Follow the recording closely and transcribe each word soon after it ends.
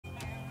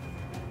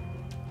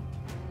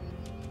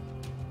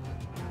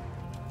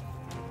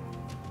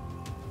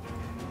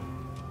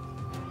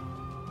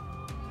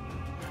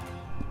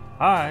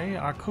I,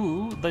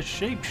 Aku, the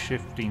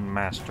shape-shifting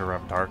master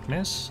of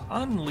darkness,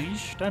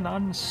 unleashed an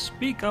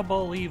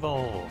unspeakable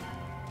evil.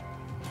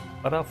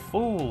 But a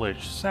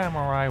foolish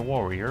samurai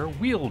warrior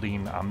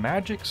wielding a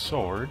magic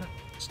sword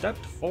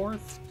stepped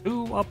forth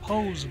to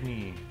oppose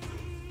me.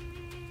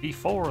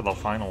 Before the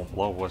final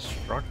blow was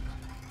struck,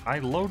 I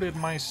loaded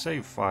my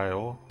save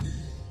file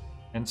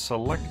and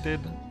selected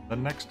the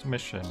next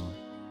mission,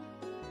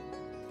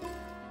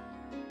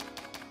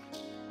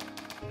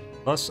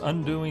 thus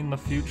undoing the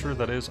future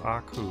that is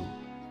Aku.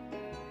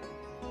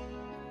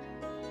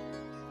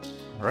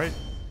 Alright.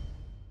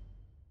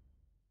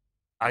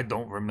 I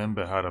don't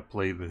remember how to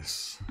play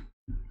this,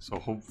 so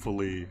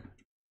hopefully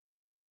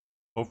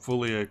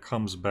it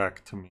comes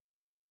back to me.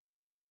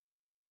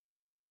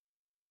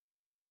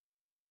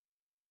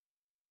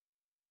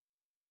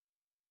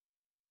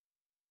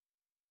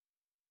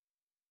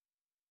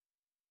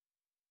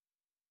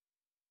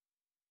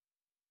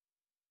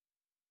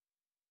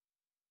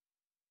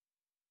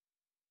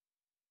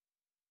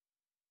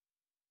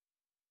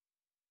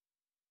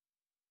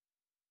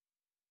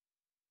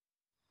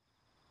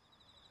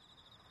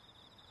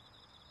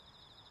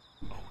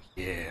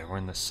 Yeah, we're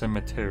in the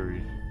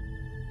cemetery.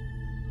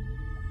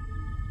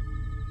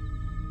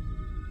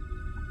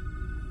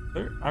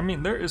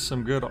 There is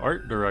some good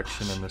art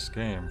direction in this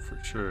game,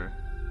 for sure.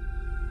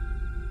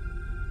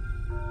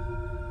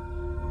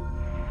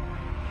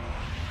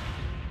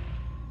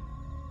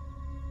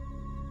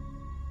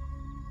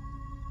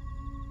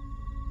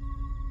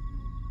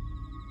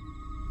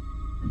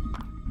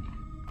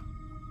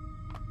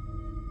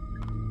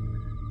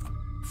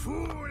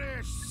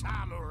 Foolish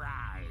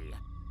samurai!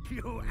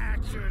 You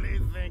actually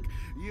think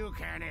you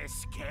can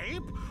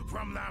escape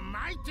from the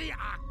mighty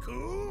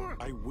Aku?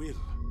 I will.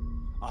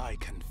 I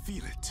can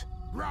feel it.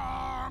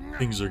 Wrong!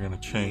 Things are gonna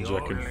change, I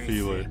can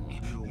feel it.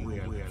 You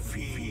will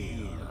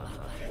feel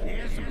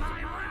is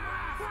my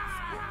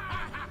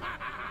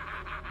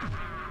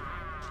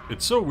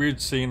It's so weird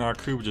seeing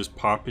Aku just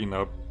popping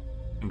up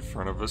in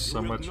front of us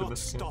so much in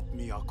this game. Stop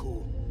me,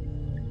 Aku.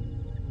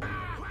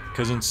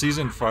 Because in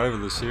Season 5 of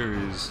the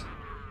series,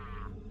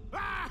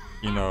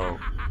 you know,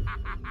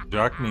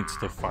 Jack needs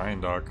to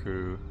find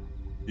Aku.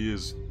 He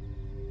is...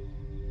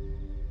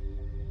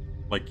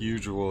 like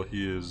usual,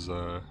 he is,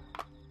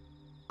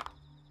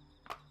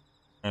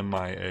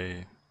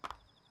 MIA.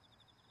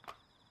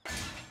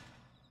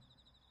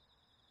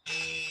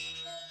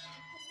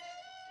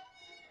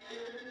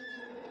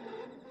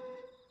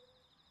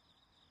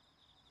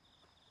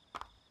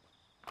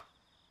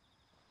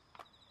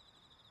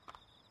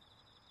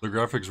 The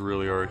graphics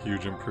really are a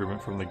huge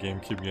improvement from the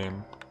GameCube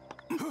game.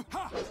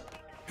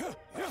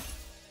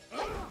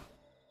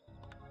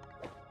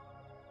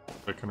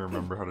 I can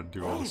remember how to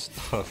do all this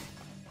stuff.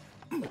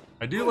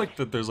 I do like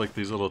that there's like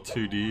these little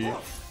 2D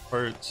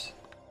parts.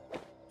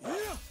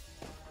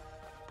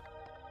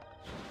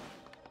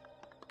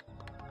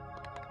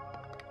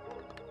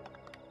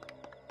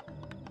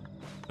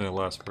 Didn't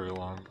last very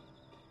long.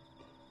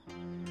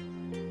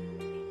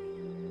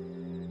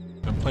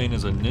 Been playing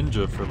as a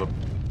ninja for the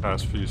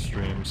past few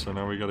streams, so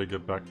now we gotta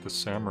get back to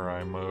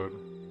samurai mode.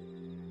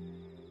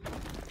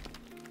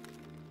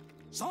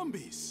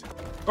 Zombies!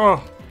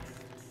 Oh!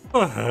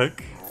 The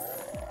heck?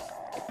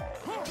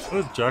 How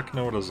does Jack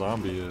know what a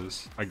zombie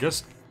is? I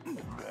guess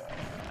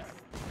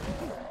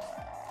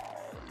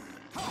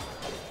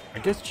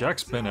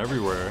Jack's been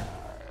everywhere.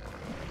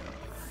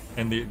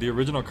 And the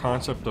original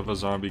concept of a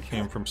zombie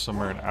came from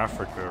somewhere in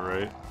Africa,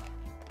 right?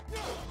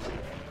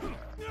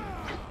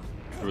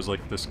 It was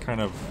like this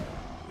kind of...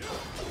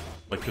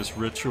 like this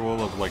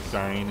ritual of like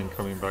dying and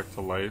coming back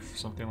to life,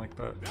 something like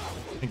that.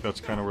 I think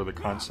that's kind of where the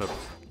concept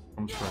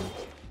comes from.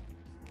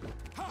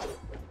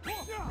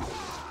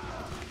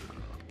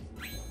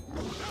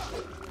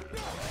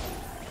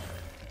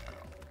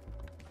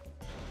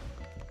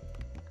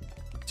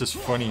 It's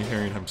just funny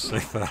hearing him say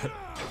that.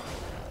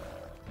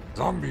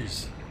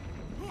 Zombies!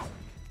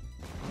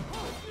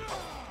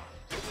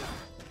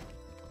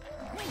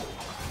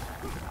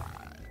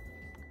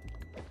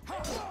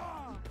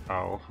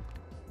 Ow.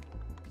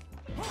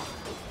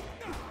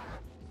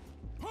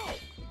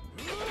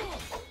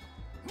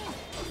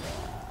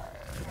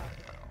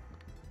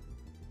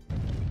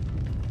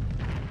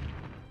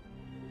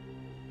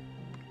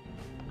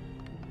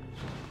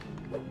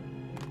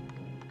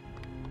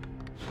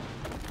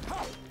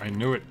 I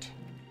knew it.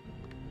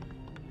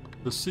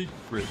 The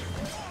secret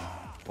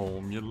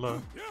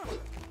formula.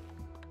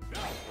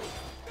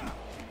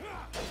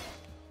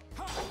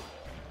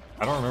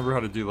 I don't remember how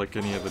to do like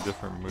any of the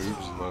different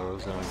moves though,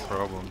 is the only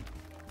problem.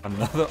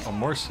 A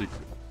more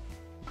secret.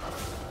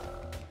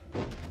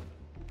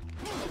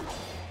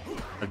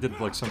 I did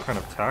like some kind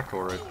of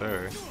tackle right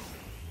there.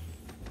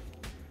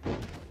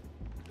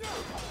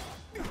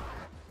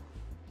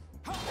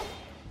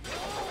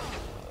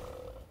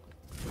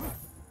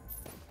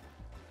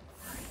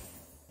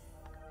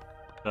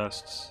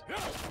 Chests.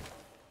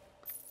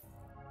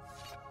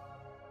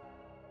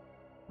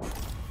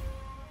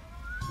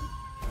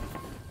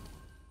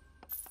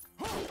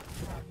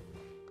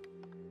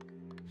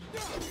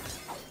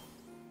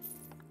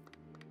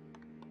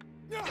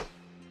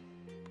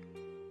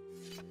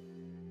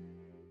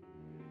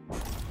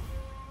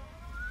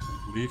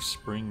 Leaf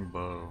spring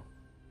bow.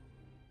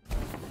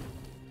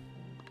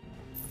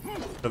 Yeah,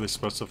 they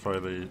specify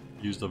they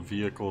used a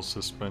vehicle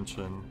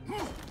suspension.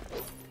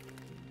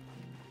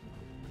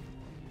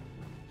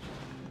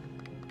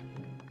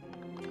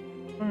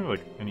 Maybe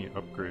like any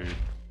upgrade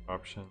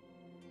option.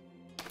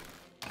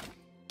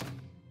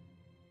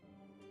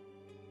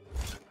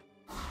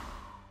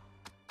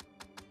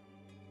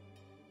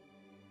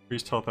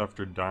 Increased health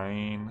after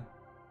dying.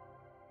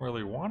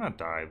 Really want to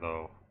die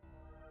though.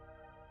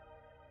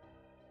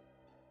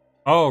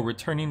 Oh,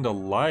 returning to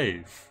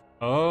life.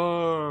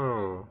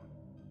 Oh.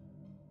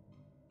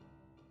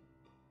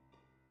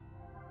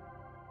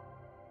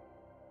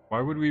 Why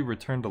would we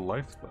return to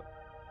life though?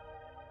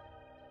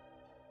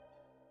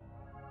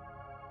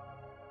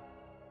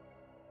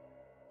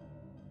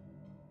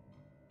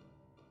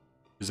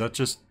 Is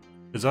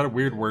that a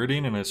weird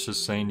wording and it's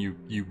just saying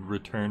you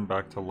return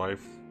back to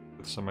life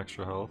with some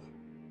extra health?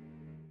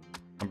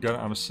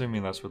 I'm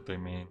assuming that's what they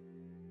mean.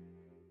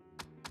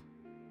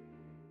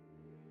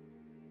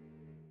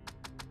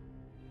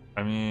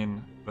 I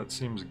mean, that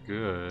seems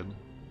good.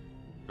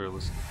 Sure,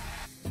 let's...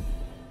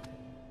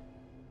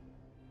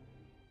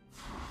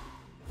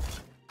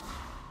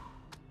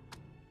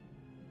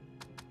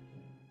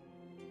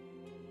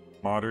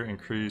 Moderate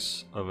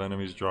increase of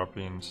enemies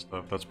dropping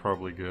stuff. That's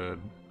probably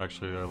good.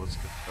 Actually, yeah, let's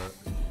get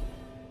that.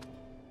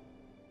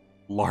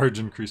 Large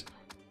increase.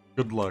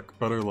 Good luck,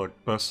 better luck,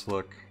 best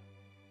luck.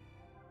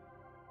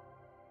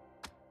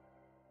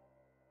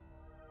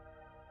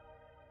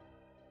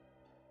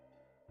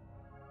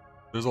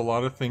 There's a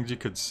lot of things you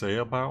could say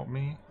about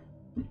me.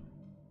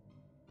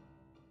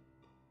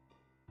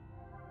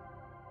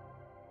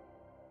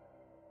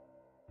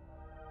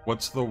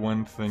 What's the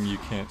one thing you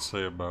can't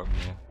say about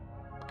me?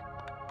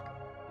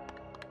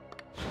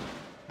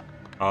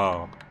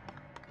 Oh.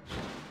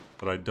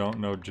 But I don't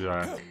know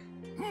Jack.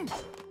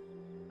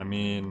 I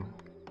mean...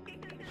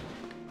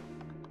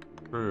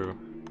 True.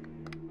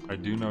 I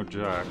do know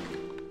Jack.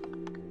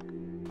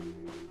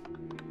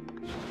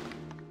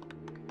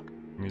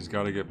 And he's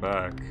gotta get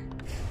back.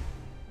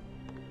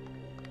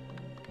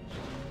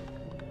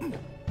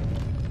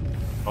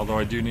 Although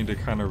I do need to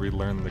kind of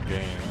relearn the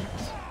game.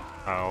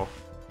 Ow.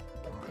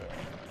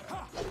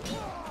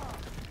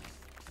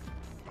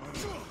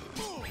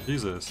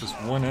 Jesus, this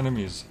one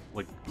enemy's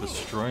like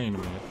destroying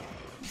me.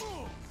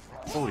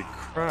 Holy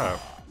crap.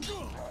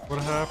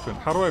 What happened?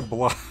 How do I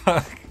block?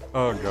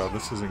 Oh god,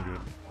 this isn't good.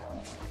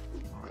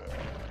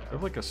 Do I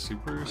have like a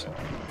super or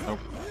something? Nope,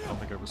 I don't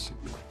think I have a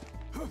super.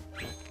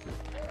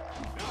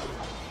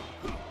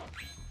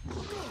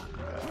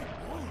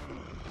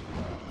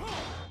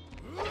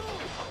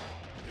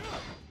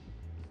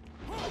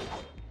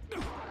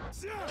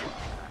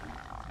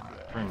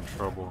 We're in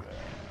trouble.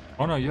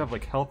 Oh no, you have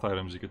like health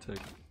items you could take.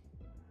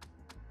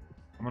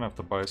 I'm gonna have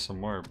to buy some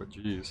more, but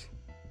jeez.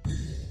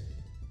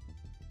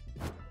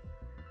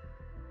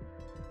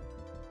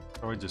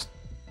 How do I just...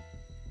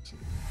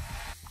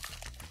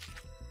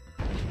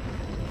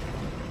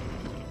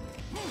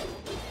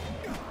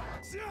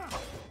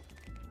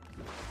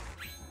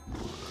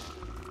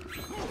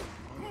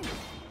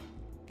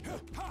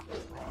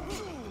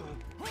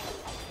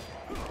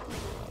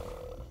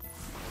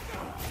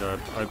 God,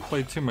 I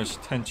played too much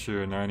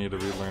Tenchu and now I need to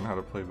relearn how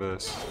to play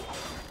this.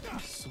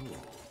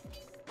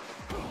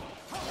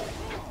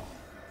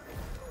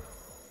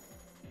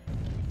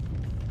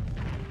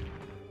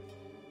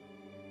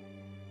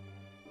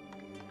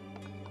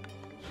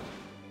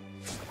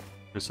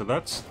 Okay, so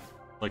that's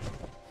like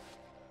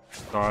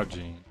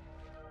dodging.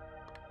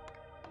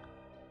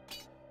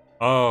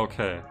 Oh,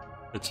 okay.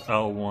 It's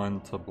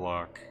L1 to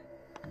block,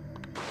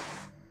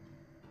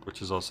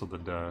 which is also the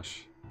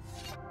dash.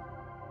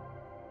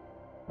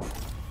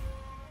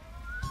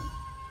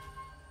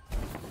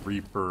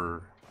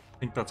 Reaper. I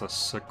think that's a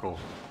sickle.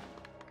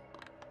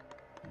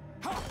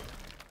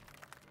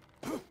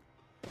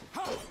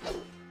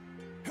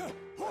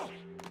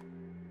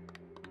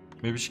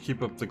 Maybe we should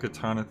keep up the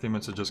katana theme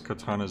and suggest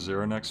Katana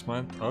Zero next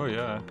month. Oh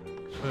yeah,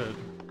 good.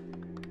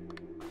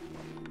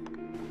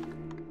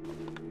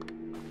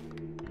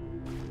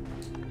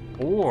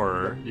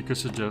 Or you could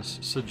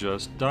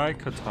suggest Dai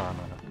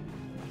Katana.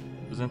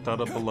 Isn't that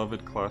a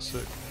beloved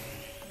classic?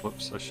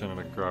 Whoops, I shouldn't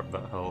have grabbed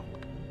that health.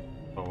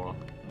 Oh well.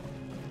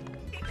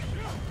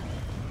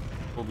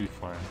 We'll be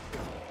fine.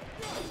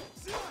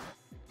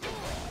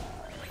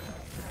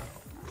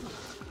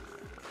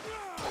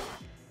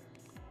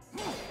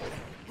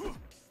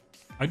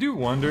 I do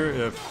wonder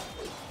if,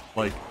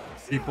 like,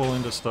 people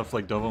into stuff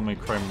like Devil May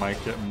Cry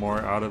might get more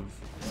out of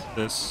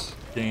this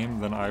game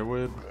than I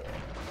would.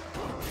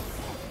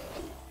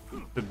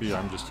 Could be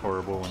I'm just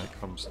horrible when it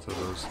comes to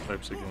those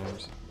types of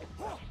games.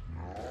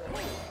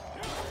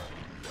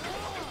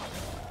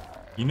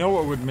 You know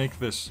what would make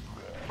this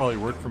probably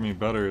work for me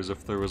better is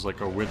if there was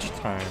like a witch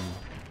time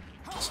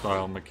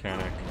style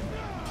mechanic.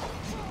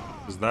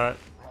 Because that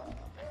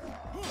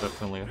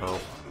definitely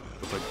helped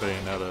with like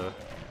Bayonetta.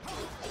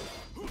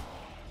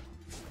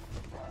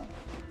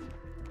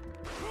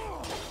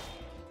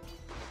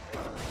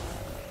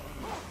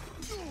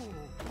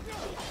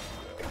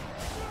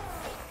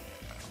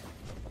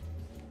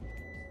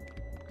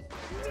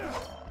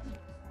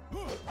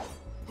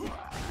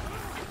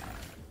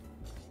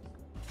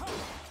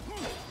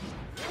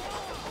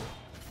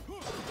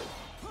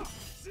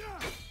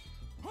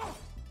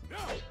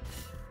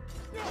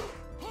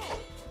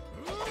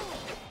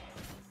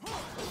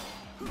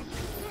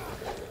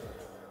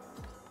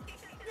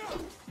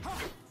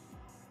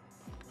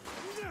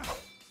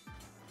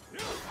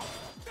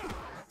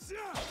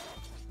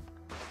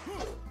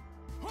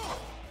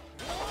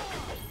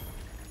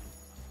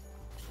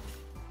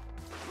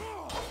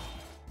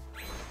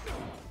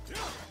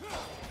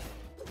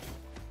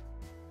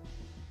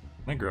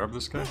 I grab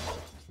this guy?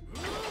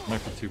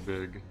 Might be too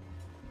big.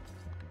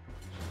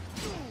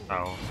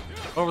 Ow.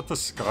 Oh, but the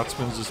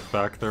Scotsman's just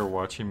back there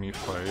watching me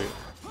fight.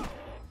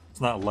 It's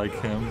not like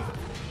him.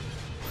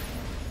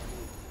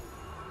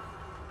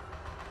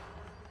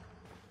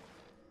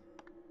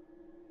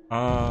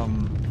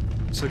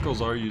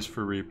 Sickles are used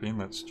for reaping,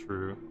 that's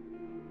true.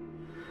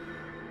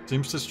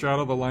 Seems to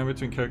straddle the line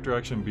between character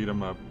action and beat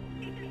 'em up.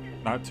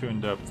 Not too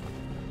in-depth.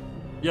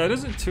 Yeah, it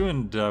isn't too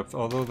in-depth,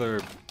 although there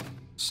are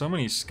so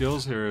many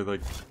skills here,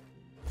 like,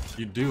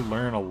 you do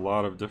learn a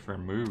lot of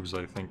different moves,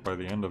 I think, by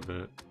the end of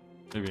it.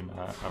 Maybe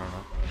not, I don't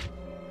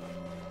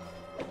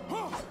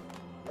know.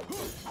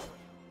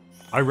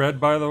 I read,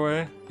 by the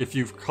way, if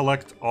you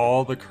collect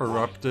all the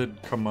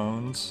corrupted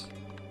Kamones,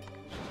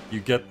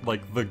 you get,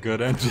 like, the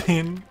good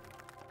ending,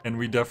 and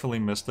we definitely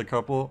missed a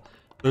couple.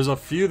 There's a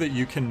few that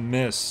you can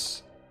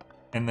miss,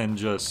 and then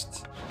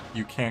just,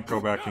 you can't go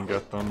back and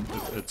get them.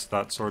 It's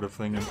that sort of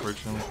thing,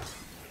 unfortunately.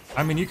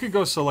 I mean, you could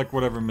go select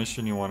whatever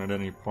mission you want at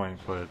any point,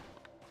 but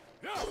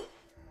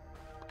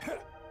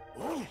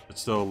it's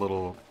still a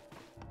little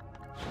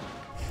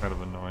kind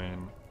of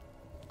annoying.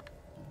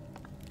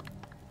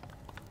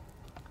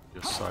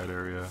 This side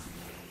area.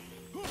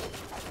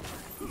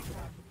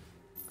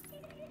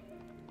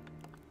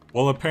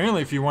 Well,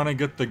 apparently if you want to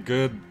get the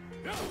good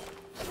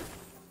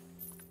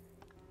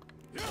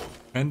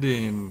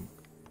ending,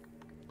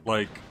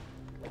 like,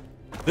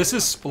 this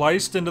is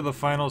spliced into the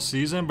final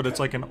season, but it's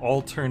like an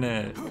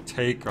alternate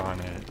take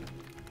on it.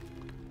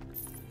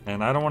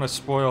 And I don't want to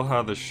spoil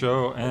how the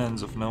show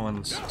ends if no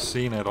one's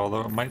seen it,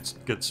 although it might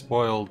get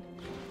spoiled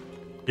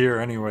here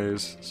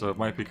anyways, so it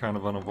might be kind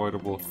of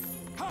unavoidable.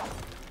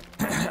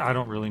 I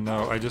don't really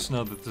know. I just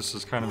know that this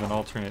is kind of an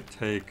alternate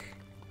take.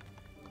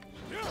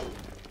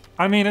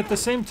 I mean, at the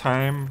same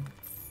time,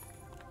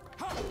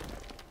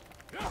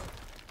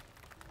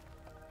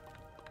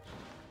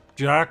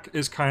 Jack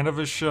is kind of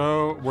a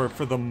show where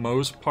for the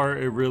most part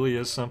it really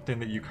is something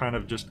that you kind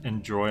of just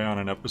enjoy on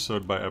an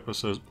episode by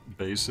episode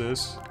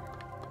basis.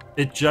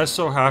 It just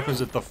so happens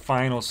that the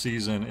final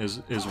season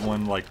is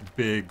one like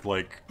big,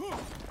 like,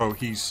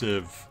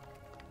 cohesive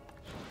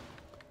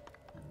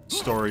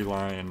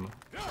storyline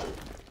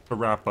to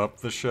wrap up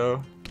the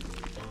show.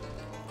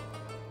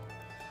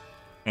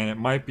 And it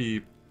might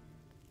be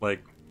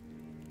like,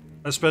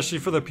 especially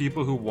for the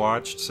people who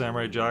watched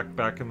Samurai Jack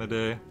back in the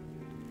day,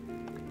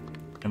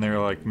 and they were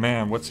like,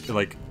 man, what's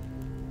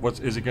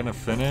is it gonna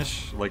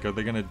finish? Like, are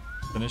they gonna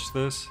finish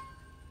this?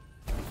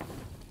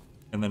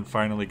 And then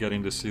finally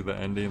getting to see the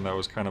ending, that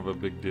was kind of a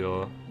big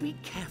deal. Be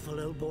careful,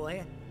 old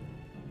boy.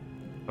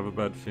 I have a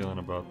bad feeling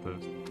about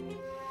this.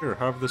 Here,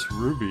 have this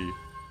ruby.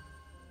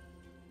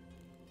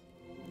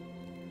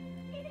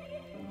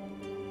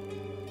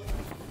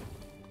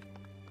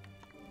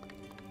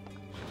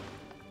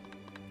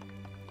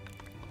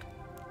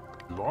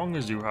 As long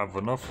as you have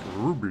enough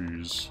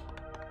rubies.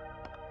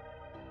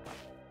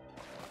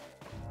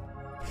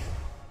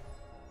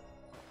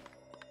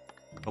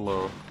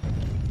 Hello.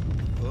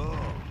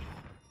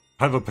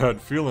 I have a bad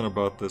feeling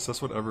about this.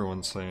 That's what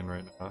everyone's saying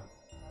right now.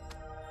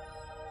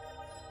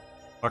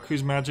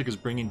 Aku's magic is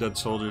bringing dead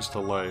soldiers to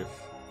life.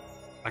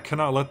 I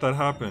cannot let that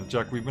happen.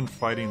 Jack, we've been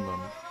fighting them.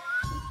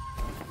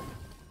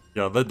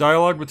 Yeah, the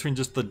dialogue between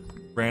just the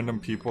random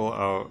people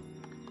out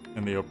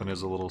in the open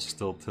is a little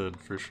stilted,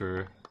 for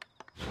sure.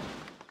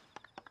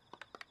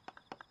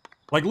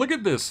 Like, look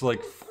at this,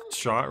 like,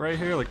 shot right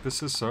here. Like,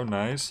 this is so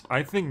nice.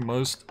 I think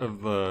most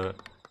of the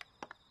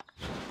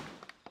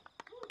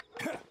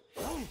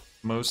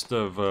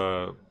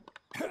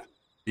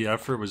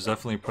effort was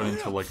definitely put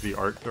into, like, the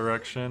art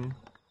direction,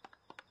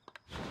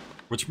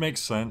 which makes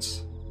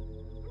sense.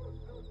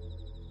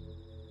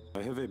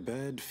 I have a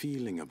bad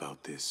feeling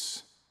about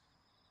this.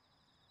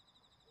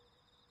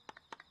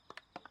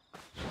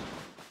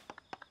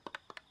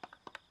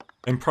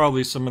 And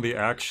probably some of the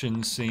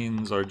action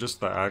scenes are just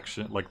the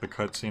action, like the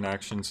cutscene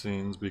action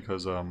scenes,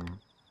 because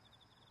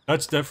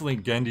that's definitely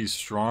Gendy's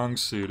strong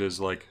suit, is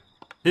like,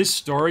 his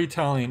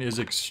storytelling is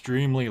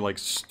extremely like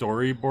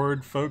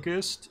storyboard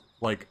focused.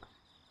 Like,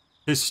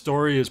 his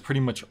story is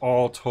pretty much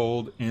all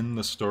told in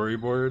the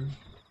storyboard.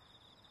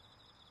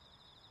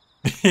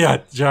 Yeah,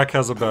 Jack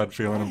has a bad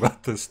feeling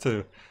about this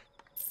too.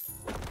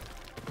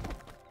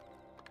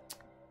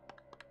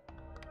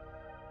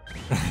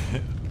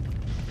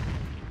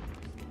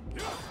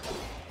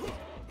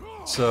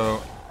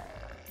 So,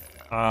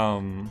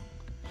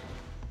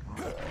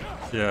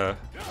 yeah.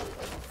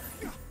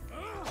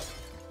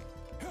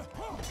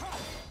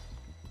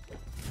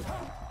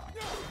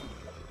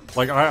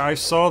 Like, I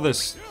saw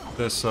this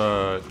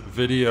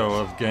video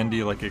of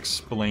Gendy, like,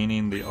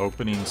 explaining the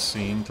opening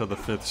scene to the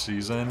 5th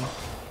season,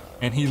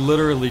 and he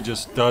literally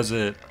just does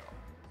it.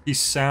 He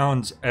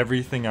sounds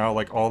everything out,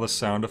 like all the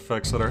sound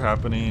effects that are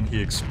happening.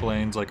 He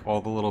explains, like,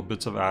 all the little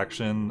bits of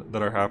action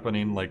that are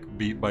happening, like,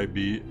 beat by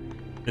beat.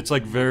 It's,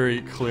 like,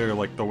 very clear,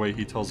 like, the way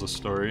he tells a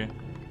story.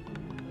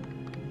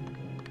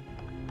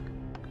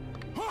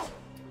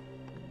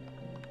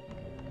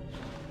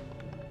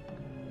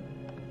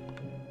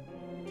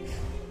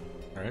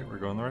 Alright, we're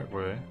going the right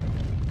way.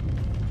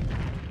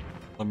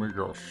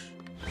 Amigos.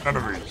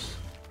 Enemies.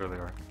 There they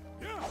are.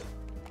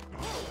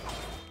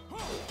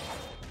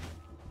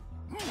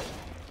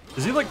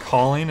 Is he like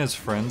calling his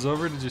friends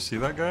over? Did you see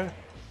that guy?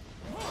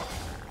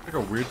 Like a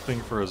weird thing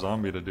for a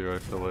zombie to do, I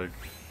feel like.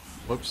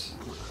 Whoops.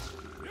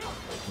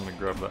 I'm gonna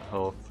grab that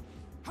health.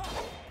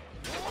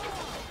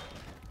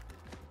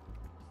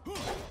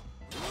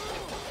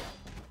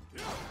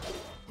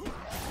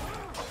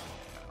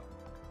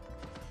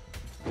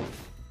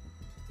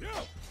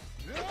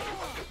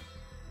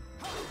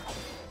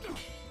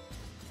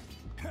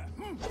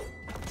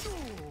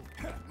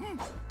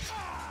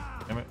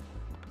 Damn it.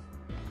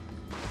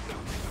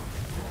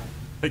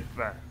 Take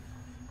that.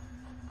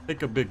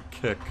 Take a big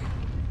kick.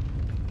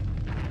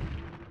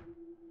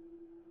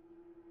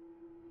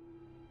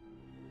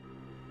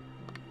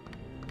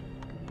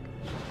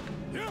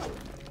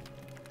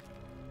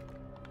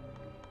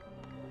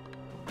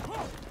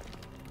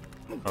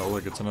 Oh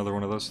look, it's another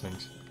one of those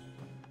things.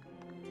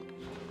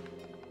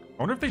 I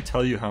wonder if they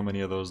tell you how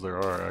many of those there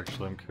are,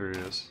 actually, I'm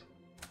curious.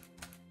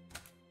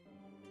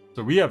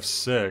 So we have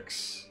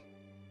 6,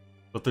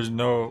 but there's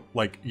no,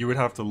 like, you would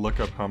have to look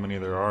up how many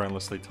there are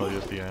unless they tell you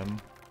at the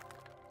end.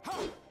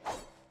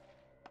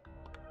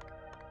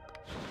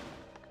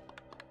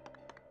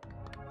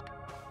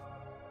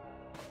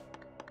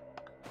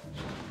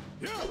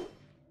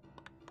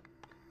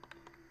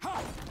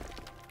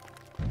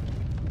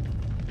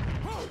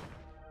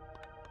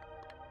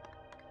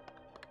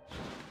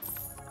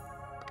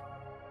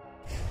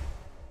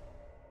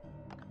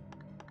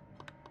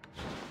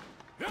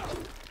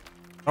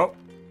 Oh,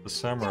 the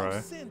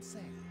samurai.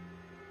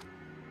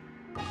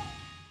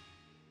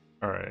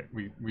 Alright,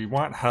 we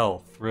want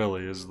health,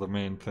 really, is the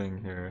main thing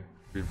here,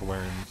 we've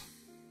learned.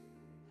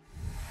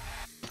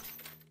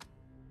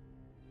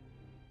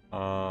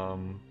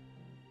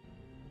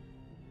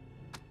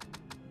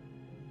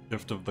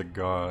 Gift of the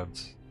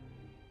Gods.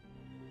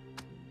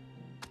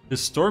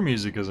 His store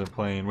music isn't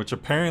playing, which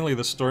apparently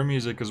the store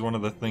music is one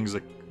of the things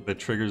that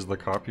triggers the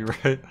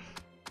copyright.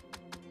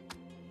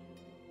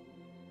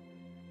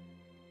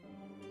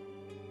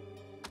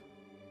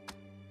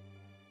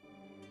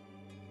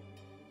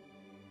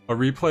 A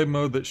replay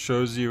mode that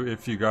shows you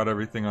if you got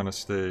everything on a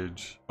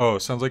stage. Oh,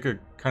 sounds like a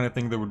kind of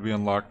thing that would be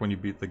unlocked when you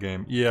beat the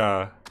game.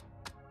 Yeah.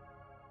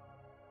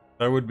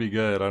 That would be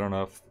good. I don't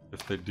know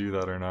if they do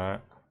that or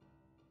not.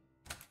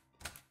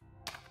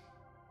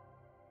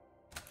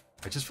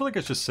 I just feel like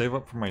I should save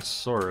up for my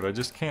sword. I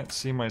just can't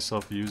see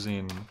myself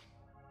using...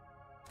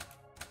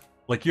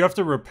 Like, you have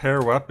to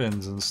repair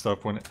weapons and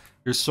stuff when...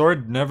 Your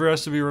sword never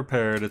has to be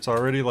repaired. It's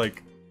already,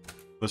 like,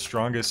 the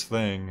strongest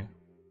thing.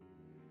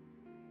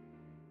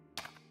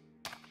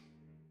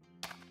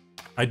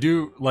 I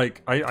do,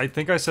 like, I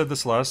think I said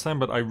this last time,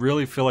 but I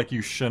really feel like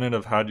you shouldn't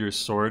have had your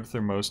sword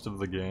through most of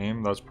the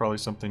game. That's probably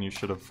something you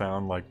should have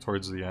found, like,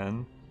 towards the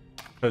end.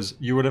 Because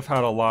you would have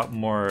had a lot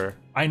more...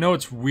 I know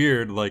it's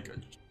weird, like...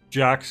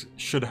 Jax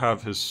should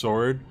have his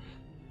sword,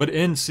 but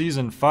in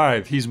Season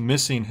 5, he's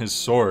missing his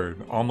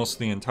sword almost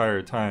the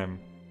entire time.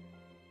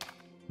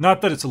 Not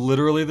that it's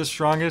literally the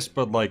strongest,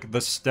 but like, the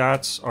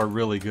stats are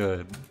really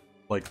good.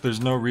 Like, there's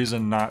no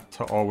reason not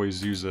to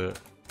always use it,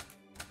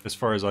 as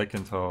far as I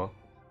can tell.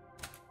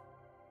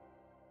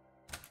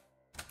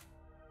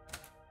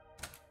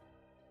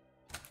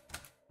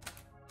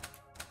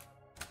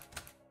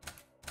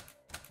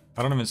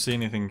 I don't even see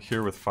anything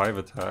here with 5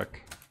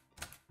 attack.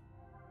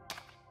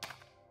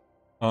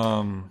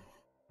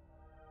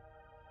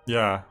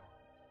 Yeah.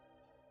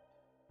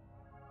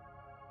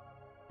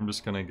 I'm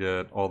just gonna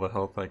get all the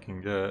health I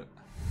can get.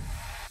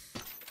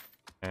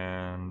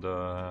 And,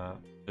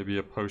 maybe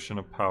a potion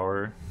of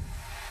power.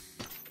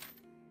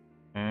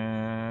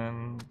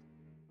 And...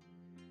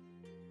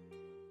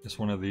 just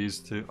one of these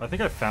too. I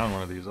think I found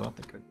one of these. I don't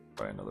think I'd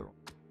buy another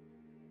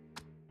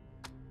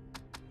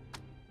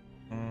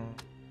one.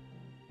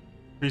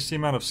 Increase the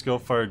amount of skill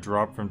fire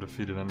drop from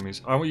defeated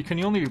enemies. Oh, you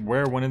can only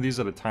wear one of these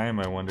at a time,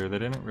 I wonder. They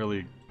didn't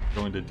really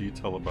go into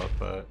detail about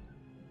that.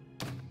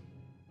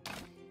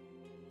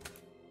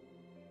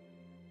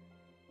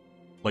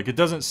 Like, it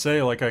doesn't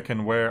say, like, I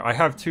can wear... I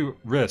have 2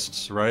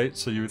 wrists, right?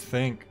 So you would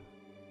think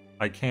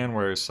I can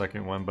wear a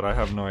second one, but I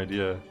have no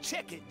idea.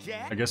 Check it,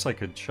 Jack. I guess I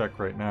could check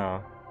right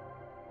now.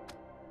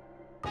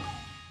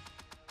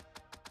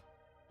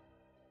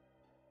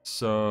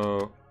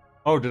 So...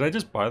 Oh, did I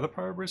just buy the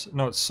power bracelet?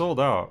 No, it's sold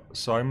out.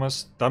 So I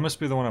must... That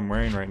must be the one I'm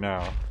wearing right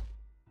now.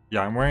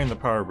 Yeah, I'm wearing the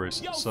power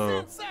bracelet.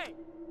 So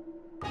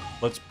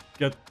let's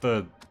get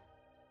the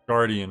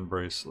Guardian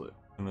bracelet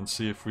and then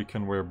see if we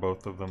can wear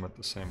both of them at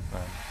the same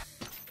time.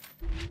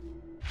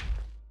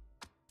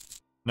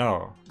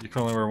 No, you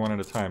can only wear one at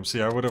a time.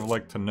 See, I would have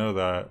liked to know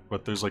that,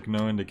 but there's like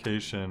no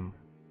indication.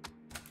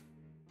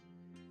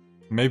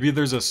 Maybe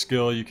there's a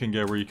skill you can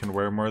get where you can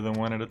wear more than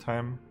one at a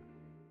time.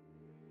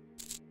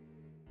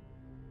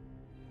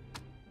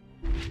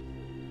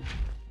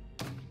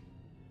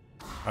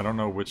 I don't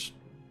know which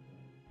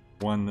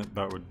one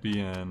that would be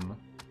in.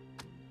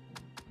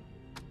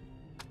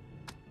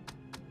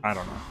 I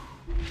don't know.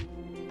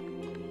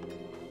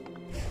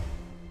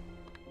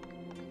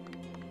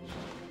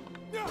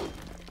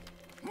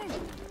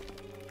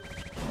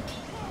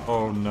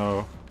 Oh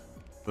no.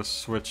 The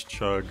switch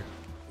chug.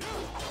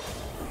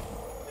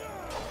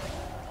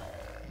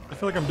 I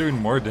feel like I'm doing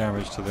more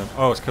damage to them.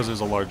 Oh, it's because there's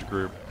a large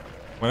group.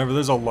 Whenever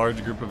there's a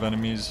large group of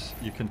enemies,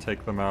 you can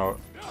take them out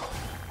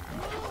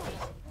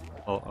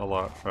a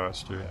lot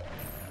faster.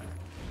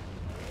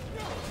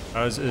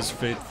 As is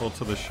faithful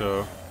to the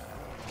show.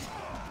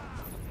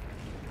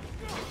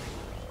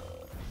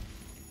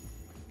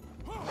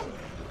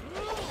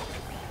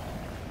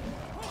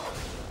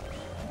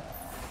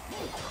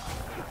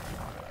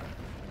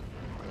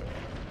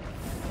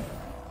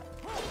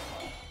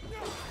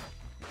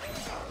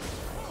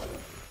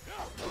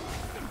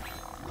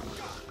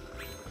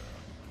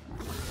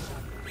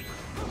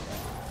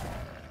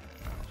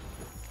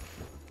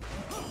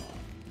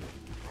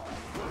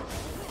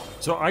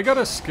 So I got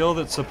a skill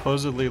that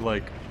supposedly,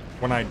 like,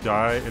 when I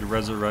die, it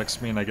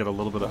resurrects me and I get a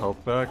little bit of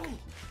health back.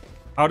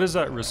 How does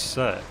that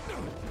reset?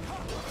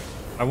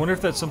 I wonder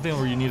if that's something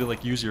where you need to,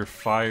 like, use your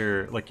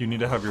fire, like, you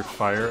need to have your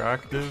fire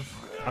active.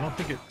 I don't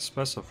think it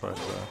specifies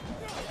that.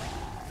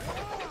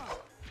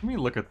 Let me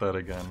look at that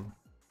again.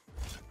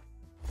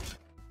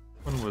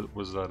 When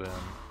was that in?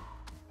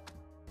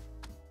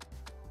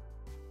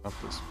 Not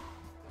this.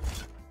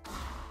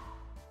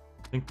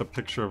 I think the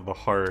picture of the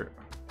heart.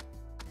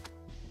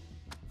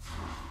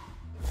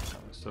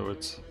 So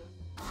it's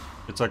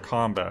a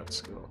combat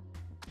skill.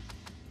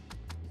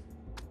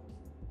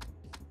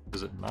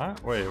 Is it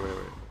not? Wait.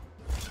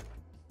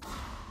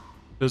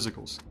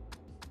 Physicals.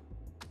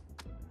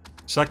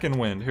 Second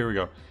wind, here we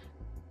go.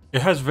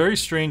 It has very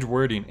strange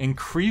wording.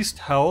 Increased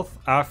health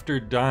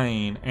after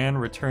dying and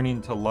returning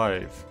to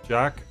life.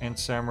 Jack and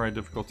samurai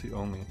difficulty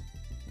only.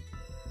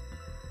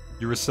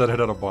 You reset it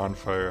at a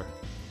bonfire.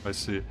 I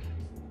see.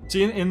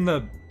 See, in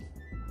the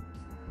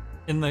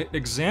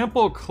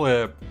example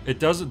clip, it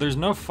doesn't. There's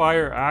no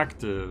fire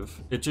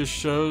active. It just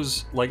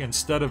shows, like,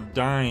 instead of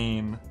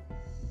dying,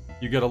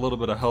 you get a little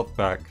bit of health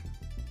back.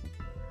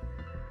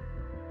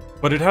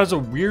 But it has a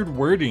weird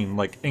wording,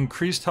 like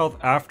increased health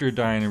after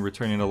dying and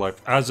returning to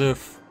life, as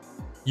if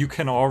you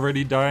can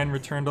already die and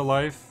return to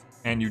life,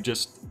 and you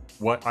just,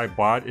 what I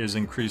bought is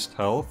increased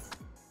health.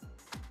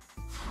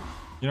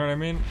 You know what I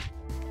mean?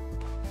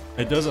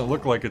 It doesn't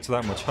look like it's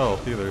that much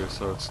health either,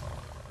 so it's,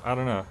 I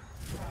don't know.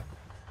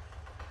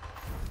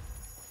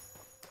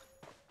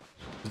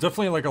 There's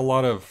definitely like a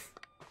lot of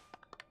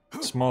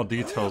small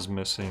details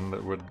missing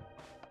that would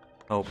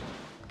help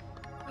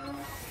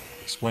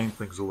explain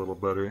things a little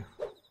better.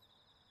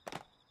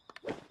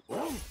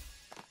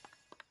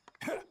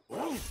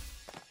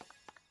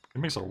 It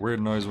makes a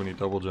weird noise when he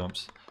double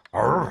jumps.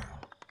 Arrgh.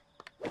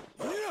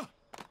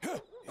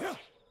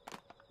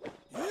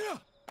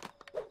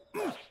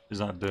 He's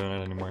not doing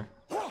it anymore.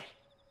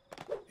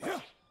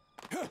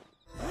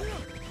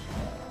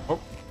 Oh.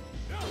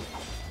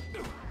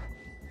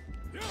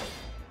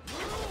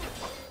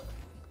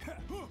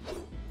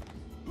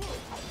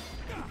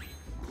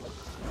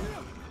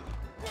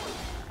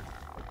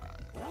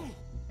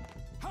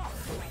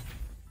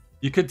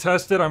 You could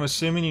test it. I'm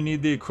assuming you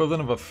need the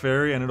equivalent of a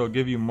fairy and it'll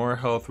give you more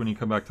health when you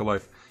come back to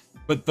life.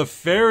 But the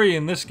fairy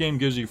in this game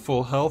gives you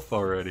full health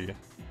already.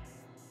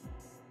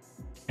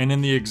 And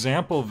in the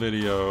example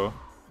video,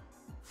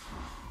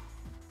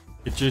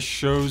 it just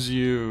shows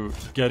you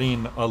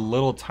getting a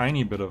little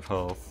tiny bit of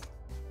health.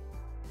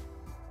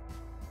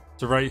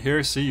 So right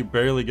here, see, you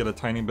barely get a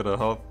tiny bit of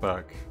health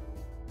back.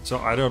 So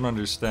I don't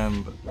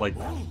understand, like,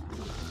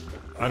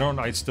 I don't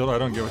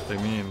get what they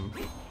mean.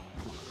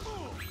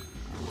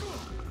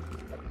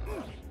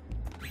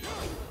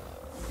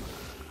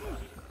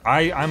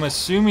 I'm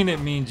assuming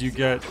it means you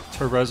get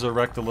to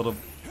resurrect a little,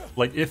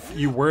 like if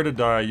you were to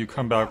die, you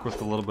come back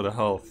with a little bit of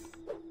health.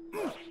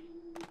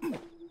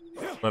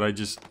 But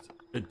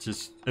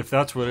if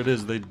that's what it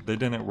is, they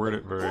didn't word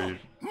it very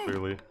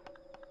clearly.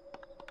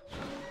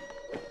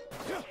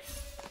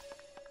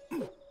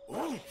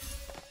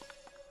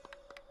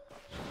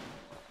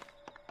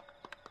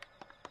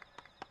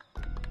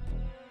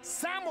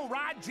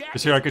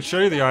 Because here, I could show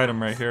you the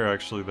item right here,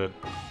 actually, that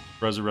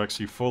resurrects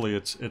you fully.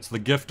 It's the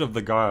gift of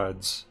the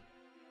gods.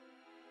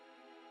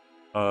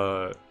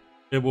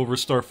 It will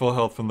restore full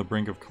health from the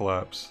brink of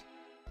collapse.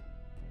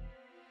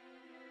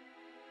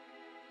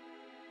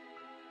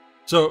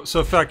 So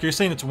Fact, you're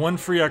saying it's one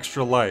free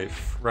extra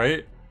life,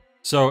 right?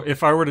 So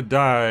if I were to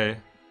die,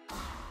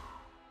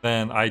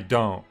 then I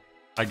don't.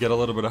 I get a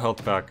little bit of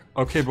health back.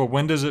 Okay, but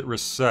when does it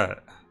reset?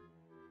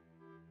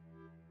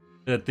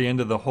 At the end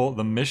of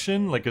the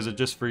mission? Like, is it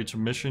just for each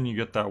mission you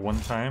get that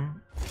one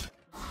time?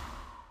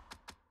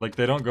 Like,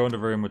 they don't go into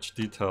very much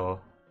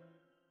detail.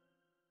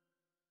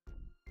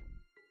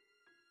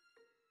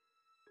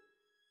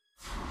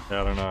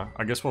 Yeah, I don't know.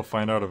 I guess we'll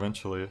find out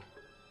eventually.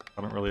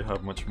 I don't really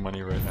have much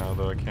money right now,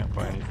 though. I can't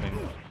buy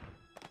anything.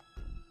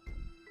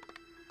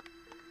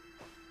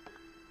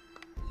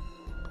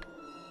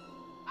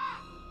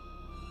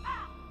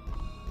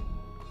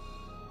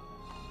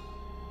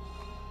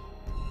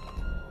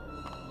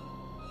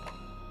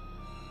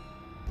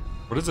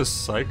 What is this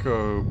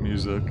psycho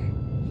music?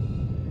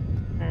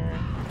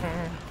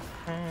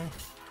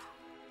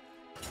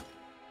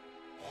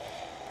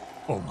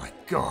 Oh my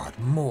god,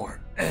 more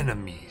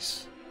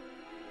enemies.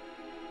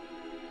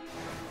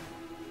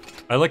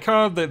 I like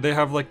how they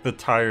have like the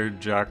tired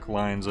Jack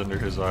lines under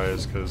his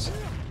eyes, because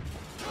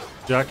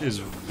Jack is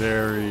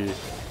very,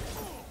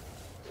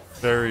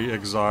 very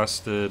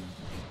exhausted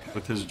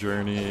with his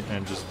journey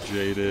and just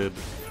jaded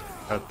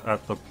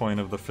at the point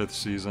of the 5th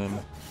season.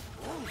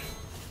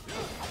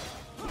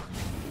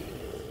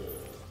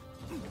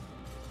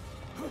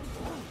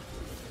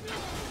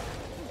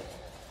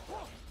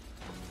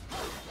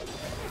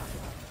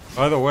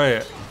 By the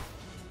way,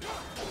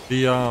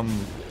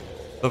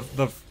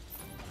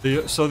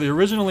 so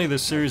originally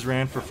this series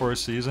ran for 4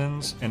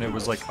 seasons, and it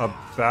was like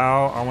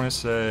about, I want to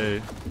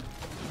say,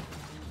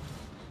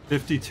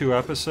 52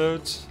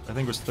 episodes. I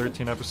think it was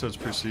 13 episodes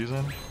per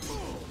season.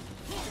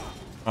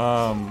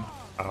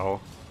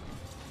 Ow.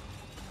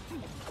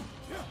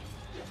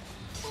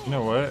 You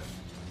know what?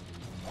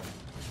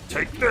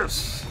 Take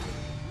this!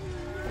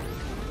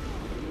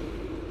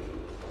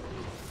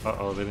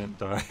 Uh-oh, they didn't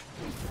die.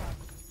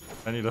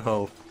 I need a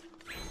health.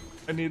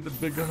 I need the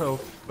big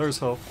health. There's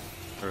health.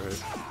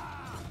 Alright.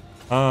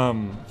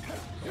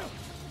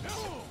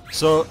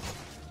 So,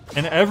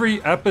 in every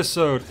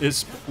episode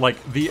is,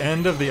 like, the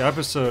end of the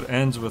episode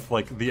ends with,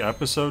 like, the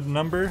episode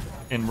number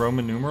in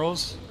Roman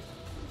numerals.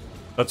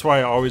 That's why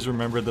I always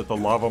remembered that the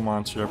Lava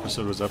Monster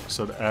episode was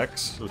episode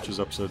X, which is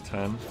episode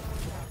 10.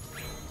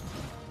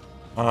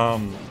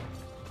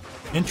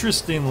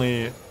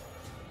 Interestingly,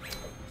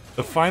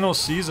 the final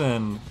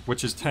season,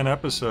 which is 10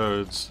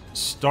 episodes,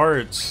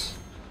 starts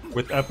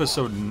with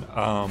episode,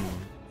 I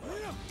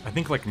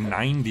think like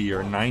 90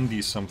 or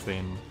 90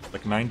 something,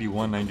 like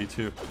 91,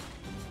 92.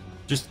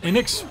 Just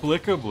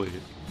inexplicably.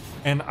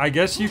 And I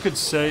guess you could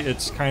say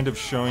it's kind of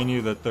showing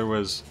you that there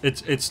was,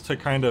 it's to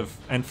kind of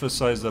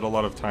emphasize that a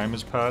lot of time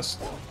has passed.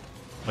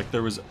 Like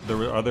there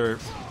were other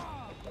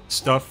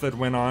stuff that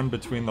went on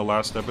between the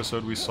last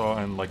episode we saw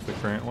and like the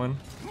current one.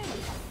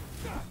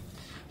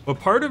 But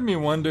part of me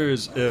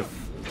wonders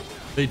if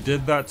they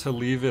did that to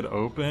leave it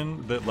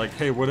open, that like,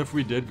 hey, what if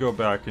we did go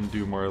back and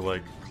do more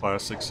like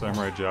classic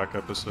Samurai Jack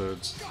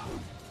episodes?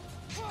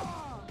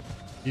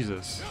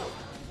 Jesus.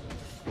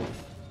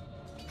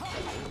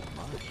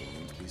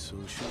 Don't be so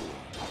sure.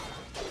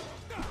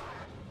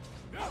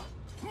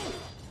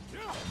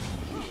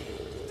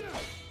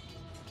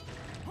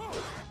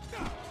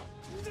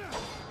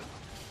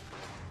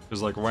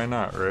 Because like, why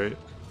not, right?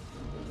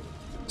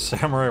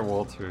 Samurai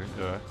Walter,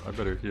 yeah, I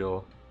better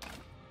heal.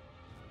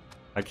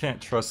 I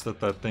can't trust that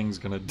that thing's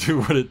gonna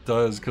do what it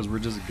does, because we're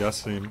just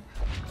guessing.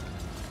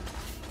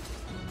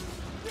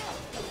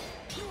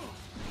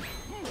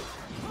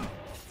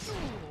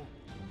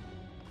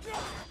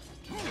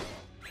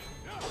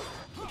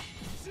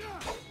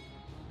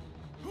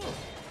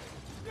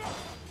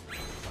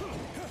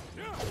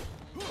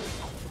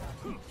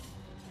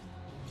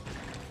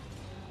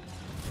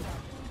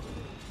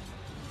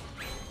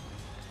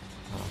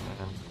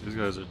 These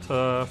guys are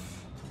tough.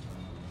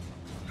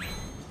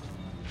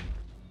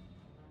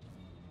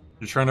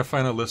 You're trying to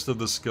find a list of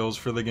the skills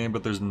for the game,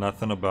 but there's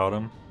nothing about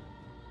them.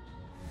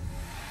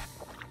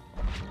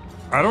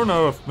 I don't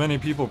know if many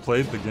people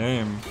played the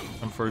game,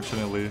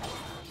 unfortunately.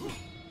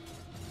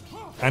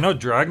 I know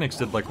Dragnix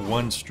did like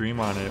one stream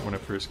on it when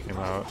it first came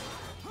out.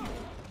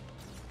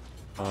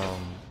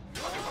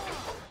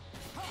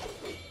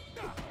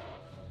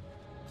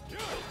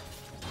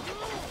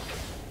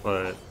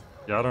 But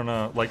yeah, I don't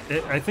know. Like,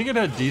 I think it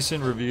had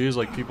decent reviews.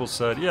 Like, people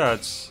said, yeah,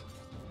 it's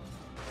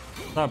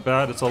not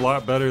bad. It's a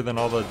lot better than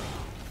all the,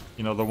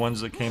 you know, the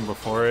ones that came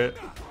before it.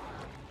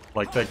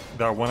 Like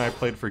that one I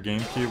played for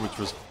GameCube, which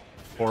was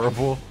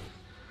horrible.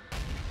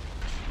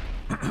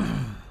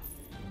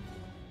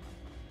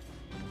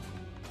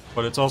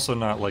 But it's also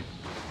not like,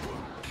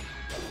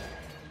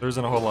 there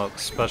isn't a whole lot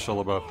special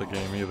about the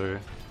game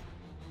either.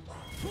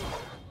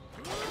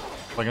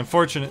 Like,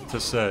 unfortunate to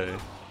say.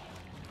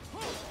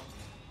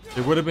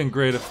 It would have been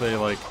great if they,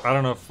 like, I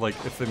don't know if, like,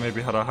 if they maybe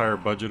had a higher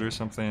budget or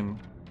something.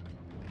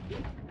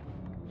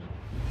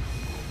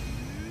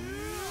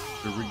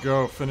 Here we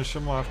go, finish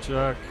him off,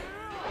 Jack.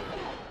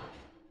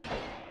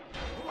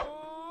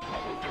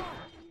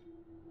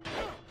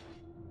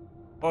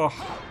 Oh,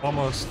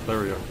 almost.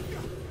 There we go.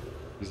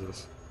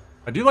 Jesus.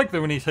 I do like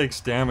that when he takes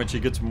damage, he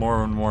gets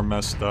more and more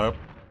messed up.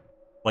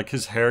 Like,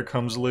 his hair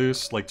comes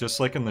loose, like, just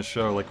like in the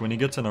show. Like, when he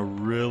gets in a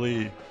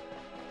really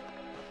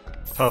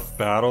tough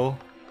battle,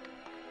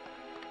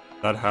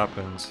 that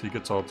happens. He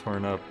gets all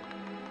torn up.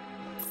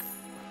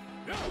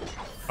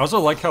 I also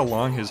like how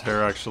long his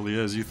hair actually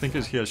is. You think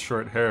he has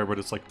short hair, but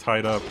it's like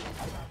tied up.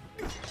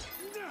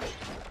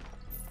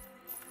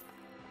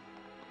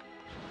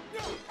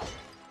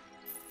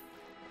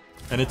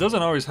 And it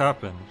doesn't always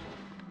happen.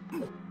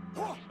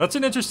 That's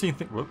an interesting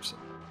thing. Whoops.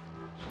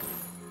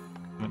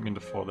 I didn't mean to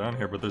fall down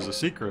here, but there's a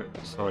secret.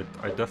 So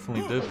I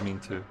definitely did mean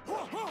to.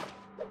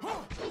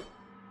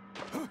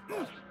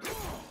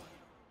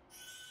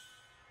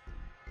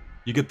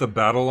 You get the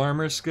battle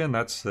armor skin?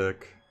 That's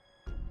sick.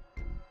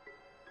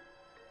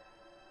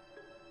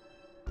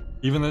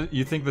 Even the,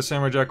 you think the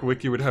Samurai Jack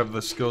wiki would have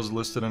the skills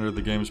listed under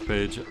the games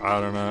page?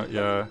 I don't know,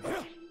 yeah.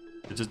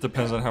 It just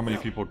depends on how many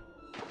people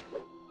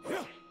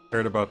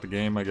cared about the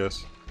game, I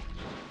guess.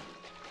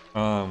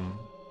 One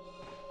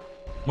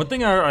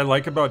thing I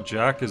like about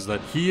Jack is that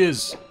he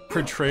is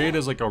portrayed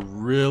as like a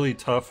really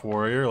tough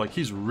warrior. Like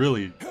he's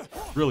really,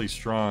 really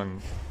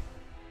strong.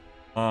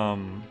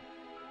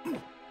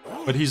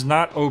 But he's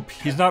not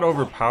he's not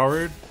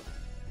overpowered.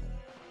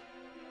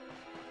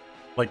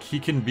 Like he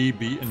can be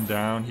beaten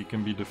down, he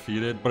can be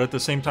defeated, but at the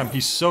same time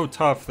he's so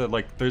tough that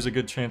like there's a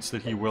good chance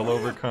that he will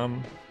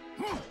overcome.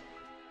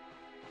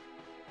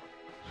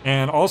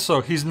 And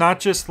also he's not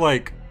just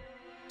like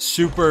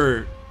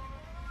super,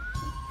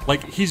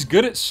 like he's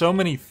good at so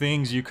many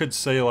things. You could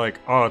say like,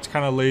 oh, it's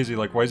kind of lazy,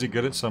 like why is he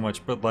good at so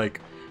much? But like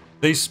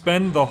they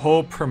spend the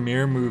whole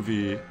premiere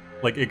movie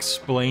like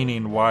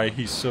explaining why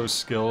he's so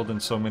skilled in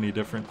so many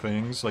different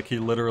things. Like he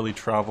literally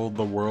traveled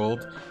the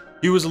world.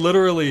 He was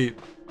literally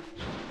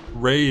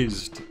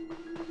raised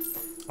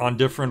on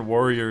different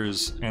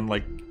warriors and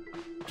like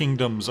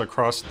kingdoms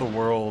across the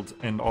world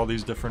and all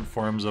these different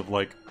forms of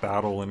like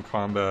battle and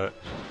combat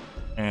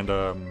and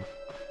other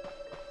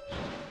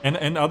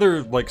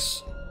like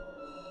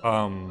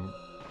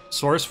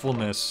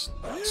sourcefulness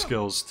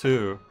skills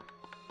too.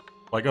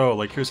 Like, oh,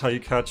 like here's how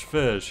you catch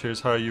fish, here's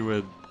how you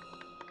would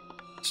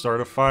start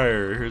a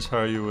fire, here's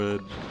how you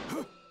would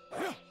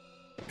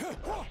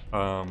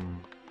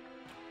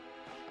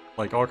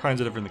like all kinds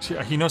of different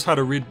things. He knows how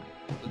to read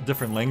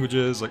different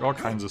languages, like all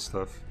kinds of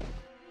stuff.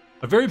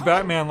 A very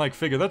Batman-like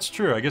figure, that's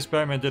true. I guess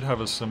Batman did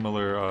have a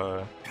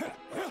similar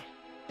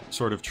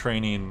sort of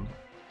training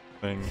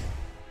thing.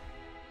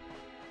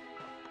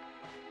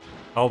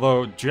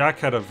 Although Jack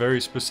had a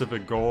very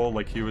specific goal,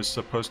 like he was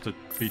supposed to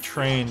be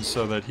trained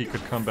so that he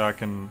could come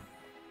back and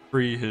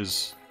free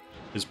his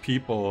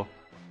people,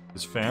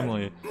 his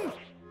family.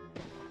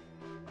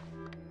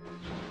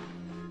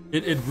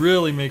 It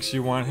really makes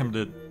you want him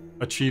to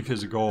achieve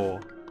his goal.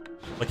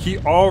 Like he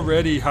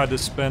already had to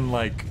spend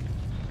like,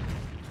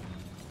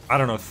 I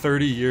don't know,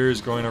 30 years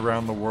going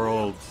around the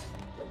world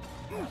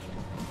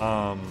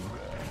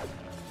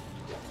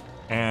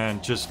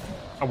and just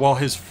while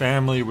his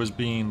family was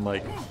being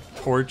like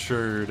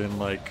tortured and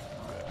like,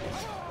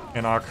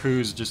 and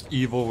Aku's just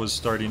evil was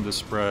starting to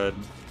spread,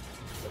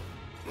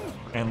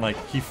 and like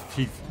he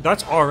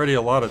that's already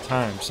a lot of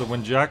time. So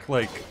when Jack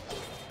like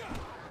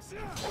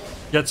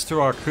gets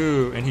to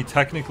Aku and he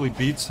technically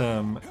beats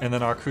him, and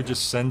then Aku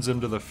just sends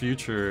him to the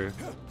future,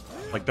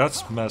 like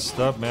that's messed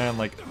up, man.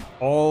 Like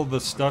all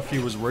the stuff he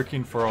was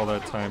working for all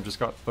that time just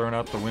got thrown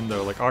out the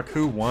window. Like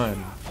Aku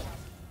won.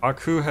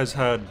 Aku has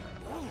had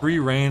free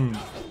reign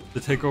to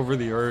take over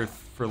the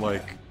earth for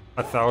like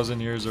 1,000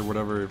 years or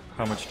whatever,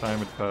 how much time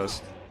had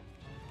passed.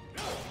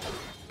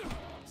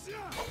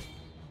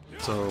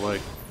 So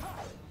like,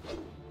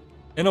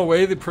 in a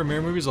way the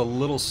premiere movie's a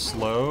little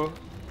slow,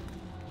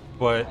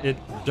 but it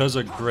does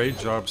a great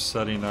job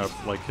setting up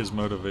like his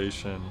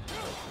motivation.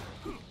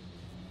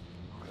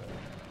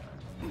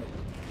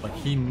 Like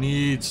he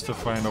needs to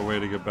find a way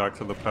to get back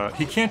to the path.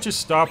 He can't just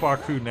stop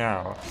Aku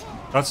now.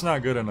 That's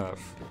not good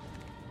enough.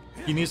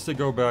 He needs to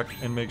go back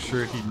and make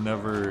sure he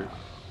never,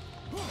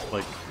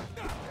 like,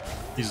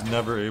 he's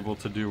never able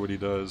to do what he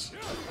does.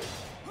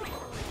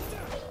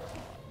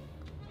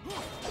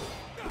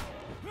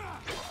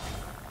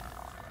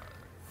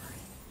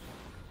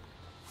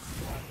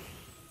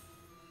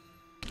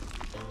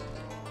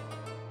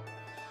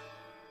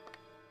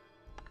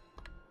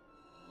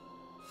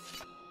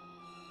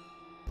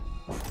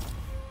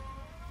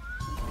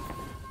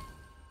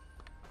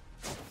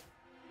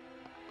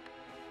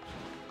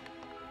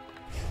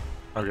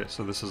 Okay,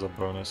 so this is a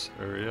bonus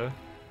area.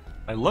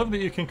 I love that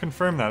you can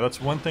confirm that.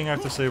 That's one thing I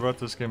have to say about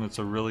this game that's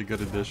a really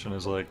good addition,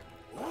 is like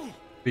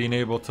being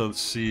able to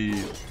see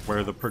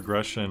where the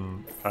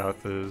progression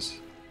path is.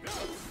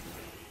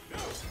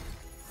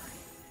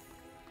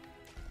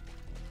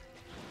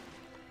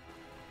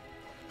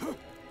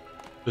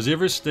 Does he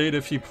ever state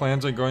if he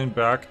plans on going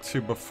back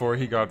to before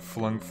he got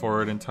flung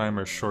forward in time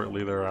or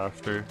shortly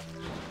thereafter?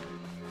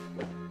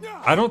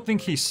 I don't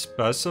think he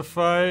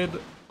specified.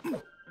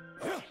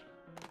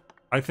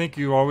 I think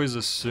you always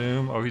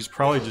assume, oh, he's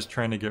probably just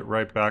trying to get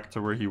right back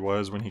to where he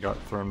was when he got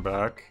thrown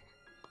back.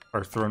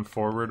 Or thrown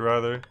forward,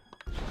 rather.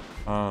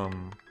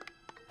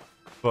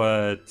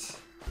 But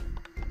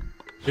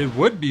it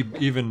would be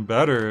even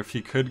better if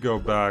he could go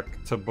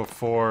back to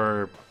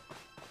before,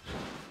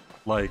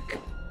 like,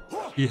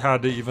 he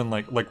had to even,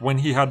 like when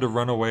he had to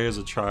run away as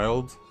a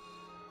child.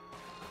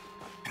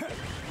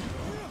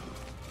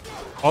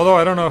 Although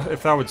I don't know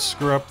if that would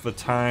screw up the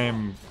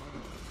timeline,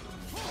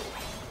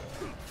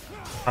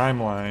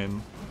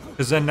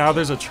 because then now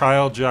there's a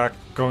child Jack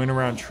going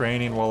around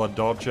training while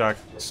adult Jack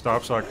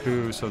stops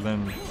Aku, so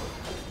then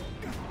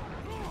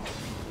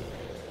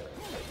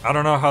I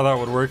don't know how that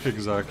would work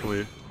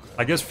exactly.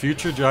 I guess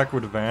future Jack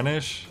would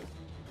vanish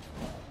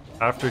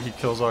after he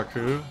kills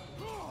Aku,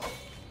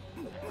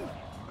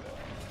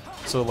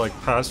 so like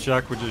past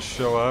Jack would just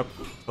show up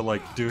to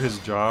like do his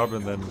job,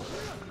 and then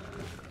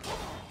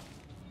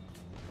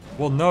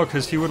Well, no,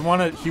 because he would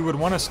want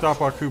to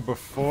stop Aku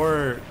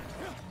before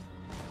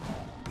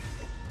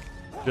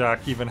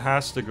Jack even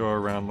has to go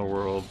around the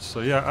world.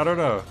 So yeah, I don't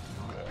know.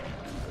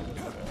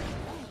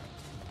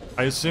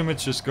 I assume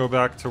it's just go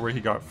back to where he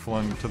got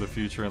flung to the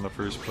future in the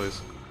first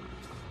place.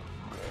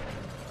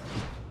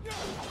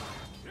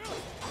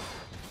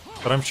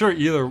 But I'm sure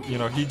either, you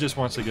know, he just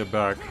wants to get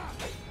back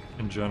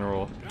in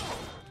general.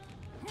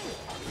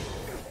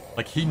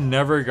 Like, he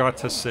never got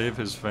to save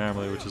his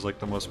family, which is like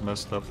the most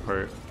messed up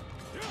part.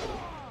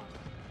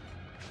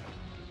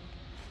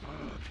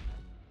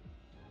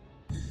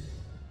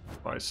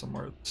 Buy some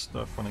more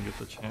stuff when I get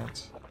the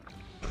chance.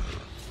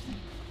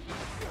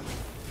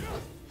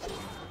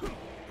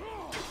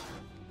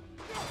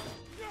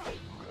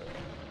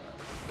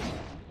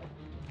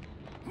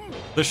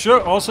 The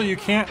show, also, you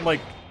can't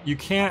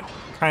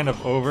kind of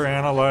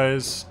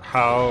overanalyze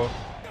how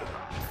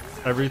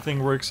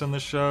everything works in the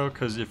show,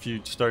 because if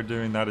you start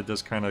doing that, it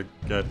just kind of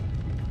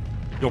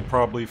you'll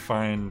probably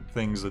find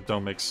things that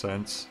don't make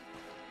sense.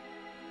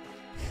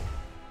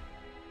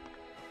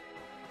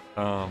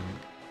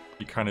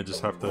 You kind of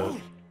just have to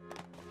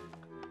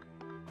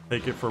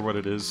take it for what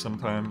it is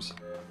sometimes.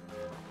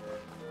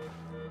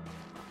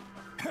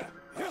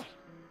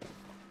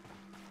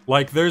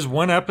 Like, there's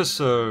one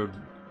episode,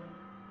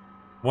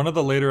 one of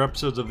the later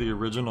episodes of the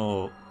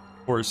original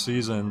 4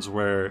 seasons,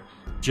 where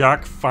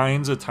Jack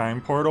finds a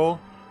time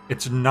portal.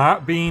 It's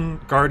not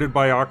being guarded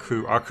by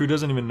Aku. Aku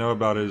doesn't even know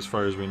about it as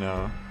far as we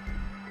know.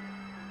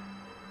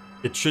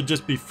 It should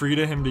just be free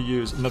to him to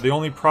use. No, the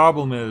only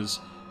problem is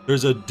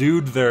there's a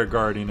dude there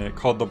guarding it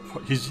called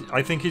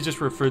I think he's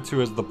just referred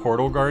to as the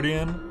Portal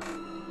Guardian.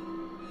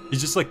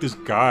 He's just like this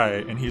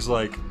guy, and he's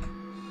like,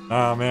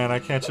 "Ah, man, I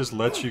can't just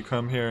let you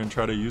come here and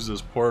try to use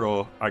this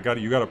portal.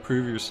 You gotta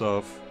prove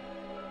yourself."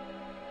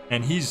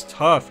 And he's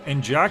tough,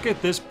 and Jack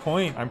at this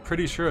point, I'm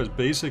pretty sure, has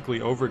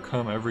basically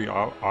overcome every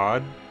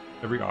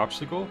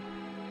obstacle.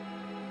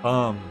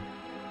 Kind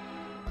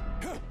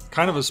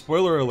of a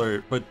spoiler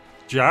alert, but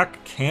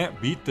Jack can't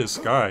beat this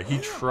guy. He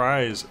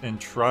tries,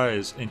 and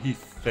he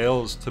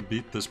fails to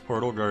beat this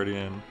Portal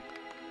Guardian.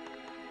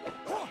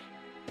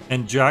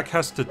 And Jack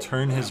has to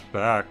turn his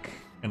back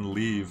and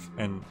leave,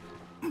 and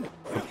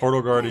the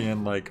Portal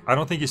Guardian, like, I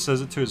don't think he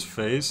says it to his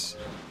face,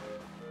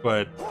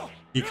 but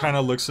he kind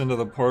of looks into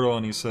the portal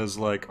and he says,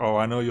 like, "Oh,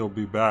 I know you'll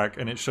be back."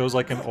 And it shows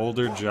like an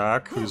older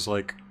Jack who's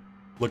like,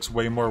 looks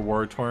way more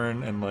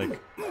war-torn, and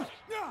like,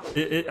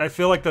 I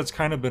feel like that's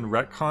kind of been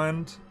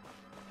retconned.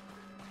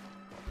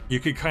 You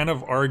could kind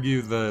of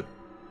argue that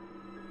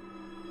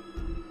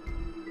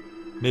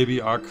maybe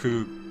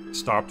Aku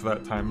stopped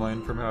that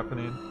timeline from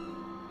happening.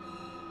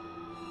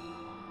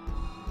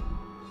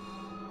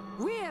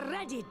 We're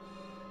ready.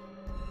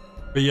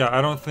 But yeah,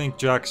 I don't think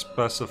Jack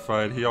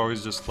specified. He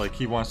always just, like,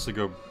 he wants to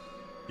go.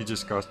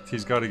 He's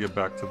got to get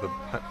back to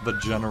the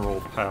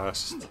general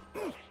past.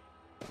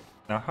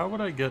 Now, how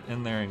would I get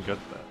in there and get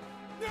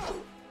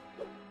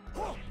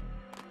that?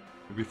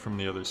 Maybe from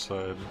the other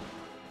side.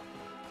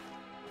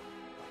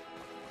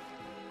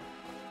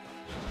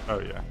 Oh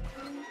yeah.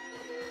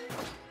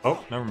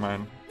 Oh, never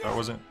mind. That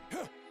wasn't.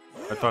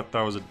 I thought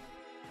that was a.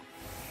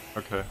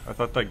 Okay, I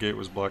thought that gate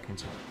was blocking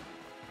something.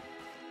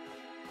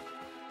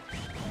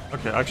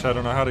 Okay, actually, I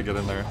don't know how to get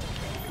in there.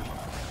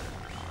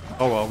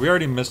 Oh well, we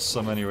already missed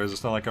some anyways.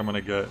 It's not like I'm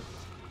gonna get.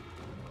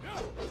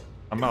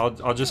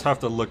 I'll just have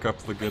to look up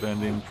the good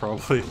ending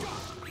probably.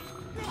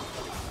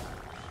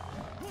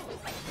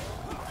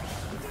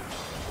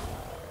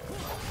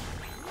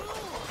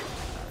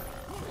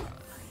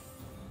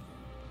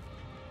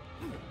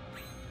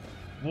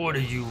 What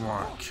do you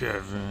want,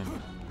 Kevin?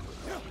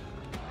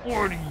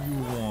 What do you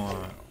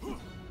want?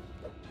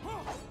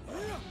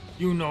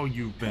 You know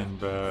you've been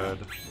bad.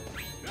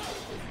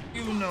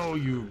 You know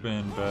you've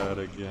been bad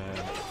again.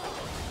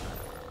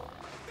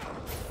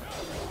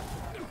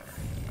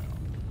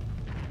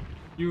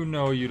 You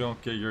know you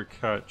don't get your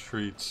cat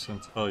treats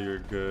until you're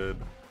good.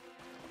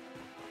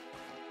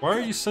 Why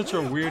are you such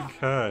a weird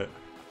cat?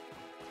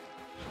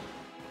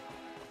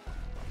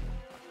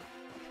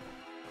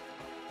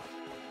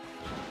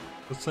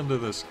 Listen to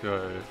this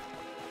guy.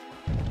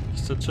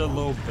 He's such a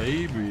little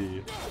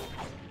baby.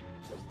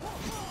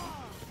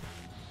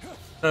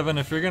 Evan,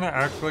 if you're gonna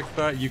act like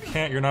that,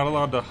 you're not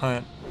allowed to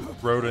hunt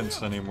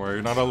rodents anymore.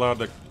 You're not allowed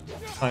to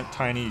hunt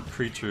tiny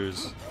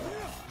creatures.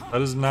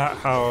 That is not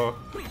how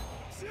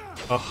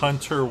a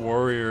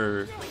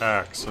hunter-warrior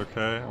acts,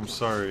 okay? I'm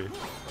sorry.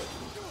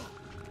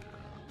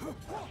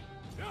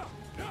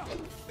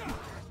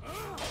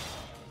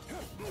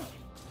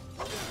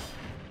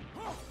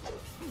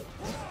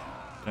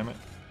 Damn it.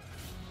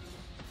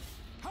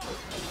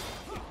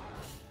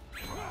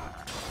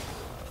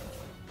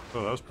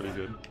 Oh, that was pretty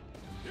good.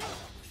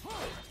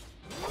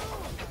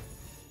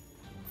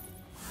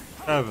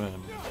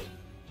 Evan,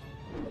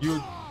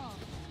 you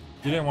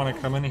didn't want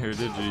to come in here,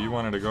 did you? You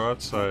wanted to go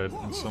outside,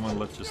 and someone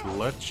just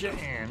let you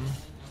in,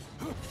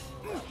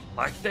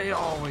 like they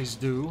always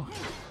do.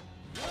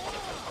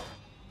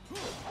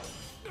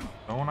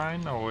 Don't I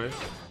know it?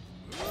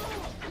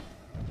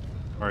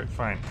 All right,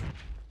 fine.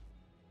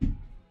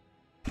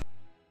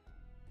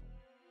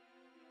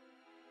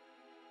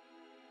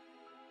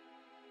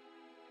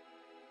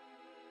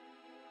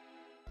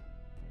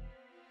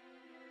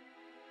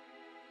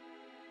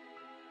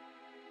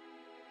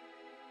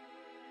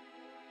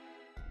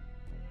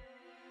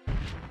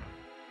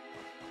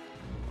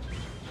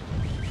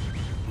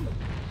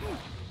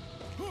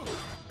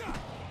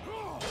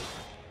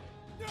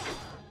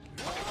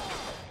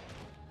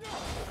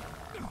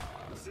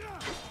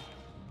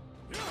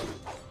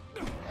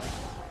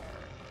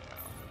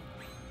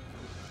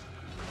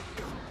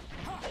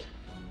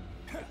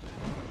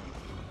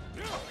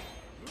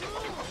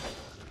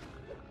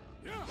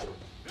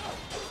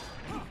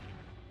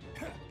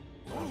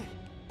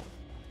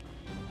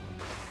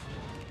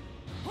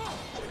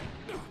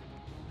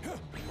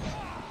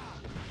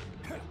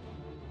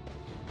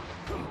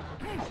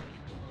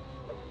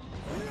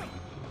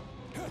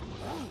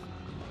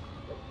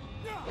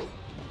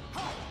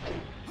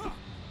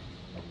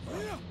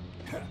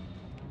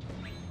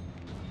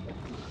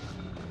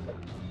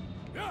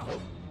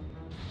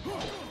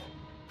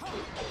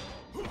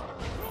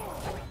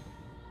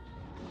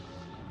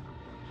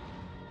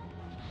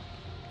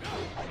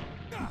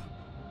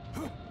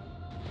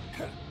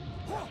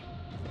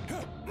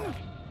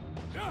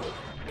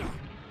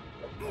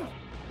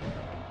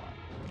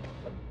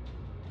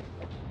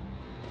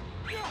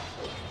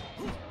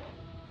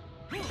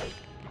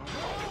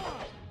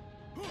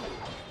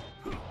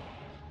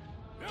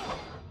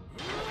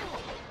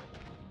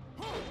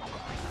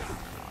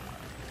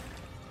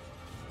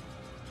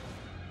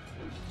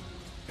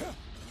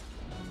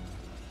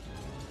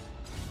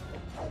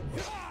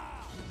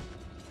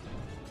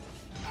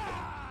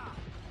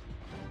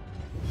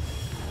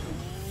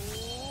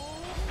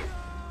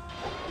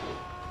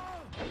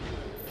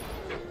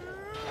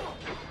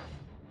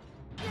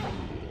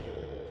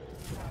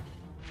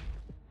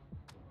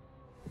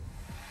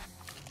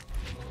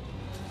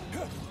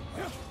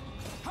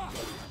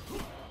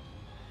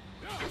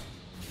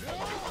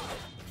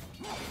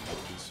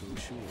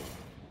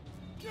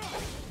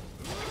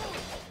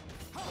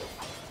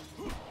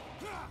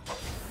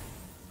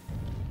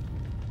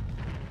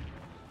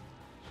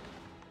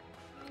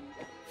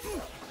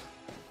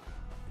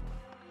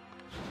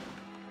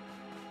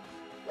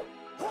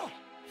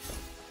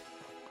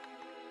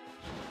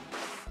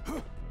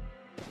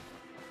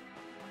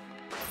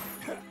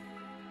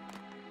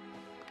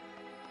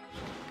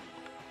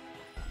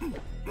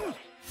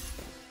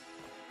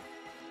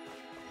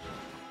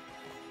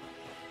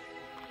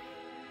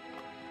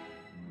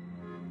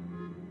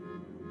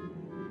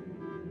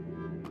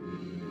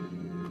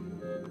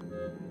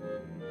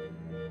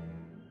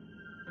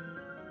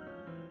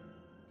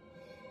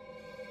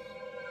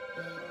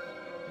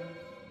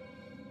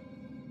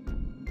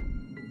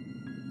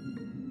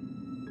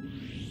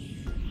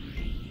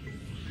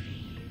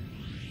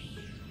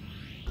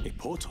 A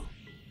portal.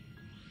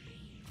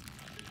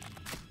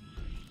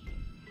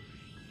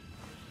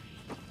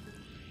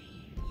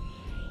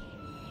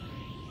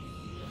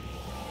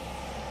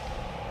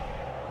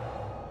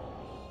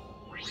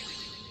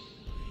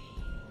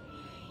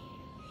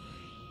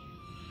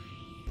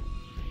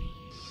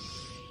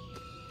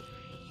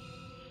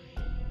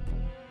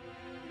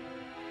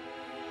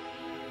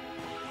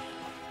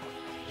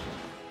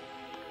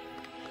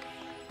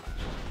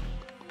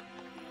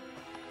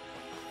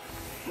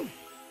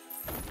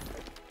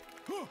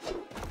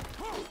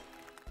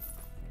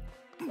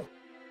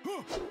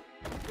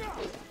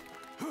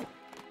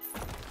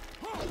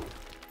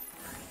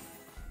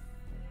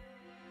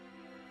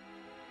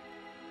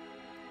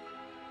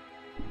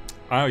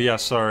 Oh yeah,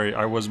 sorry,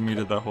 I was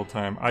muted that whole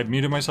time. I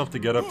muted myself to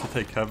get up to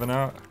take Kevin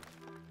out.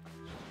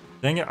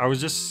 Dang it, I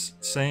was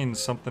just saying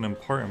something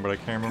important, but I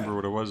can't remember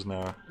what it was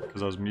now,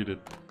 because I was muted.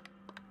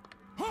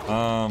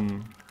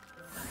 Oh,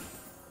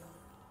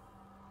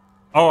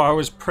 I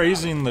was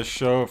praising the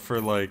show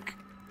for, like...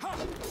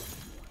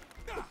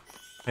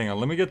 Hang on,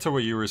 let me get to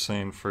what you were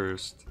saying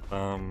first.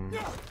 Dang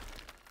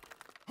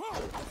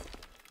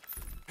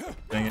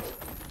it.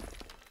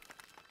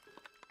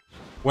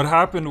 What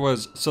happened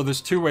was, so there's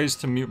two ways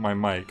to mute my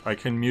mic. I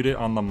can mute it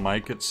on the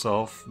mic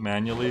itself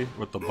manually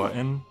with the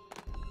button,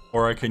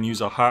 or I can use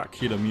a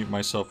hotkey to mute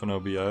myself in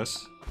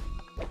OBS.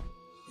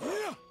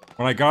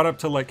 When I got up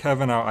to let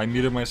Kevin out, I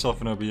muted myself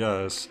in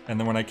OBS, and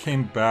then when I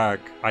came back,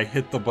 I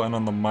hit the button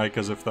on the mic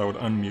as if that would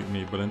unmute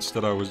me, but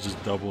instead I was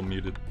just double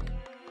muted.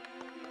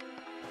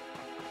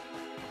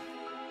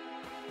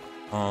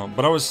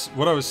 But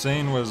what I was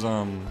saying was,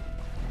 I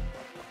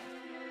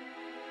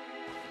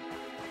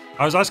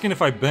was asking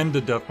if I've been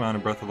to Death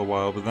Mountain in Breath of the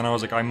Wild, but then I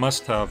was like, I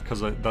must have,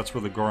 because that's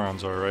where the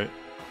Gorons are, right?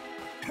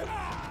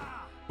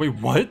 Wait,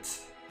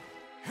 what?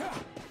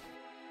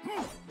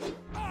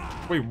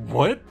 Wait,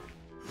 what?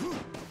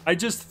 I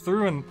just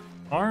threw an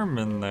arm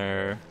in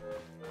there.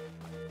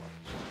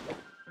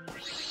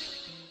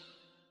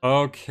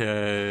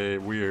 Okay,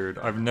 weird.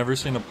 I've never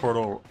seen a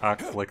portal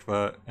act like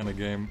that in a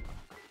game.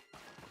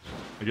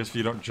 I guess if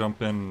you don't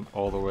jump in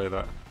all the way,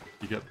 that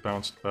you get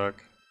bounced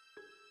back.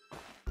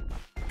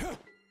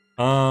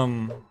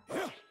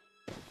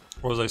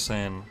 What was I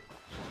saying?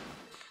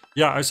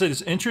 Yeah, I said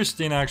it's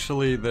interesting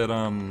actually that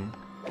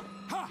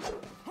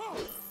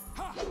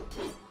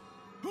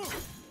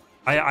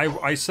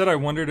I said I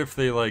wondered if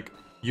they like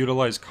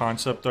utilize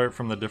concept art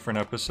from the different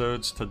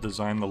episodes to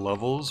design the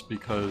levels,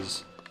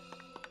 because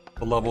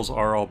the levels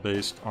are all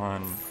based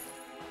on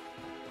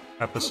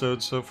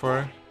episodes so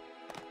far.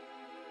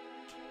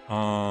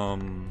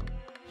 I'm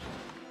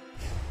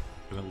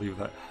gonna leave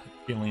that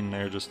healing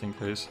there just in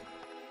case.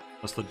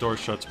 Unless the door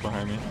shuts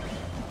behind me.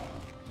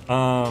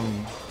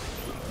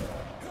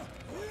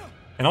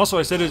 And also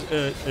I said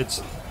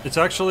it's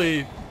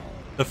actually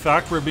the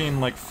fact we're being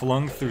like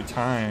flung through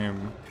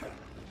time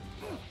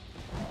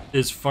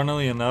is,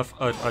 funnily enough,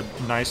 a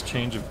nice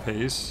change of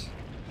pace,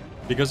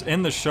 because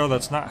in the show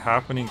that's not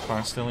happening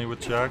constantly with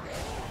Jack.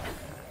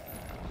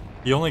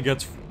 He only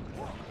goes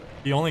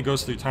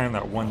through time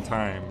that one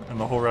time, and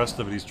the whole rest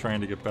of it he's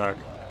trying to get back.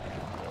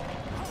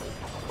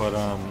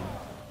 But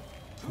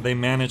they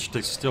managed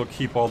to still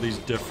keep all these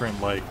different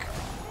like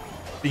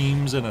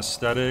themes and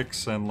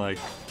aesthetics and like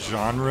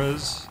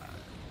genres,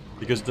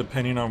 because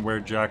depending on where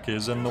Jack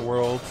is in the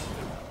world,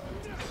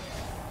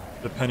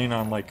 depending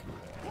on like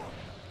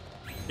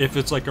if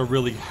it's like a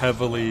really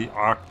heavily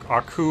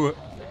Aku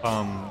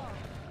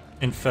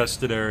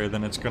infested area,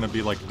 then it's gonna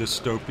be like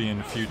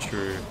dystopian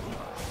future.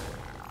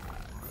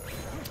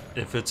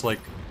 If it's like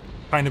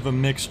kind of a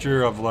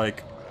mixture of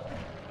like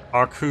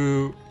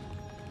Aku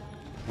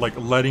like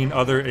letting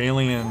other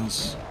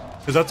aliens,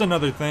 because that's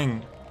another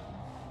thing.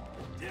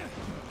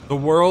 The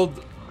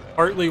world,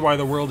 partly why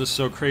the world is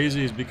so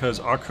crazy is because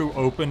Aku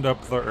opened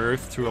up the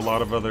Earth to a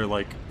lot of other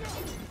like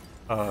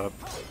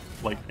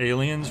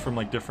aliens from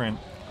like different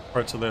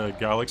parts of the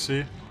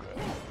galaxy,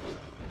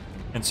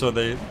 and so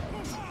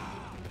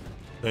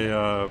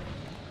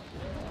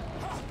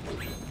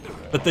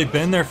but they've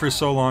been there for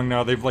so long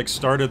now. They've like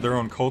started their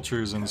own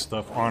cultures and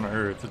stuff on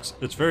Earth.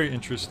 It's very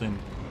interesting.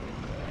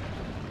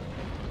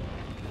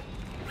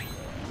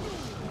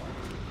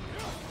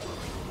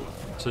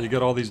 So you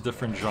get all these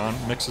different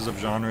mixes of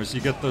genres.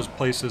 You get those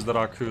places that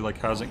Aku like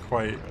hasn't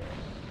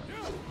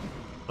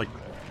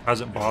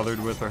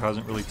bothered with or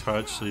hasn't really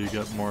touched. So you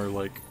get more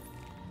like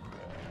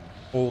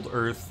old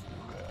Earth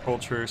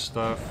culture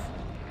stuff.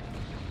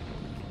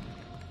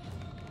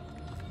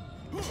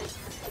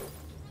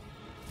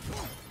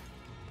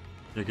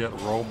 You get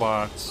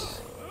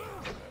robots.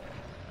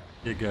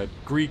 You got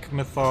Greek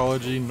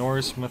mythology,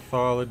 Norse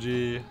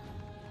mythology.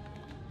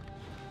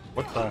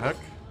 What the heck?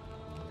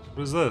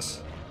 What is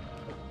this?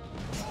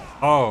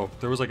 Oh,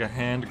 there was like a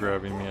hand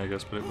grabbing me, I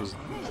guess, but it was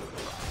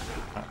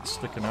not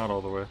sticking out all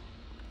the way.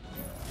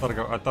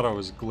 I thought I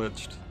was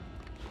glitched.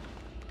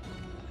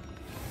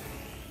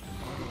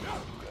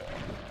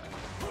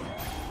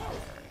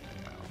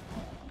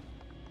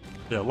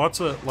 Yeah, lots,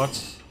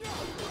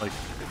 like,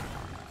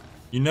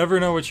 you never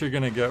know what you're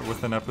gonna get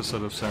with an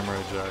episode of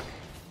Samurai Jack.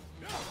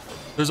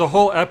 There's a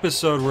whole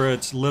episode where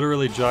it's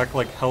literally Jack,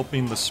 like,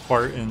 helping the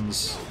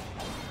Spartans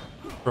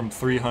from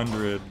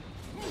 300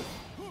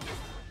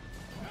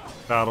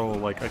 battle,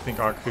 like, I think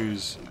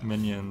Aku's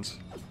minions.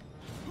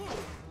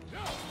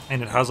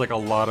 And it has, like, a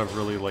lot of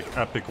really, like,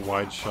 epic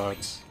wide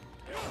shots.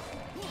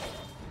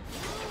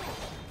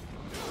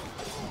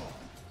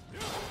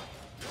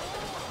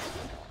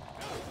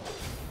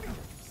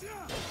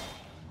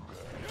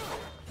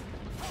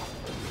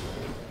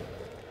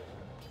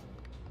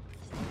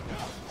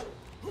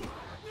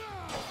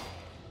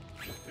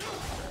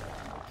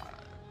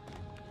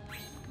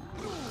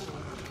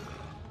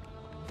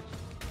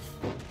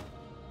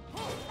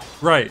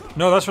 Right.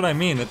 No, that's what I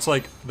mean. It's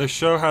like the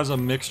show has a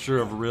mixture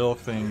of real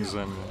things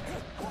and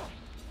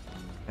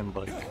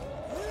like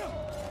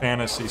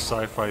fantasy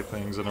sci-fi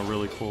things in a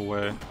really cool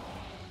way.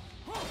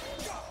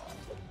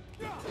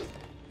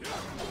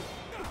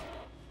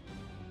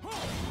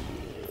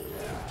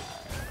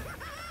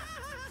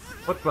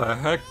 What the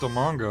heck,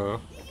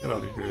 Damongo? Get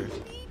out of here.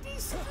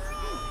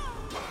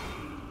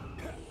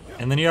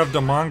 And then you have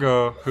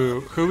Damongo,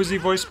 who was he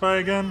voiced by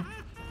again?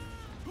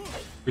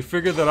 We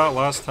figured that out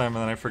last time,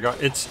 and then I forgot.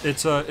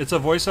 It's a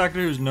voice actor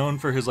who's known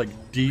for his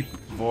like deep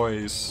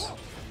voice,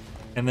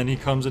 and then he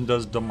comes and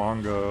does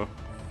Damongo,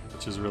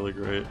 which is really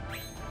great.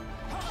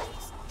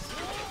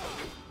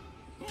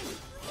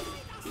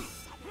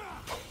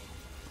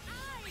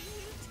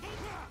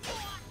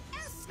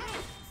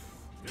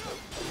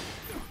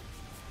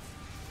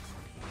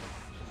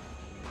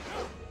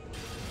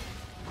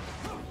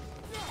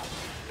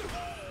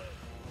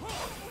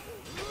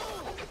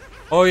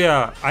 Oh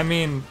yeah, I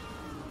mean,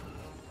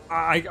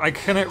 I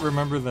couldn't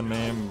remember the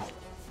name.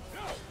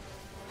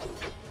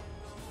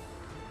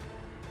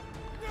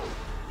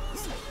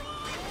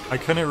 I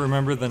couldn't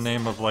remember the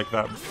name of like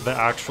the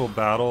actual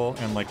battle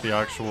and like the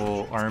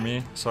actual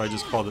army, so I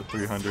just called it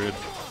 300.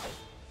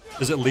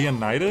 Is it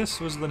Leonidas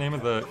was the name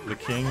of the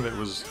king that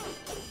was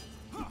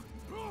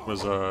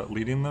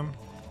leading them?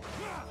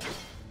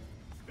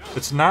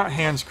 It's not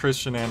Hans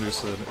Christian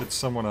Andersen, it's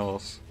someone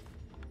else.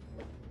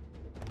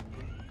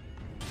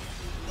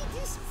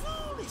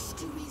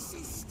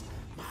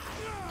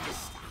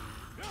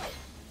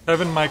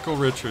 Kevin Michael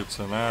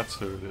Richardson, that's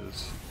who it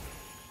is.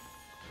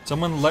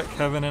 Someone let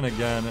Kevin in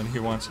again and he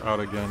wants out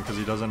again because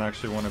he doesn't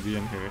actually want to be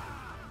in here.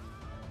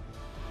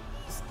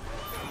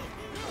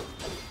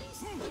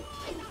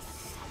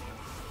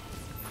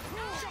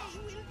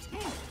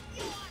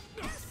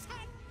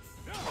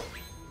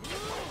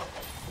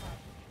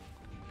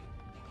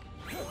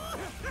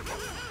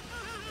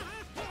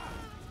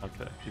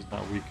 Okay, he's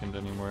not weakened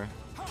anymore.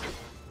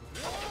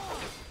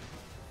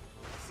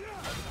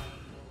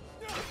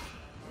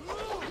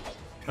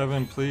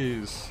 Kevin,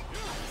 please.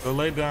 Go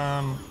lay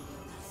down.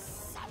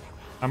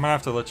 I'm gonna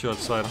have to let you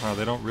outside, huh?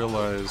 They don't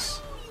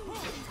realize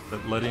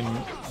that letting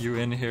you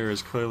in here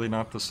is clearly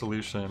not the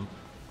solution.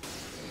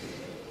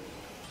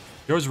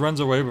 He always runs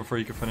away before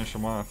you can finish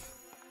him off.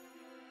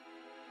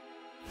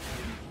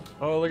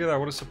 Oh, look at that.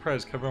 What a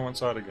surprise. Kevin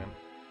wants out again.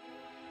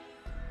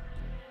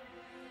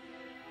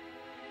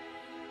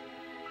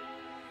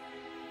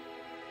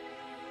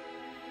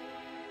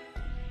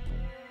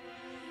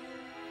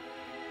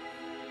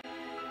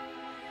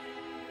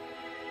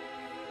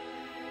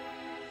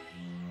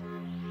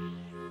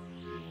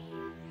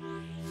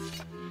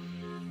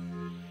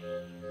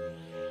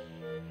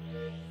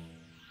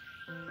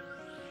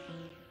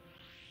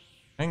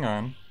 Hang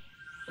on.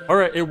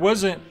 Alright, it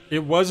wasn't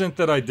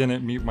that I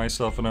didn't mute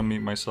myself and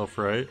unmute myself,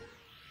 right?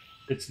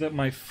 It's that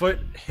my foot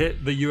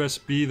hit the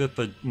USB that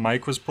the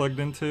mic was plugged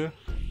into.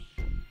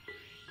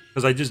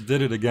 Because I just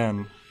did it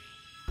again.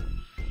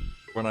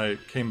 When I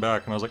came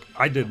back and I was like,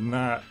 I did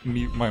not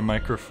mute my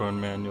microphone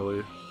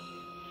manually.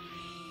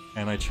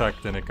 And I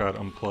checked and it got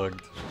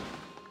unplugged.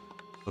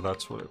 So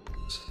that's what it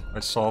was. I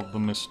solved the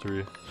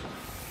mystery.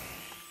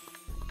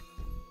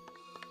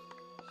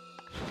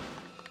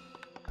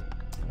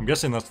 I'm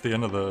guessing that's the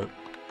end of the...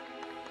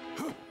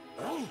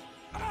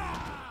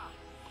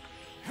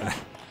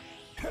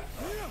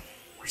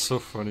 It's so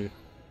funny.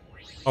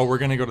 Oh, we're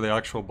gonna go to the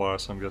actual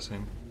boss, I'm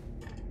guessing.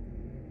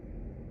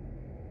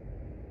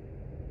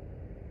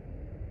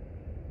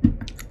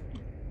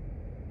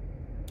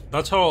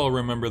 That's how I'll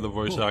remember the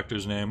voice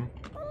actor's name.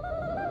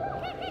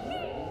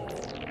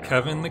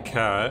 Kevin the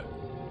Cat.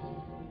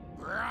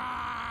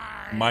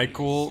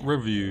 Michael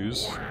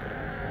Reviews.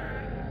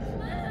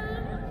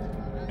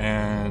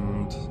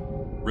 And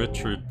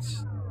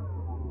Richards.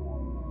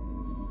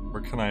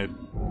 Where can I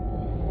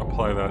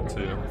apply that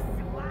to?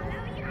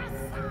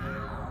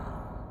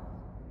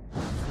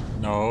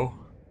 No.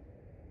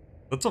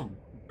 That's a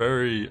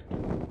very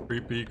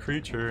creepy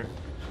creature.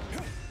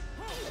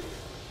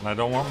 And I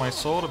don't want my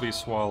soul to be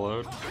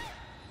swallowed.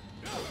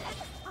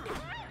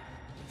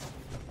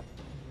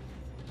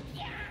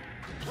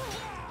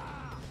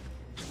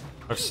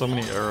 I have so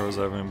many arrows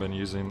I haven't been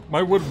using.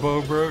 My wood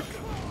bow broke.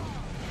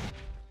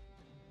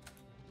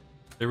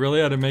 They really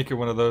had to make it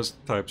one of those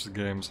types of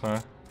games,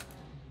 huh?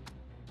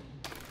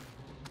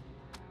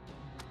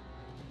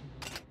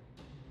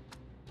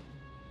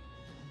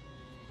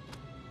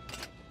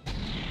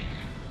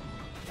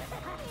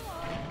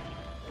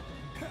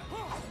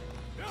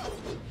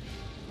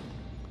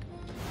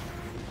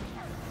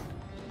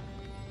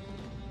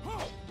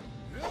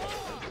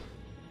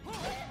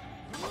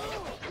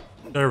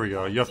 There we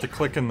go. You have to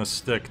click in the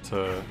stick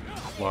to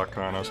lock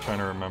on. I was trying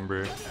to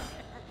remember.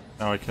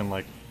 Now I can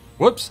like...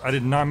 Whoops! I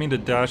did not mean to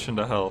dash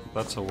into health.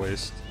 That's a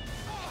waste.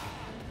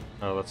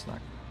 Oh, that's not...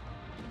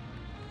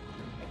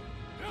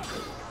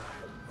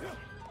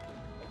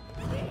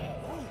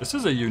 This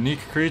is a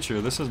unique creature.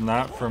 This is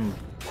not from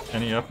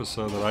any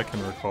episode that I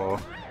can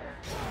recall.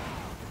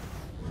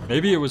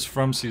 Maybe it was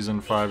from Season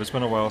 5. It's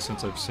been a while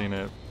since I've seen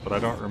it, but I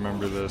don't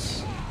remember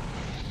this.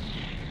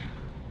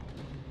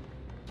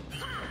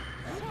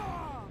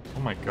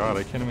 Oh my god,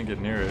 I can't even get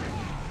near it.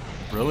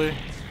 Really?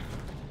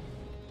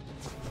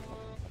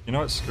 You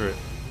know what? Screw it.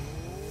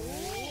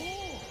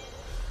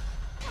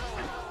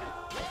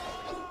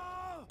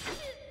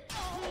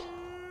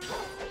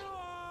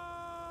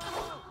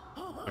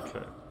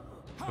 Okay.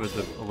 Could have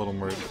did a little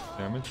more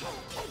damage.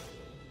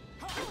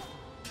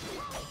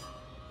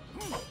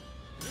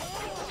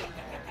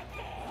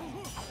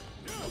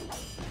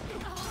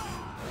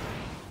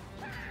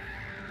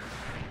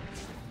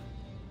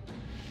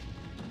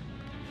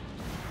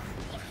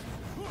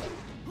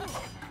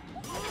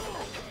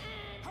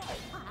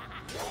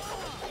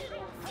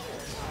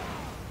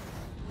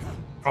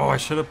 Oh, I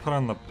should have put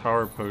on the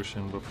power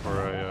potion before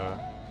I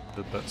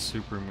did that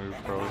super move,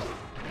 probably.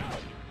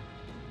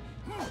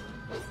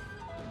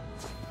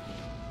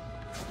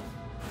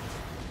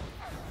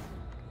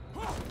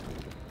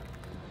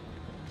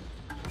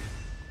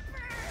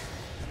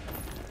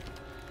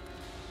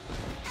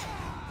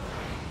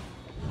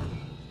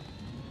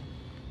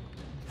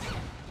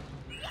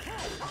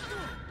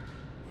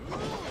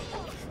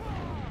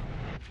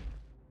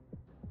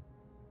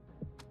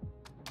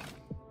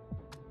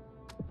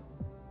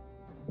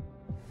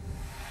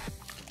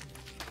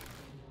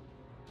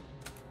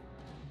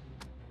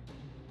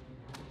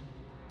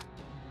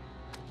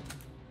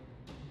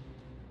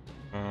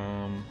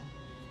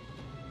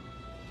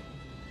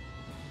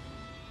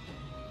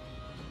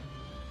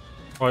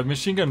 Oh, I have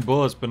machine gun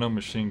bullets, but no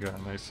machine gun.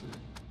 I see.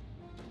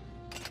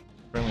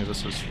 Apparently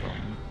this is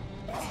from...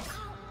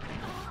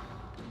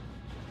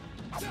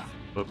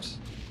 Oops.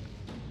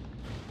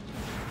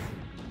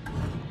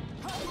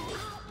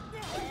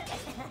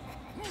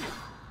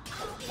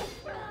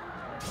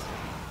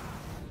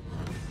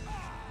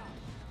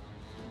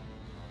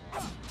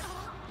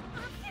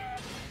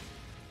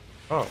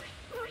 Oh.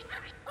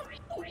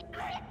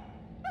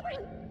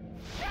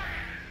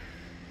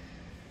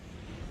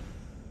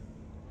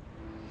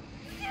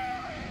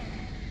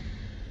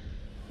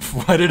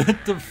 Why did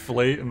it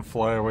deflate and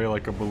fly away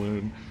like a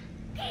balloon?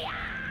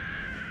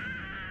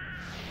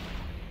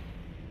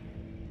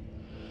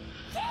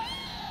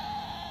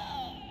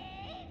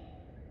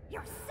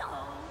 Your soul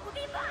will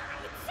be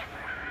mine,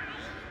 samurai!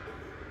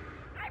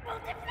 I will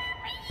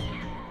devour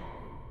you!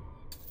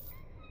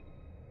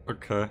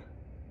 Okay.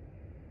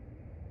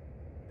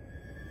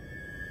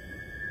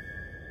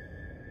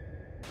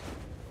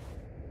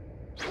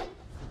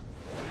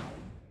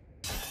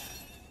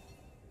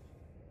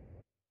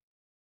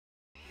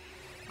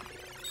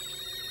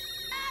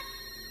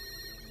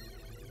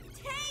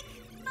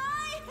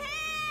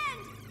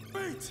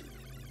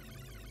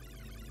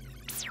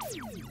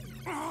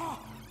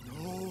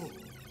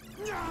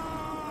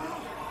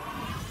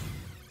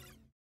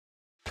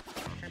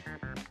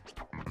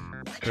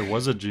 It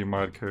was a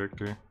Gmod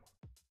character.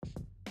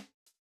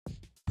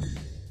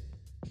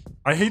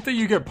 I hate that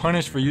you get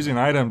punished for using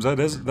items.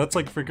 That's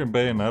like freaking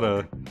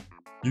Bayonetta.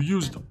 You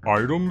used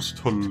items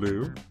to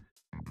live?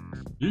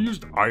 You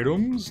used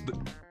items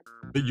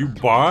that you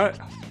bought?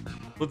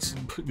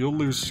 You'll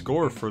lose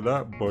score for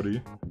that,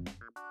 buddy.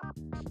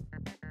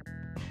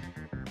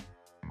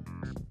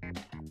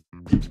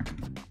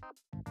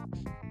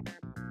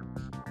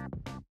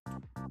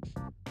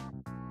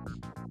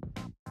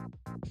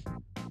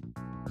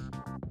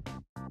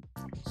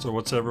 So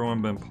what's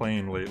everyone been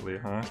playing lately,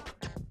 huh?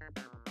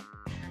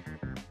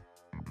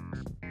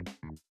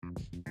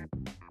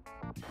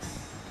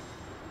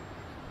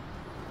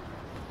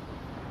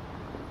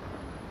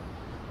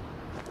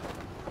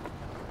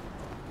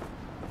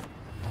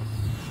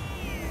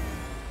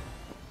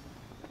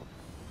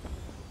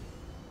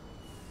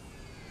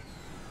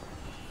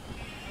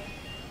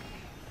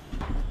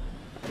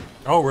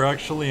 Oh, we're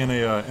actually in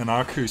an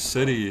Aku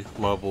City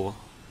level.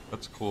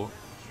 That's cool.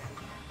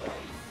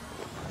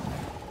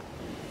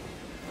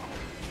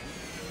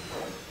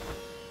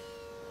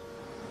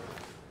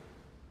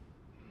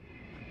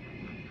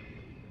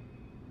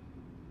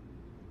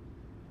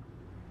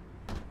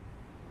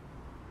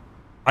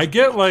 I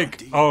get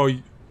like,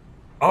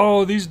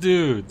 oh, these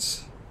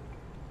dudes.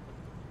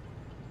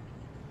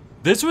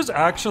 This was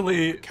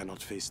actually...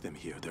 Cannot face them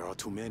here. There are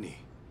too many.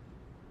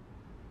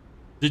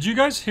 Did you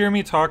guys hear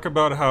me talk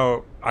about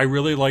how I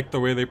really like the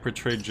way they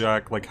portrayed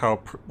Jack, like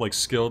how like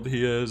skilled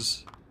he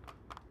is,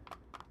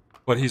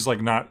 but he's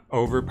like not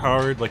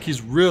overpowered. Like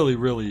he's really,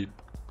 really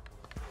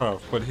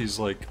tough, but he's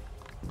like,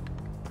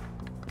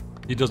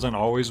 he doesn't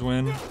always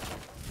win.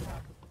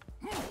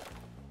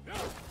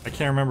 I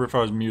can't remember if I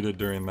was muted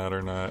during that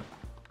or not.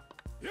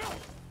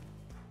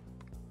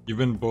 You've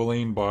been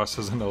bullying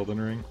bosses in Elden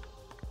Ring?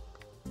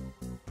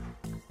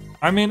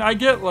 I mean, I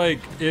get like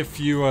if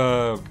you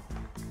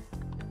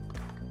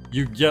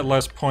you get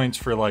less points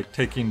for like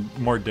taking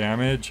more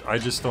damage. I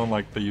just don't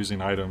like the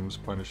using items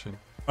punishing.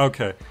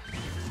 Okay.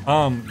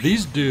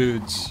 These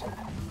dudes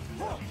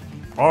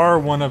are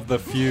one of the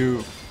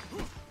few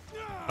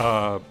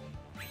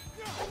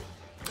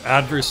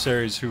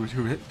adversaries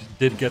who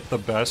did get the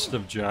best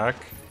of Jack.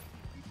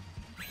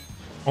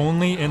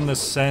 Only in the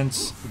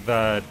sense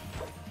that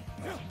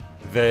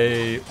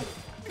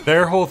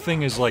their whole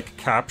thing is like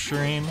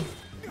capturing,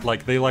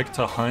 like they like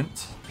to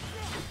hunt.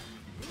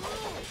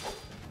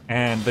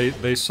 And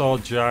they saw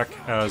Jack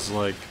as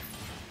like...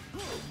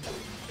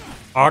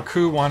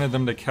 Aku wanted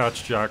them to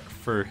catch Jack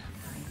for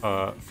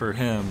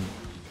him.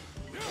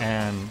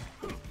 And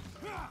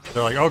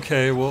they're like,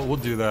 okay, we'll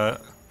do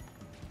that.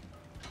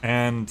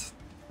 And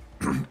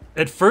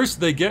at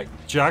first they get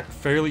Jack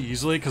fairly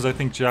easily, because I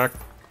think Jack,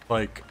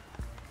 like...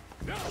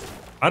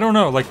 I don't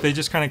know, like they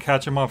just kind of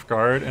catch him off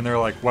guard, and they're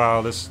like,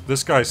 wow,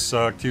 this guy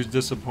sucked, he was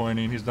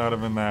disappointing, he's not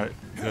even that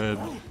good.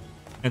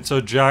 And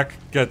so Jack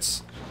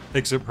takes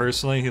it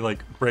personally, he like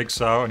breaks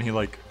out and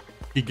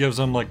he gives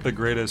them like the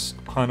greatest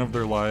hunt of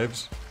their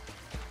lives.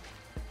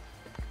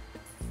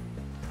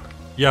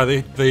 Yeah,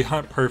 they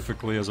hunt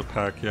perfectly as a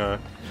pack, yeah.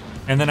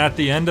 And then at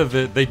the end of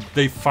it,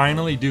 they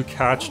finally do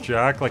catch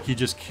Jack, like he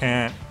just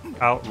can't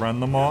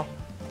outrun them all.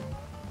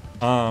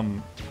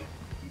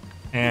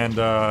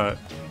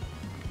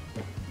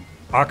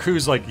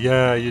 Aku's like,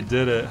 yeah, you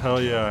did it,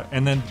 hell yeah.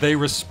 And then they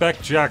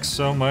respect Jack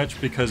so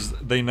much because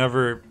they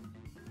never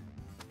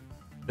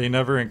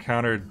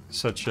encountered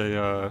such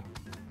a,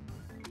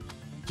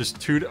 just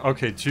two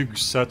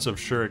sets of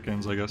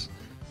shurikens, I guess.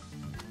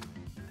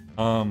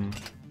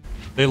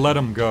 They let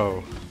him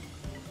go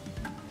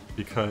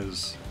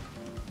because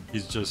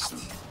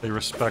they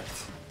respect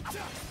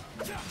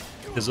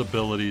his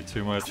ability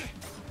too much.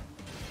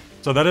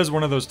 So that is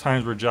one of those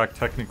times where Jack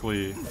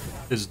technically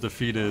is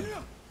defeated.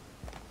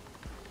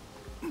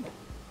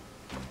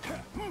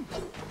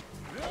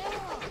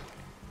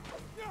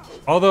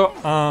 Although,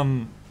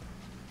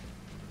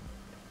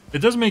 it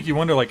does make you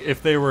wonder, like,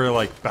 if they were,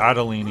 like,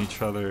 battling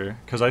each other.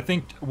 Because I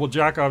think, well,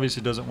 Jack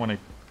obviously doesn't want to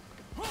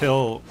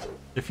kill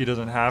if he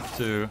doesn't have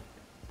to.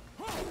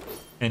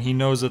 And he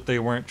knows that they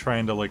weren't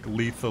trying to, like,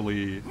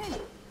 lethally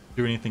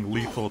do anything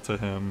lethal to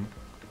him.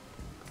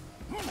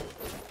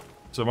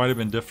 So it might have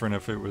been different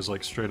if it was,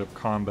 like, straight up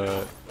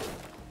combat.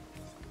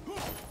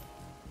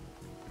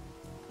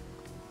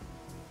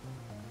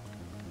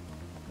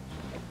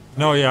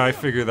 No, yeah, I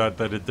figured that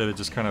it did. It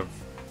just kind of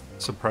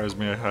surprised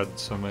me I had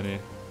so many.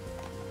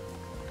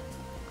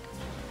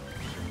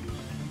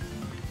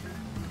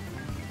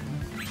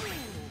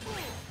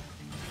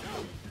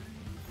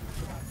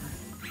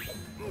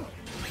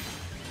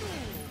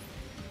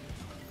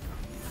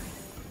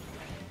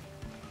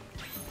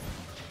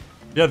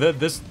 Yeah,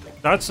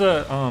 that's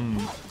a,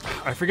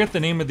 I forget the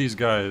name of these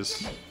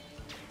guys.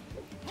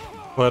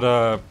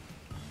 But,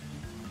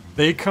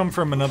 they come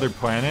from another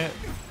planet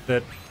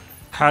that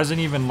hasn't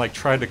even, like,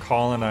 tried to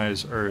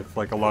colonize Earth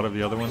like a lot of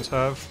the other ones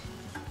have.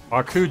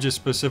 Aku just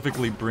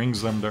specifically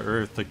brings them to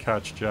Earth to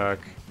catch Jack.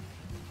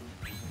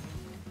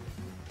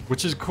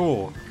 Which is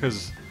cool,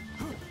 because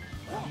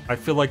I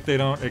feel like they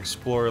don't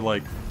explore,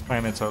 like,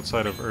 planets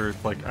outside of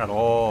Earth, like, at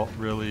all,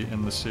 really,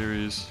 in the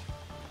series.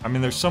 I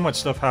mean, there's so much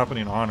stuff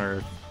happening on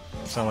Earth.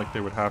 It's not like they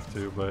would have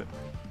to, but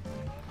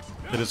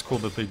it is cool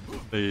that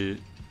they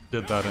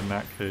did that in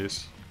that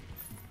case.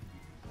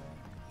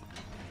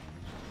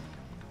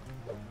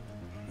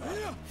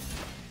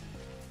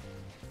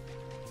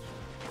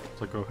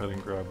 So go ahead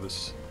and grab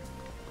this.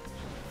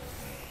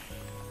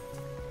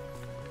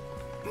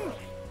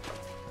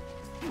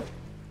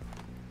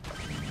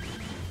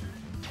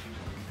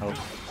 Oh.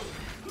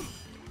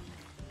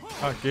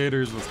 Hot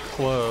gators with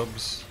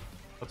clubs.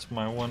 That's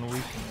my one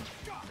weakness.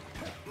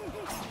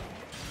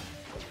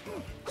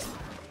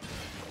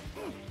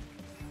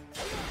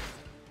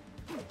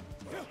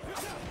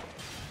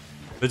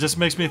 It just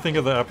makes me think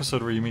of the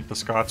episode where you meet the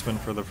Scotsman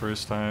for the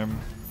first time.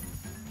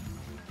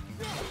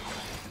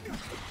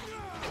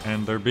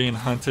 And they're being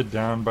hunted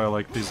down by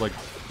like these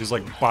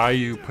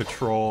bayou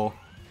patrol.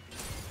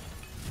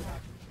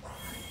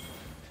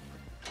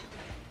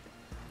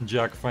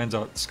 Jack finds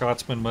out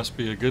Scotsman must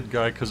be a good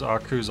guy because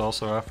Aku's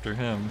also after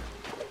him.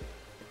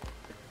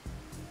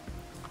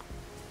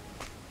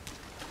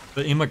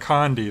 The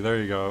Imakandi, there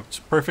you go. It's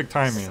perfect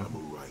timing.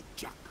 Samurai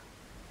Jack,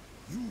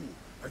 you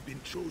have have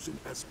been chosen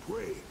as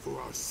prey for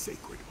our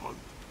sacred hunt.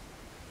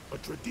 A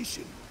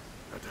tradition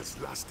that has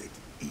lasted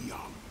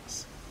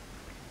eons.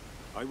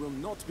 I will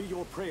not be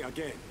your prey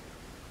again.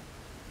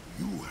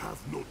 You have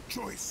no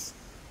choice.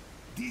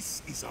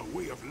 This is our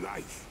way of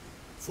life,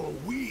 for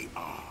we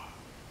are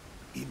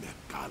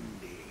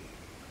Inakandi.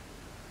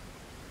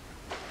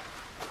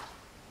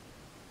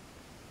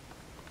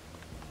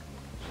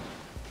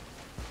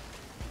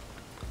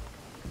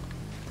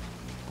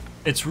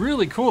 It's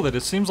really cool that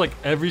it seems like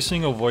every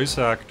single voice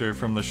actor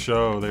from the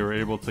show they were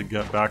able to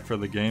get back for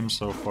the game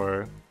so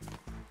far.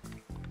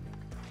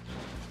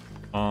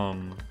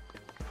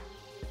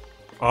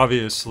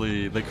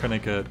 Obviously they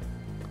couldn't get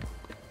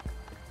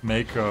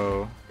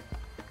Mako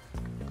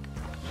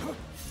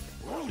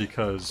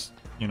because,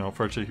 you know,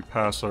 fortunately he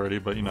passed already,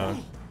 but you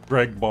know,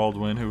 Greg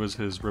Baldwin, who was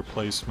his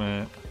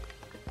replacement.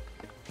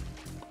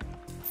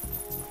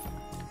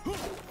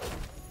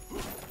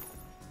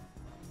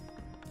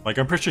 Like,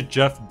 I'm pretty sure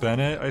Jeff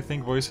Bennett, I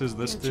think, voices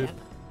this dude.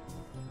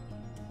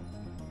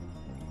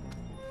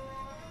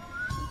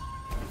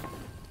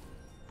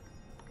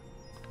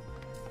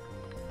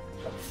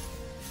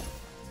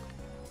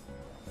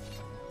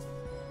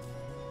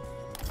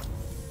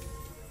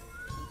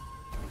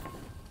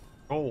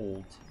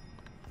 Gold.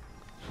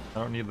 I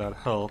don't need that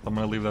health. I'm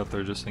gonna leave that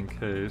there just in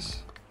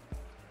case.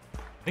 I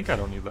think I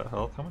don't need that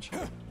health. How much?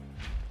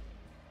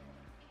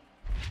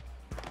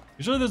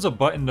 Usually there's a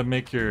button to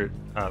make your...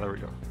 Ah, there we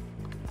go.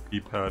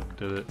 D-pad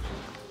did it.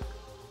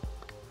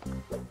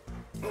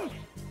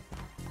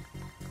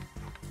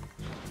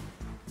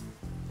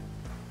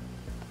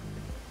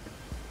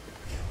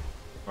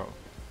 Oh.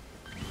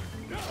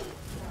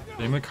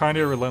 Demon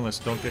kinda relentless,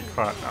 don't get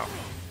caught. Ow.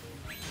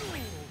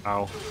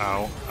 Ow,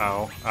 ow,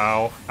 ow,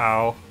 ow,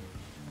 ow.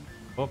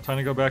 Well, time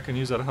to go back and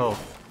use that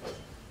health.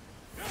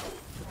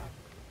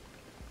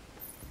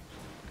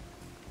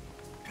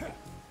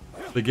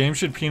 The game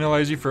should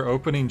penalize you for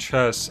opening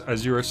chests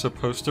as you are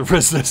supposed to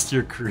resist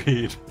your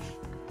greed.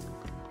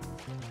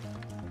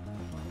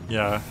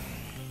 Yeah.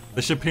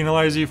 They should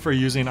penalize you for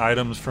using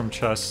items from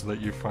chests that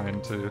you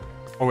find too.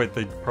 Oh wait,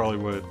 they probably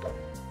would.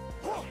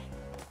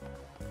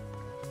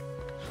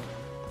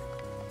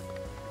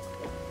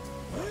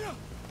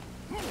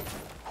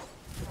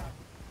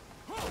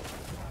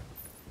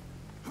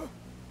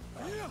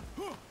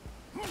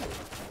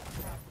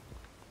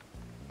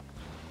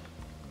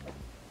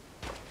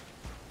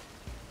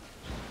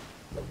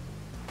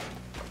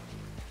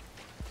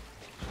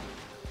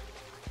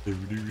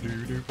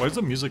 Why is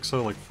the music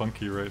so like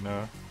funky right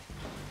now?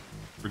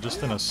 We're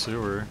just in a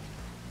sewer.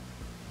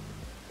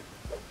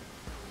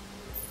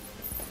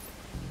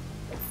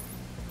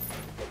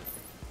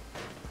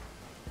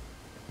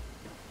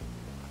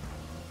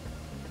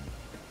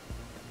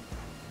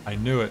 I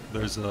knew it.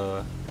 There's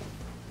a...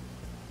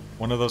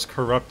 One of those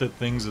corrupted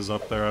things is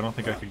up there. I don't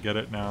think I could get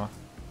it now.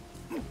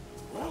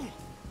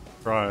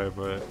 Try,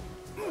 but...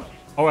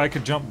 Oh, I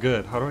could jump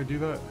good. How do I do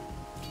that?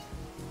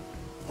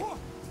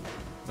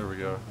 There we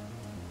go.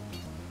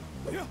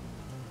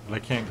 But I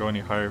can't go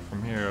any higher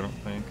from here, I don't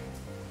think.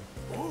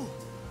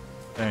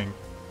 Dang.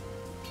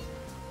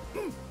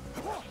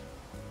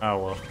 Oh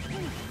well.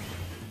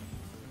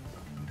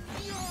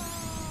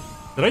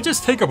 Did I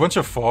just take a bunch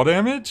of fall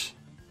damage?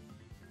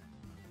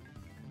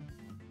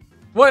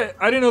 What?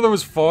 I didn't know there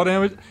was fall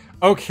damage.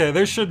 Okay,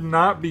 there should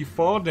not be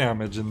fall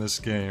damage in this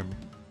game.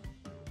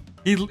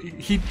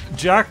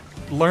 Jack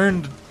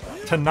learned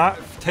to not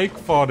take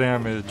fall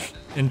damage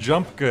in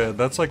Jump Good.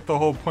 That's like the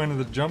whole point of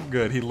the Jump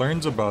Good. He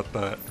learns about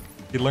that.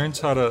 He learns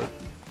how to...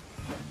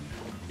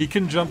 He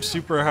can jump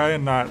super high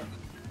and not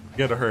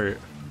get hurt.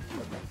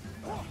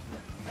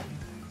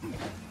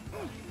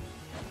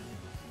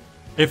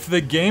 If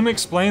the game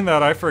explained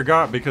that, I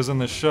forgot, because in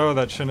the show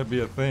that shouldn't be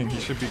a thing. He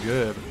should be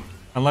good.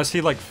 Unless he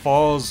like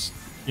falls,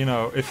 you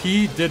know, if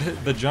he did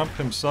the jump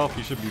himself,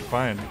 he should be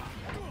fine.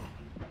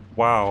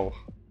 Wow.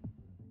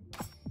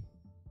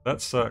 That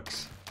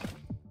sucks.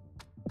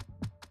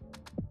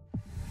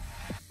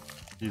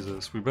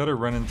 Jesus, we better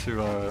run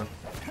into,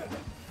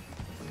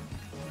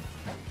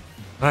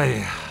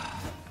 I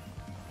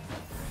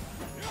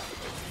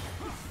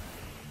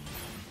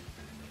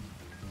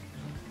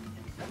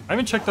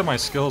haven't checked out my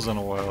skills in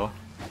a while.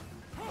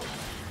 I'll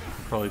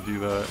probably do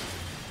that.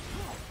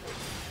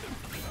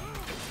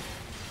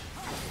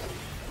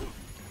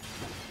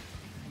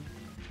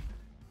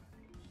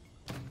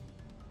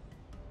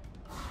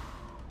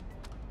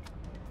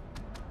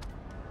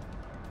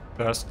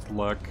 Best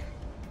luck.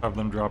 Have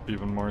them drop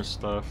even more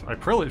stuff. I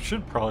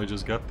should probably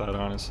just get that,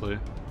 honestly.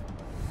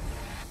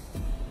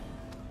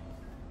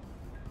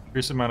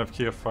 Increase amount of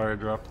key of fire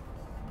dropped.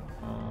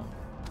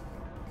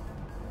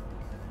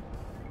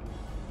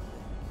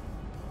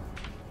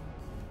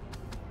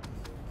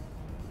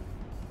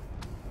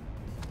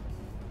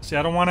 See,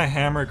 I don't want a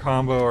hammer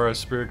combo or a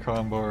spear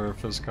combo or a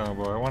fist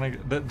combo. I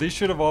want to. These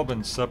should have all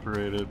been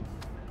separated.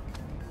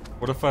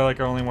 What if I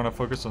only want to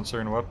focus on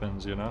certain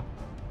weapons? You know.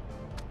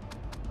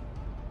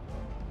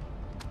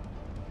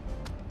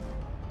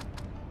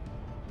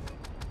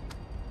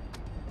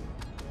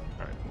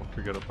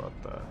 forget about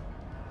that.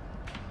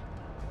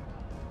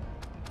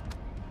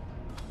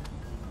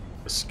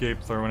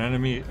 Escape throw. An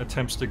enemy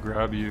attempts to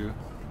grab you.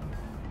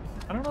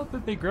 I don't know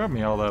that they grab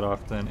me all that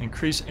often.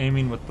 Increase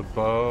aiming with the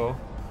bow.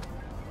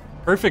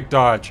 Perfect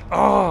dodge.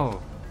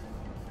 Oh!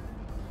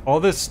 All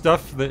this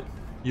stuff that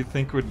you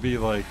think would be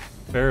like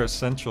bare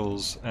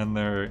essentials and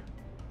they're...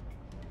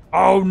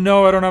 Oh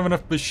no, I don't have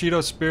enough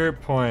Bushido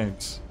spirit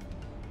points.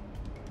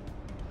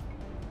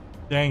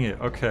 Dang it.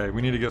 Okay,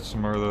 we need to get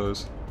some more of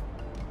those.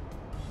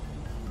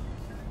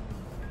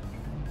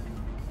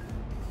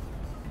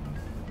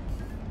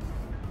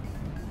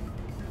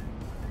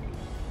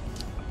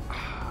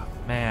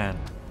 Man.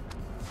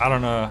 I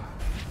don't know.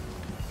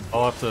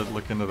 I'll have to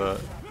look into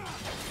that.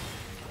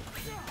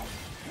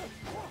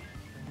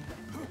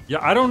 Yeah,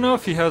 I don't know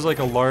if he has like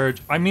a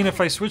large... I mean, if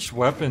I switched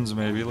weapons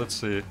maybe. Let's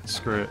see.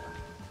 Screw it.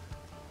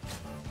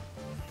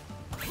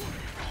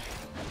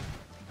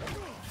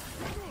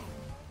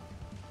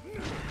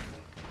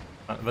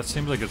 That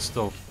seems like it's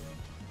still...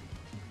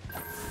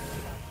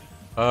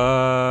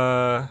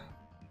 I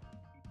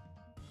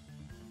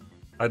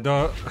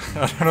don't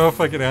know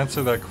if I could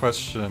answer that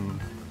question,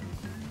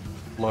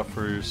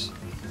 bluffers.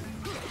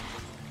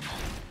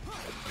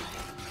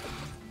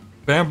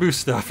 Bamboo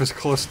staff is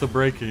close to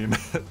breaking.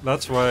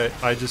 That's why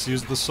I just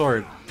used the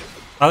sword.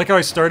 I like how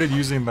I started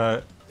using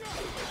that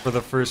for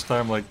the first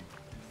time, like,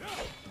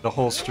 the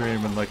whole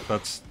stream, and like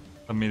that's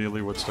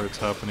immediately what starts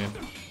happening.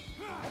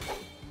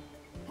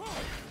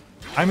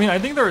 I mean, I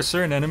think there are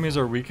certain enemies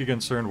are weak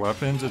against certain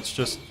weapons, it's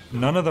just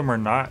none of them are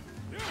not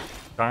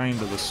dying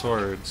to the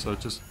sword, so it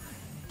just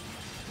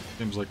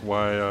seems like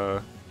why,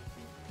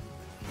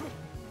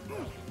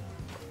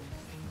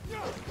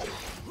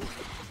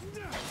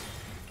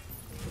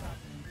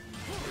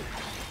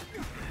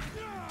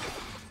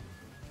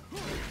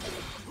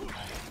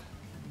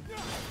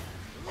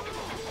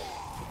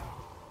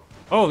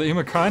 Oh, the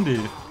Imakandi!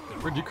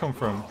 Where'd you come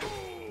from?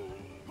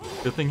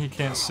 Good thing he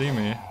can't see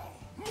me.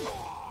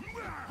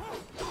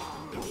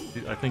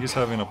 I think he's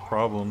having a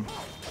problem.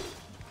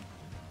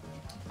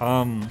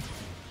 I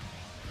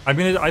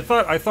mean, I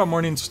thought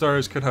Morning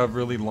Stars could have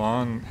really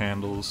long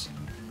handles.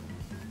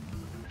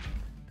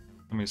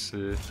 Let me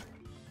see.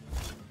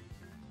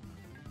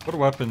 What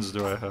weapons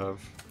do I have?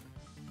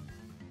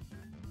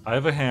 I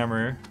have a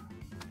hammer.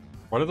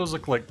 Why do those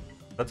look like...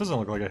 That doesn't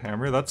look like a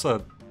hammer, that's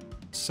a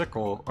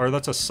sickle. Or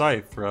that's a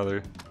scythe,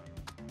 rather.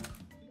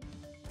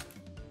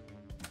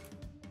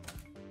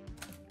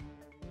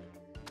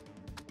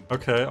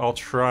 Okay, I'll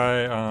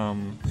try,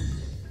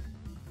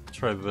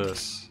 try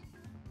this.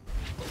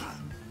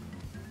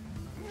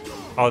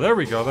 Oh, there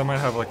we go. That might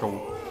have like a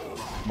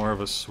more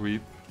of a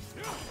sweep.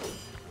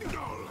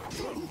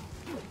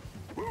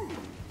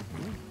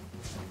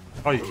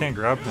 Oh, you can't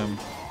grab him.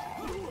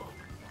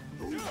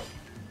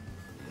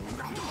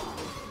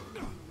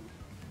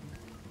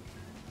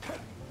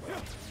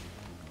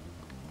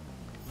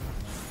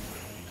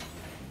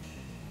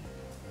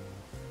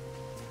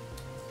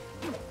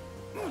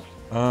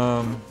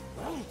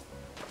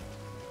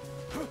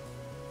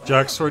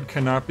 Jack's sword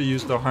cannot be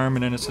used to harm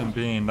an innocent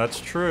being. That's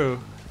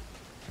true.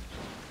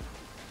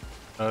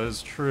 That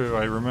is true,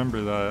 I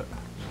remember that.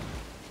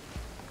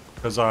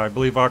 Because I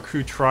believe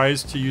Aku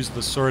tries to use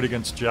the sword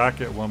against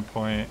Jack at one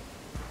point,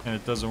 and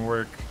it doesn't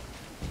work.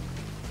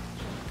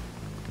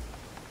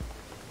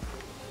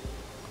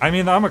 I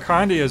mean, the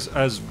Amakandi,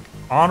 as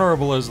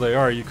honorable as they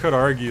are, you could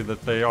argue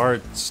that they are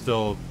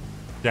still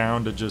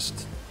down to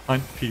just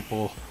hunt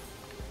people.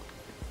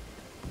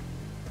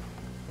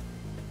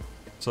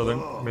 So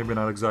they're maybe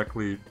not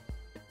exactly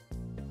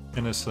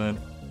innocent.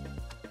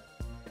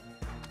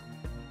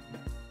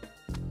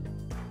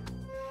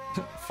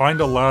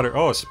 Find a ladder.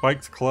 Oh, a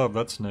spiked club.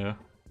 That's new.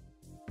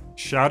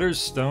 Shatters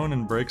stone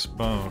and breaks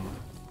bone.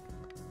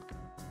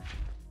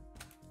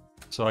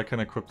 So I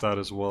can equip that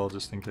as well,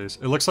 just in case.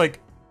 It looks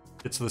like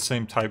it's the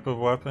same type of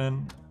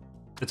weapon.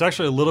 It's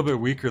actually a little bit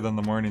weaker than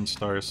the Morning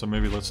Star, so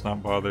maybe let's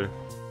not bother.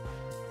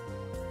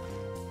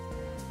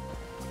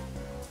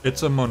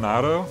 It's a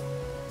Monado.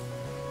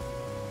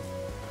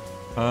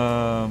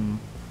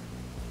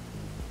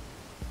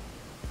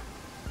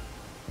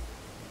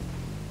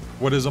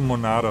 What is a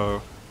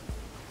Monado?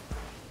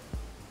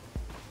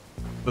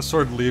 The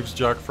sword leaves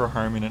Jack for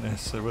harming an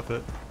essay with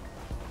it.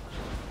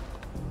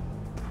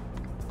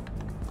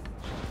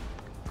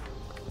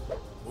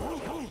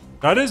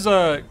 That is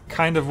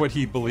kind of what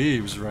he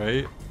believes,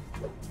 right?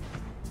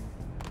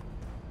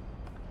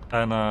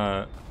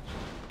 And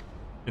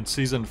in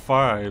season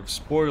 5,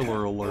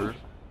 spoiler alert,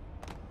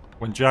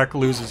 when Jack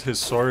loses his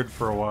sword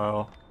for a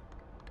while.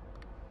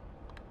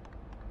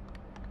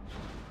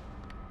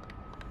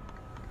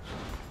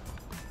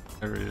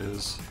 There he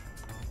is.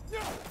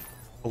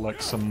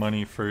 Collect some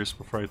money first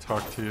before I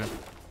talk to you.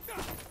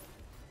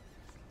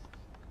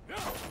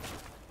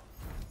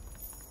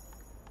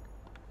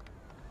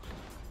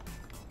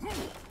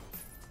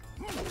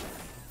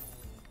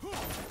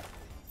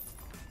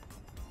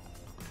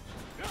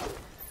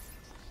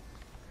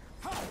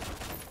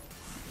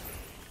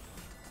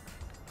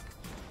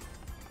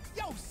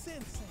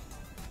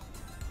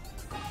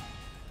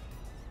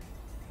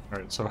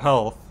 Alright, so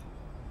health.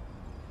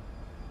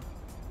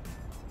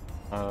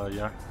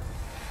 Yeah.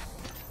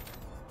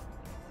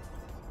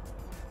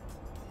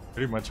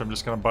 Pretty much I'm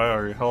just gonna buy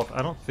all your health.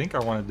 I don't think I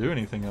want to do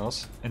anything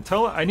else.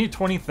 Until I need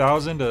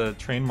 20,000 to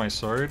train my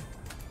sword.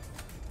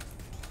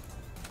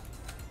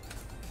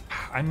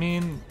 I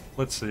mean,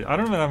 let's see. I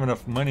don't even have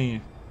enough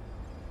money.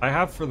 I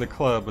have for the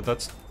club, but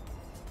that's...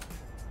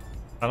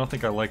 I don't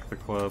think I like the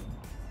club.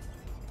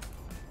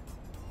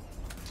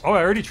 Oh,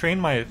 I already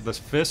trained this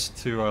fist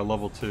to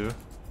level 2.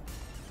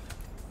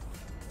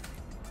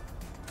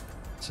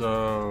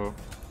 So...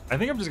 I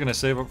think I'm just gonna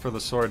save up for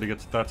the sword to get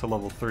that to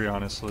level 3,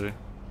 honestly.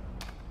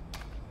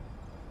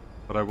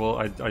 But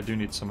I do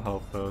need some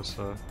help though,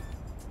 so...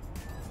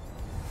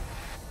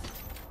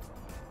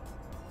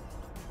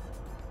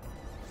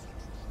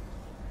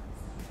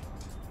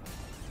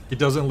 He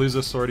doesn't lose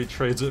a sword, he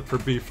trades it for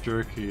beef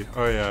jerky.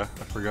 Oh yeah,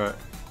 I forgot.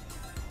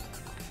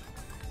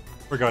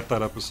 Forgot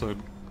that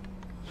episode.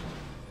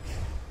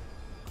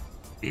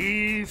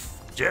 Beef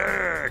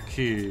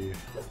jerky!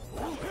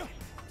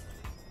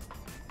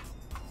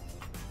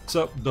 What's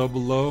up,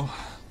 Double O?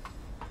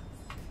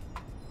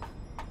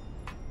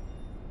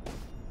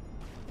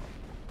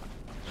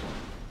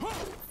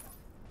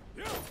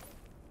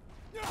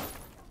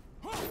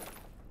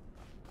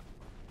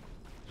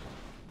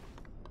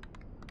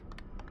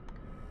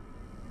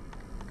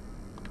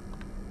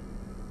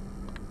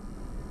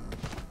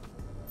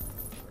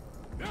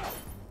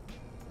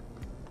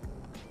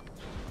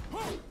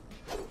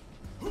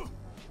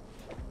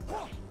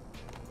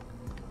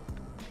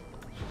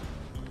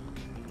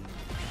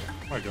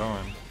 Where am I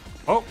going?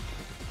 Oh!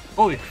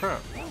 Holy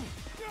crap!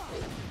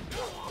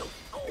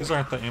 These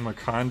aren't the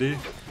Imakandi.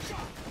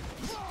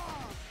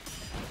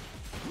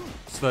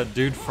 It's that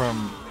dude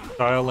from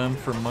Dial M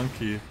for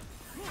Monkey.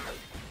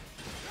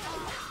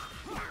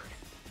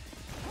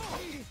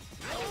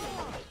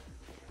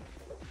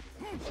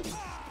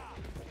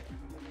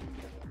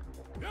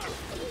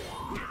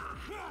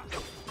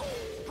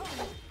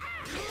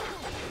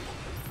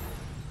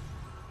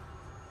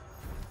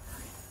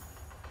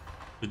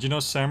 Did you know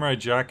Samurai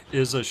Jack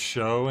is a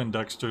show in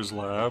Dexter's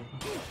lab?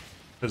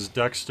 Because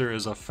Dexter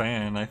is a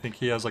fan. I think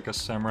he has like a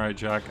Samurai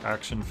Jack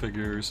action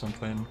figure or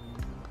something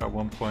at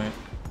one point.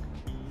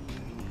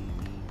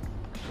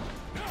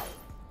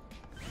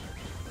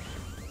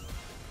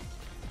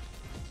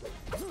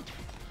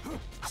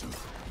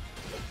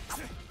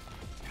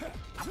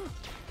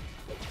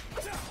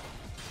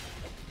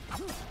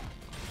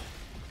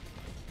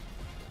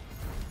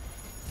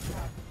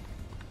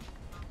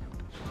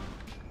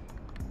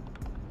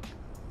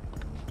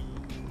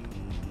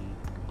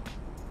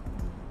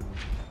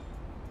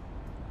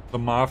 The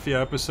Mafia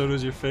episode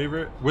was your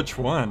favorite? Which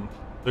one?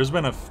 There's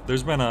been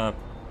a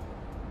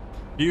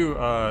few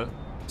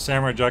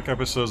Samurai Jack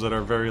episodes that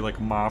are very like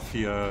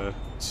Mafia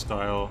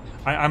style.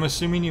 I'm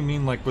assuming you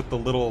mean like with the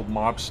little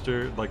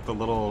mobster, like the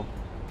little...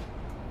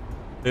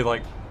 They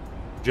like...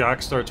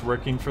 Jack starts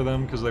working for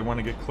them because they want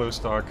to get close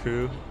to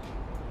Aku.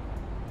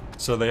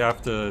 So they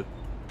have to...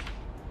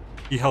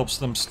 He helps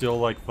them steal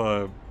like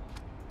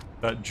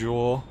that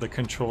jewel that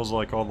controls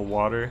like all the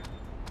water.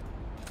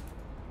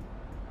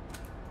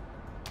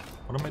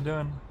 What am I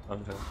doing?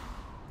 Okay.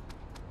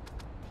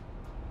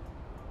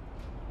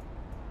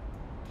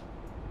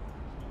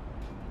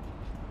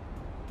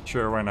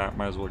 Sure, why not?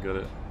 Might as well get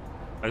it.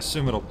 I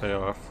assume it'll pay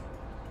off.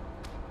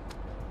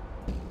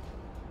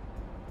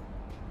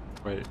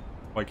 Wait,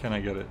 why can't I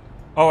get it?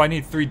 Oh, I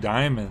need 3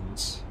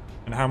 diamonds.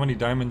 And how many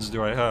diamonds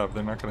do I have?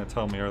 They're not gonna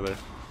tell me, are they?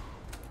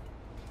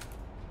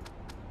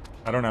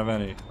 I don't have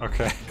any.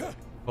 Okay.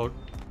 Well,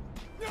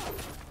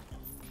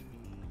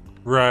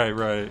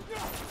 right.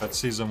 That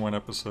season 1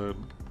 episode.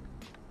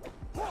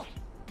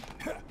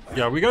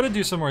 Yeah, we gotta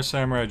do some more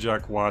Samurai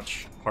Jack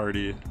watch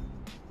party.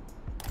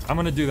 I'm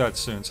gonna do that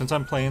soon, since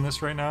I'm playing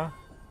this right now.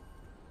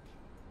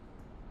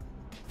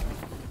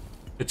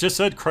 It just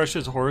said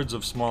crushes hordes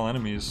of small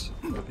enemies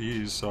with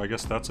ease, so I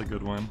guess that's a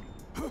good one.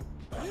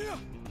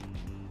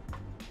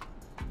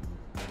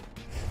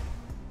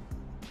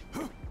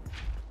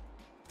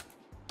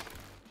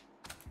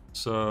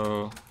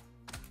 So...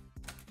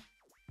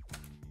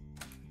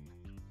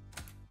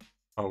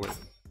 Oh, wait.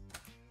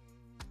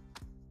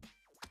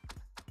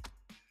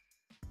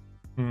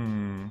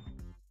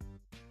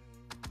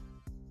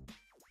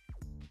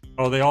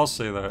 Oh, they all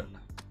say that.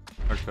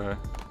 Okay.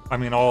 I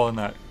mean, all in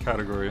that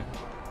category.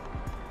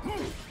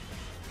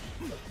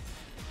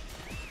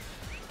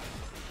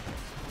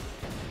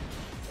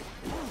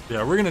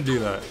 Yeah, we're gonna do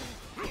that.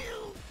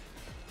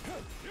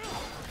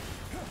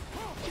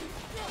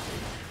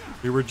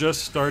 We were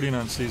just starting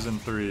on season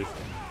 3.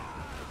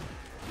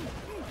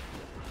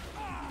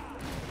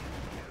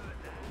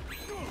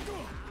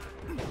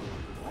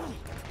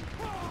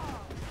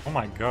 Oh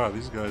my god,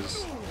 these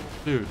guys...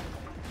 Dude.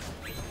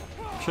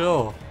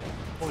 Chill.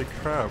 Holy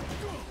crap.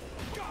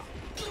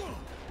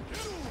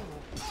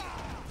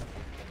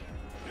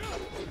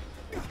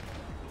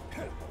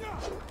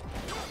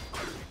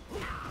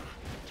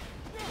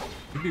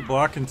 You'd be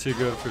blocking too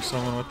good for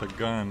someone with a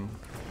gun.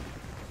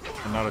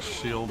 And not a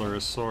shield or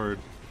a sword.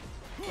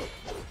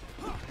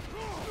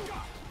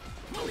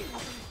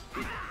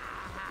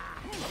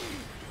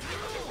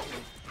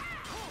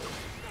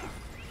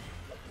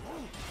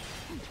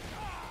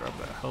 Grab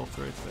that health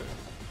right there.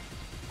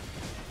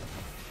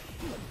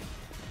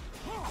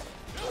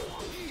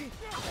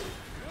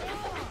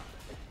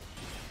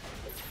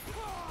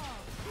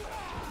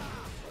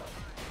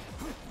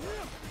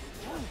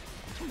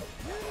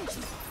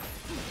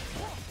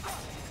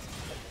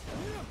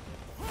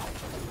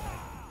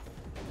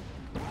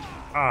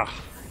 Ah.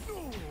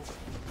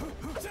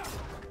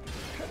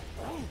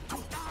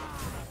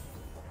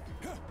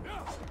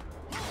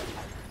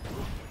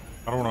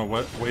 I don't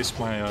want to waste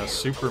my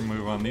super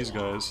move on these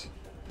guys.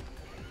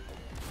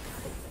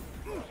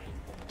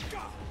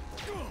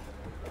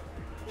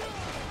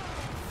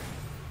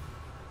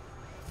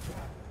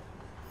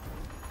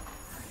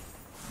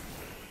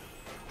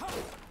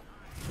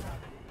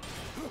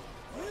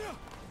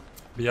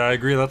 But yeah, I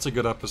agree, that's a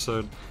good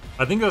episode.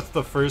 I think that's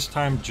the first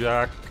time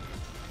Jack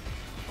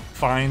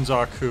finds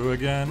Aku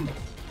again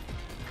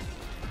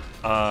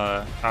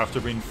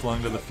after being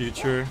flung to the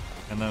future,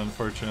 and then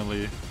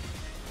unfortunately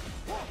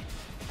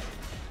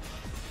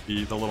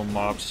the little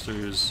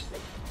mobsters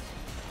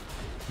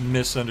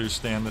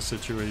misunderstand the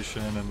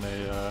situation and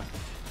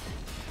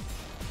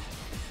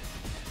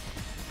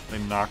they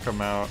knock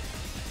him out.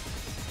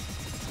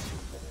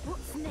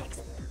 What's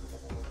next?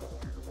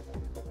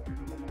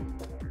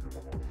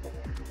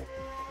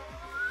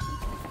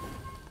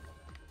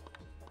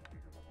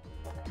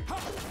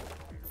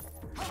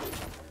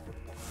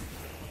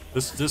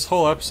 This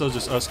whole episode is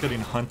just us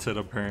getting hunted,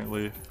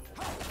 apparently.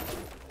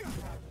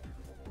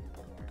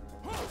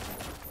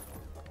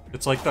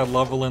 It's like that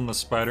level in the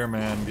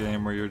Spider-Man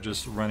game where you're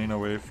just running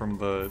away from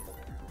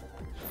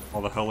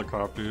all the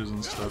helicopters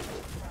and stuff.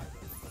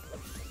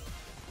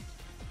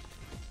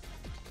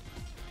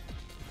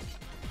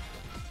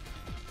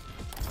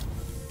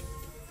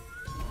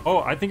 Oh,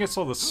 I think I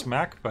saw the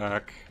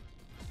Smackback,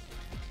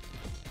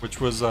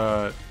 which was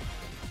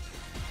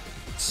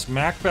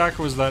Smackback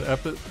was that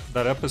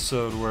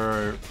episode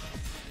where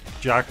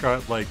Jack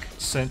got like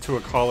sent to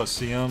a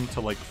coliseum to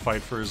like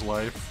fight for his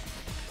life.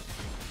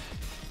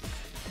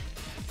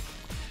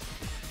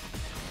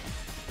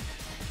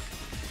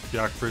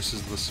 Jack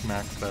versus the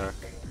Smackback.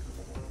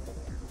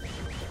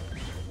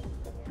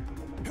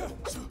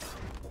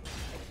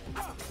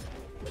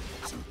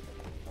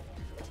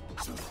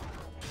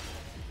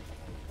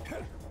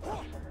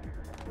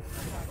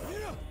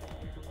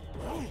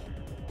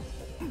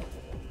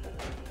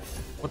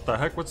 What the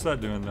heck? What's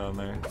that doing down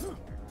there?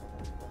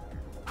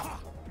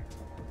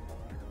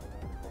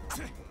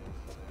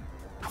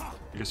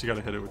 I guess you gotta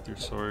hit it with your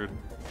sword.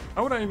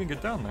 How would I even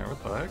get down there?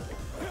 What the heck?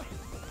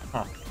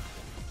 Huh.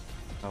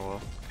 Oh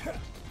well.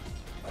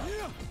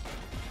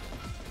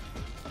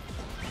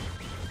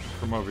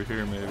 From over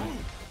here, maybe.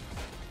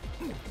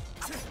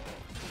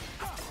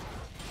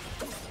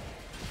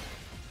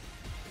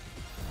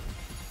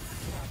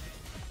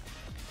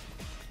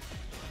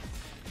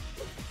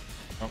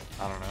 Oh,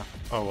 I don't know.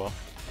 Oh well.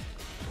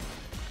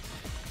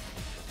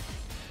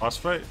 Boss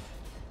fight.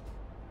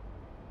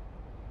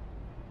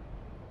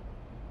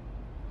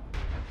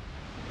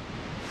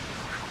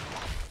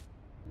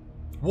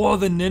 Whoa,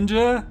 the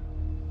ninja?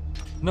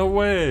 No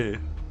way.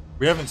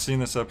 We haven't seen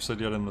this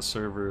episode yet in the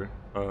server.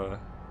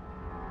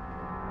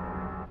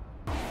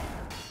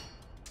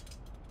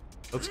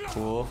 That's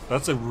cool.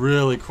 That's a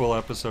really cool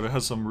episode. It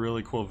has some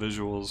really cool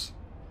visuals.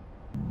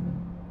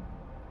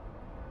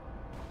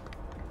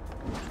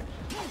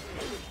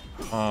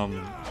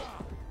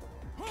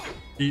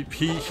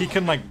 He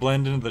can like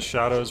blend into the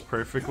shadows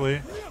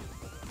perfectly.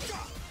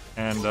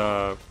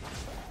 And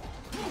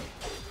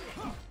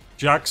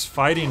Jack's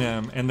fighting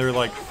him and they're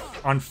like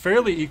on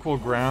fairly equal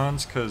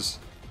grounds because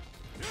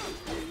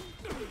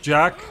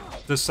Jack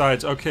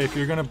decides, okay, if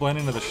you're gonna blend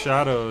into the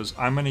shadows,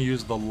 I'm gonna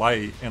use the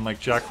light, and like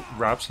Jack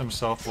wraps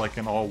himself like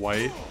in all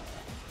white.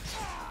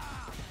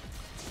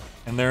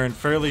 And they're in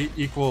fairly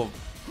equal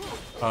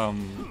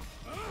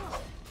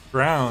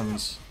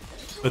grounds,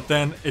 but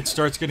then it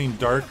starts getting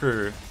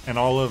darker and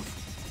all of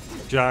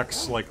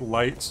Jack's like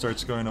light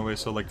starts going away,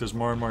 so like there's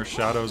more and more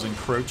shadows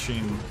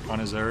encroaching on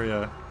his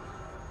area.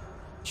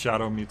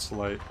 Shadow meets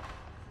light.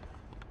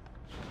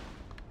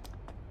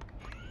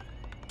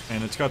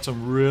 And it's got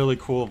some really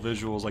cool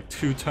visuals, like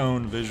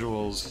two-tone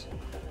visuals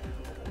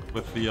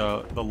with the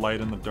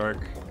light and the dark.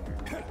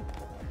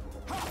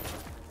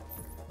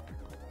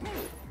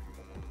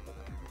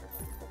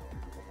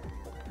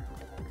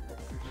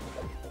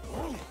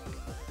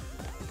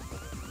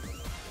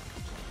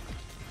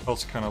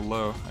 Health's kind of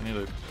low. I need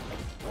to...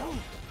 I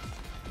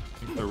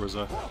think there was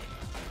a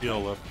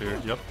heal up here.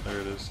 Yep,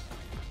 there it is.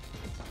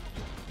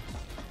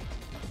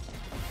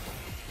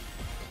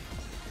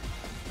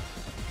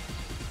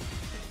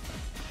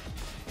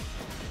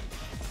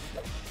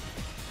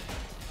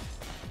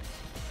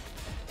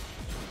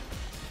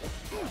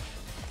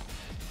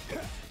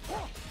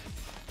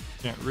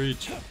 Can't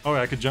reach. Oh,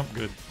 I could jump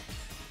good.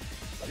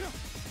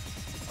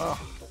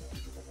 Oh.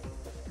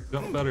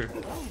 Jump better.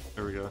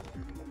 There we go.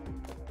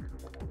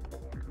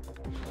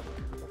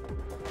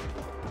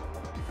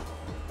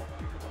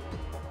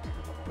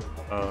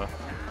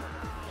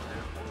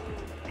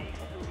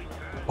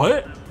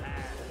 What?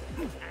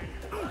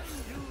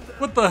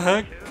 What the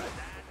heck?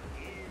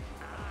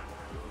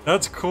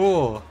 That's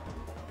cool.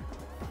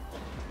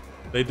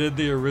 They did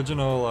the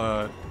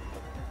original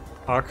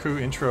Aku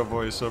intro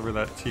voice over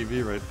that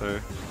TV right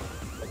there.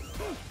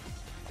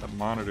 That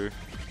monitor.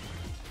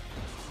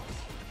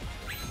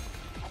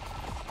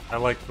 I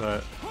like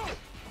that.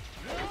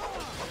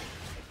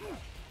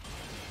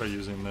 By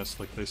using this,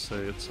 like they say,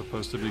 it's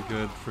supposed to be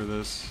good for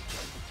this.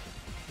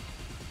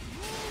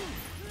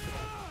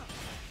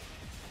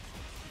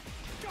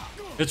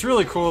 It's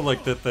really cool,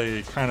 like, that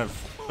they kind of,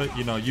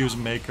 you know, use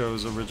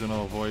Mako's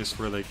original voice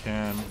where they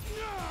can.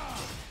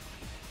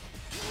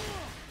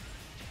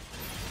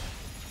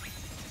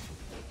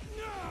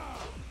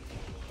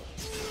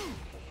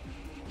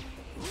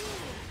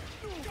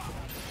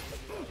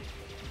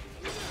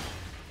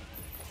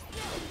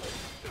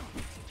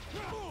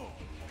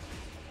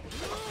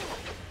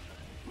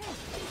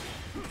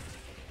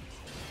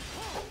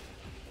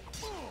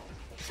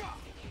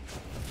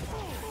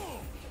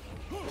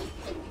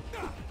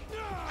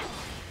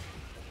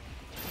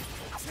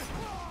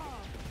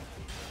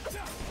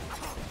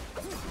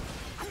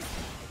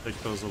 Take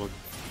those little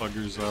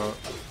buggers out.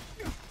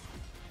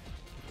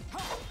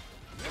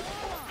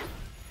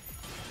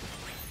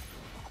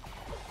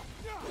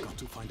 Got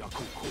to find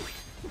Aku.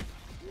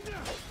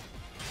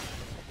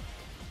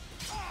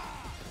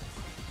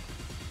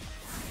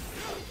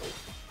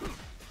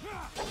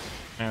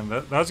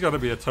 Man, that's got to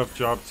be a tough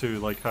job too,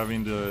 like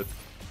having to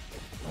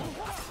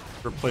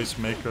replace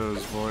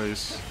Mako's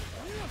voice.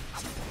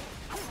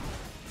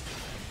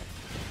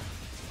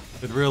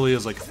 It really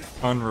is like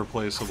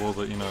unreplaceable,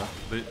 but you know,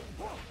 they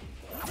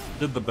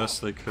did the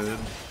best they could.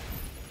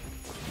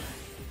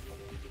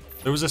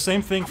 There was the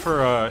same thing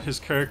for his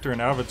character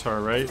in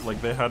Avatar, right?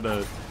 Like they had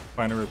to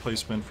find a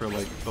replacement for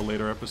like the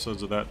later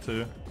episodes of that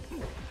too.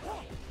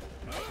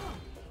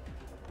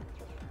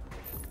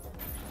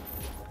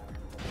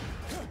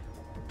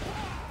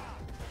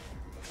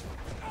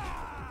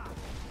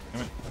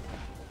 Damn it.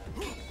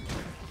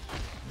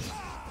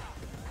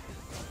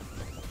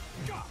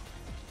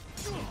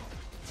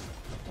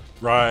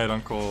 Right,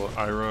 Uncle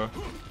Ira.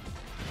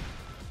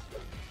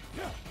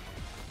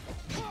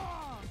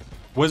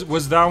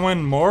 Was that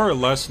one more or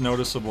less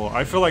noticeable?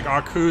 I feel like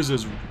Aku's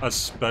is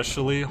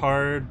especially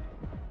hard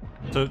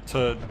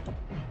to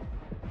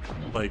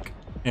like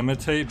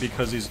imitate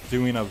because he's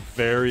doing a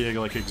very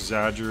like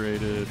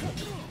exaggerated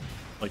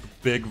like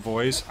big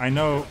voice. I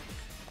know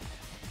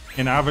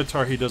in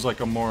Avatar he does like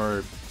a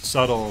more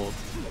subtle,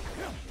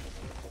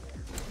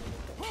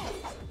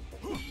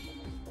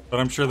 but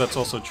I'm sure that's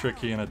also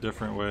tricky in a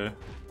different way.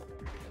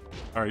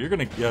 Alright, you're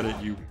gonna get it,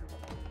 you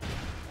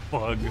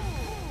bug.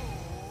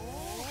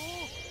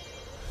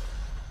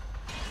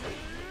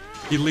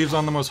 He leaves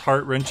on the most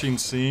heart-wrenching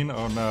scene.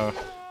 Oh no.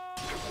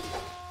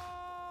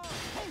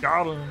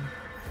 Got him.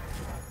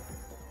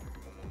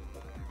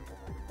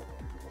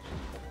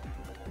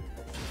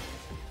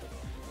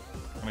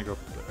 I'm gonna go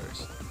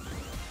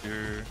there.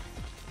 Here.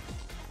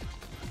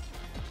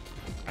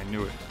 I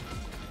knew it.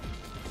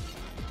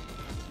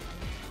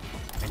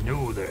 I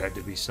knew there had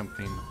to be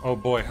something. Oh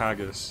boy,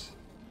 haggis.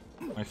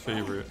 My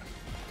favorite.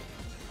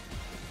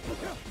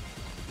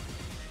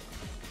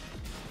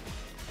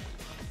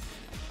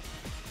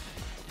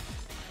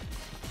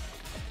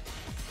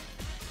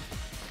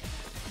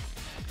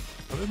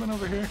 Have they been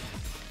over here?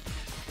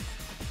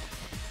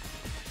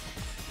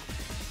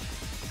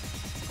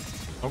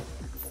 Oh.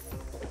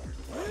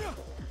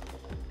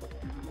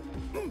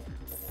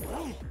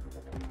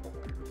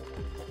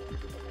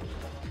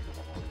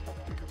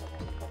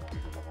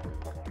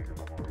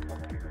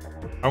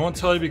 I won't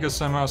tell you because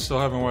somehow I still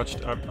haven't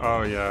watched.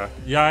 Oh yeah,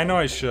 yeah. I know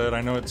I should.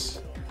 I know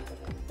it's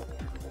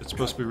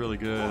supposed to be really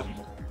good.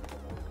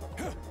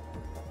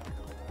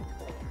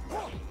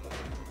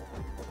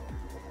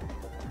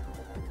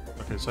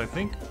 Okay, so I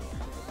think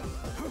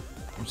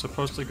I'm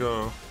supposed to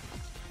go.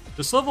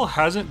 This level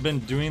hasn't been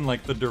doing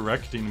like the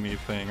directing me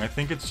thing. I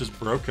think it's just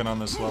broken on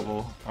this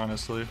level,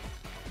 honestly.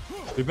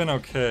 We've been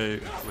okay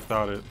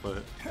without it,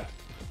 but.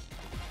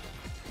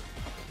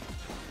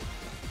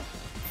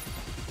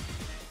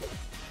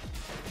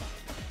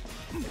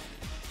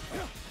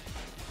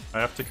 I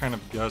have to kind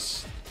of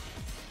guess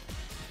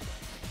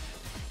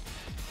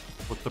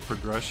what the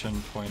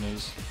progression point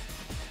is.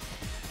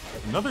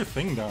 Another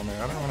thing down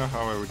there. I don't know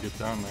how I would get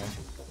down there.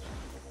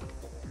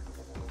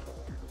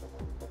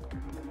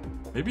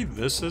 Maybe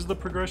this is the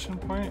progression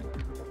point?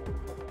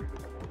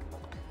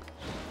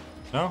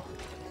 No?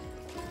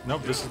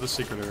 Nope, this is the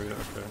secret area.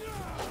 Okay.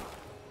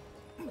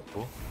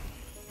 Cool.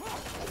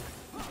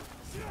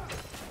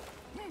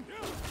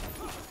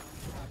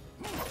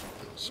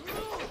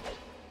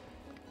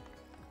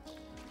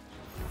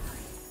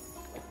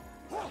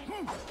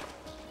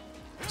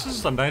 This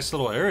is a nice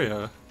little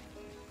area.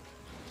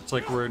 It's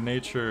like where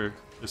nature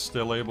is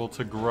still able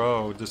to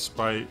grow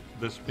despite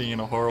this being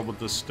a horrible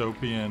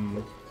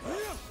dystopian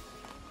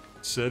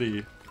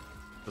city.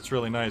 That's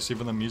really nice.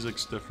 Even the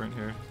music's different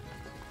here.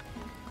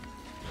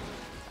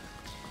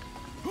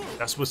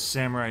 That's what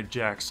Samurai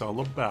Jack's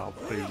all about,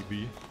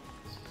 baby.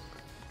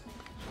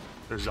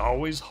 There's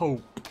always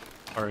hope.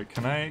 Alright,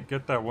 can I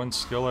get that one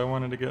skill I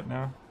wanted to get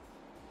now?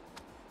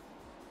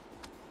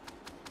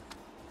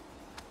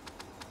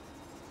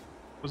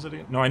 Was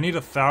it? No, I need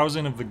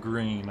 1,000 of the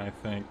green, I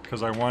think,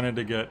 because I wanted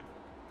to get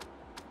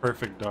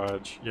perfect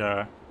dodge.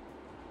 Yeah.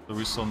 So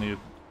we still need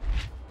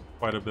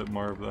quite a bit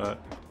more of that.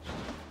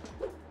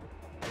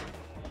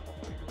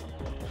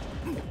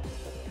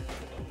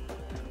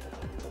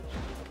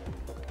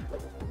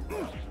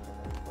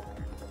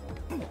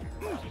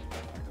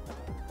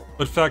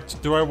 But in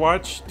fact, do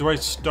I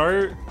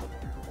start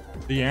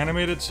the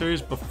animated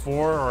series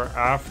before or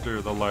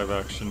after the live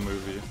action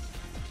movie?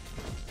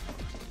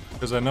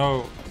 Because I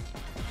know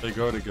they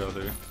go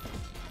together.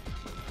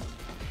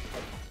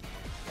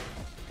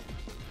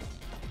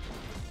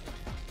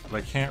 But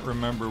I can't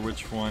remember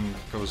which one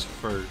goes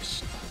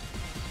first.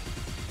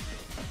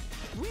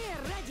 We're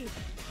ready.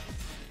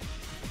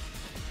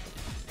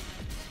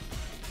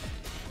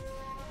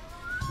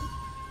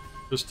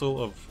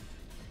 Crystal of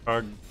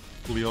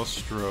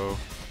Cagliostro.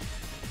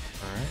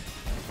 Alright.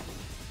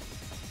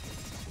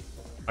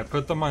 I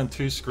put them on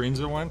 2 screens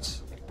at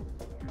once.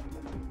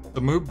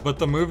 But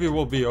the movie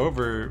will be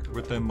over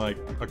within like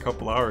a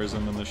couple hours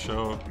and then the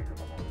show.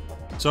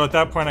 So at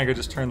that point I could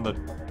just turn the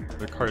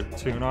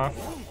cartoon off.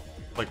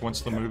 Like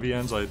once the movie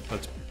ends,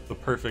 that's the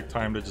perfect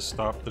time to just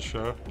stop the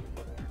show.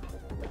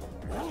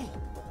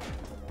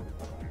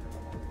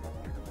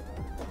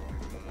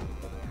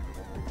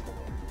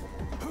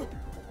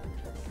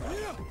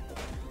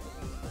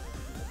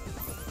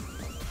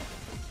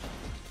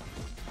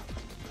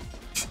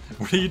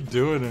 What are you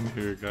doing in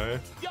here, guy?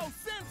 Yo,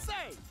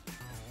 Sensei!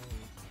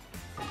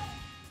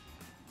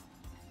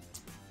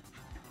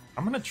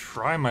 I'm gonna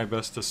try my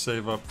best to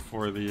save up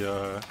for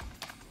the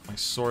my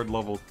sword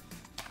level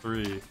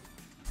 3.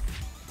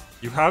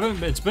 You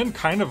haven't. It's been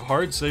kind of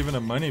hard saving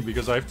the money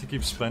because I have to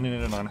keep spending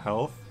it on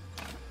health.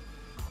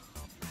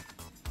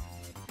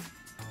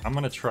 I'm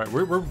gonna try.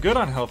 We're good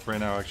on health right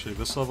now. Actually,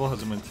 this level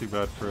hasn't been too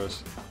bad for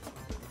us.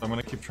 I'm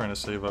gonna keep trying to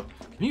save up.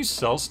 Can you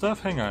sell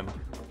stuff? Hang on.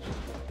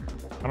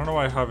 I don't know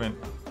why I haven't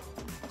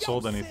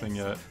sold anything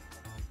yet.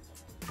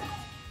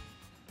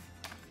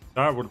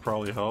 That would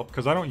probably help,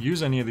 because I don't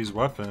use any of these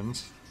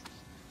weapons.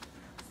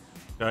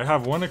 Yeah, I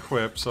have one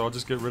equipped, so I'll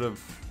just get rid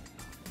of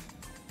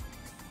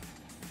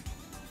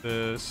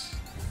this.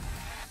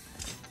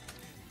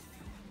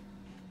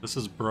 This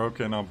is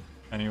broken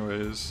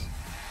anyways.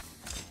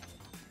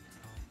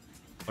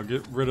 I'll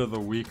get rid of the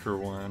weaker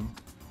one.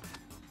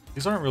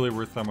 These aren't really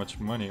worth that much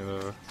money,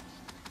 though.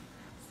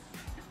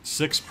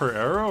 6 per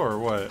arrow, or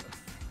what?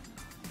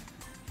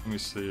 Let me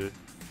see.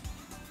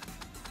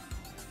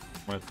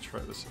 I might try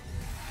this.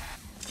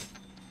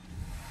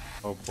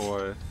 Oh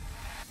boy.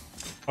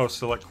 Oh,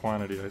 select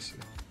quantity, I see.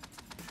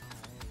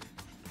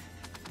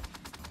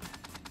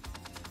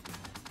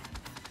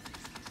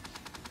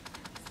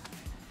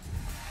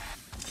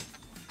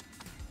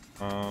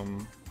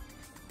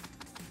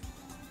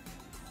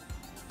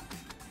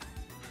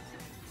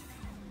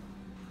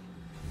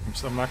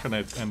 I'm not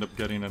gonna end up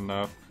getting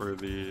enough for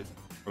the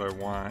what I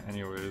want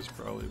anyways,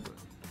 probably, but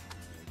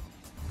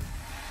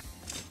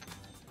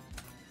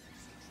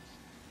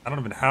I don't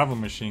even have a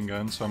machine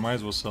gun, so I might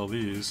as well sell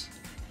these.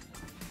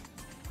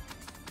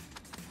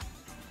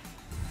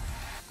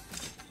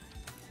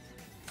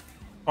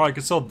 Oh, I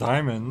could sell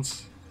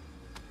diamonds.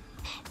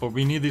 But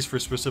we need these for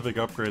specific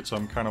upgrades, so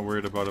I'm kind of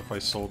worried about if I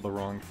sold the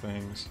wrong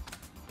things.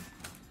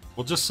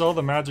 We'll just sell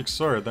the magic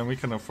sword, then we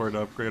can afford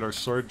to upgrade our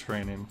sword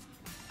training.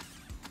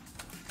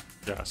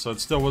 Yeah, so it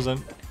still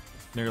wasn't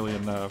nearly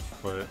enough,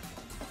 but...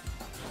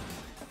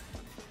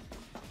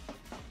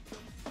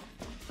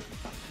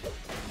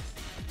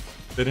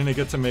 They didn't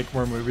get to make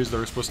more movies that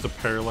were supposed to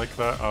pair like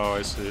that? Oh,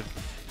 I see.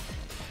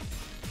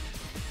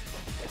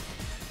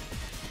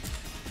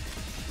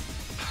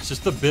 It's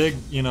just the big,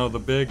 you know, the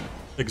big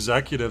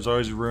executives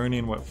always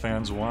ruining what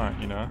fans want,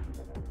 you know?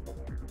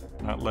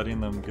 Not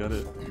letting them get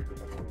it.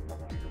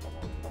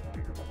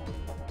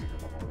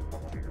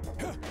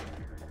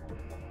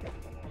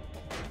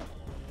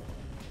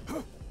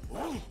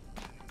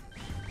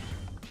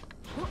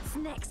 What's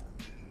next?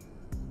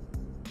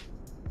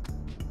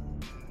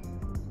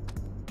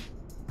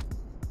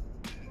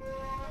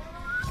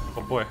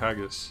 Oh boy,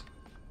 haggis.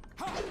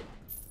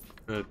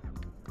 Good.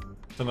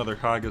 It's another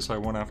haggis I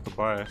won't have to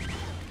buy.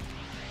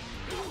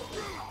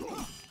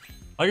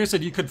 Like I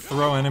said, you could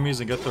throw enemies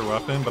and get their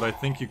weapon, but I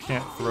think you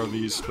can't throw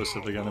these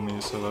specific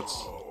enemies, so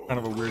that's kind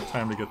of a weird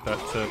time to get that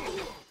tip.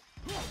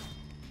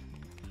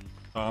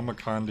 I'm a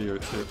Condio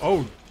too.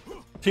 Oh!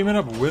 Teaming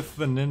up with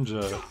the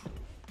ninja.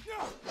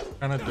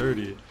 Kinda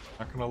dirty,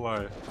 not gonna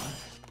lie.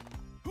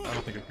 I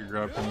don't think I could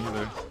grab him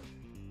either.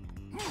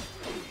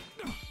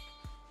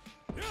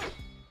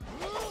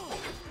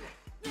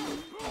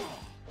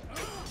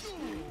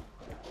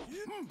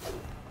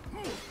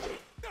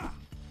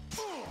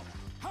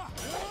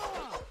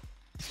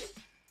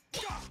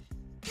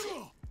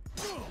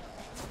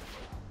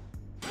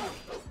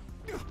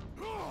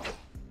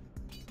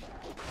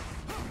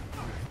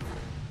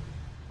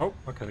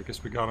 Okay, I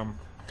guess we got him.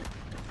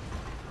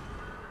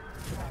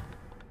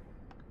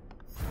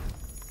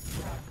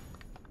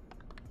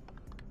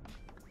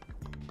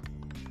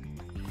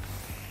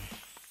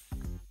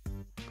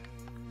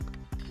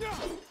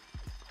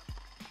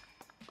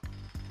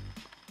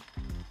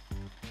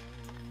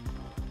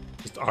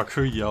 Just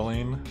Aku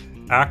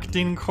yelling.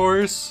 Acting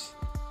course?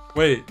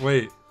 Wait.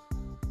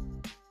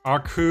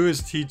 Aku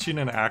is teaching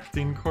an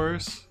acting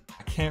course?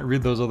 I can't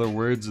read those other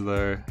words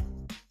there.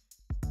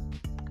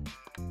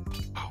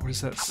 Oh, what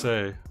does that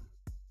say?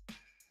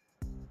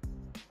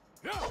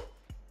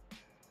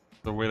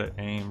 The way to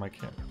aim, I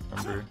can't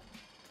remember.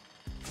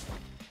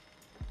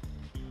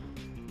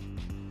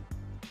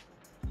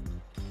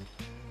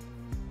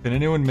 Can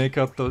anyone make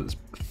out those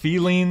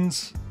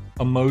feelings?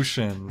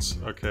 Emotions.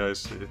 Okay, I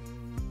see.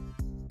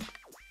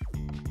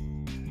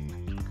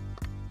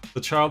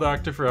 The child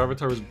actor for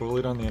Avatar was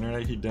bullied on the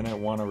internet. He didn't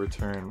want to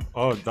return.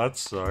 Oh, that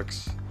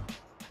sucks.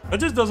 That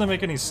just doesn't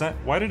make any sense.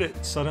 Why did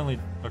it suddenly...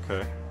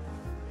 Okay.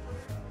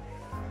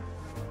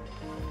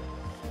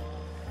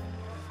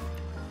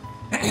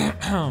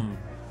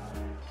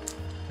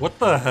 What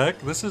the heck?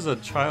 This is a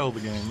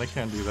child game. They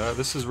can't do that.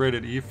 This is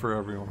rated E for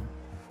everyone.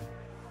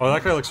 Oh,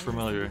 that guy looks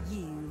familiar.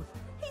 You.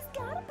 He's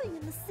gotta be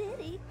in the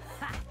city.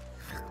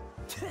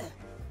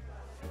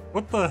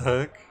 What the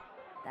heck?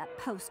 That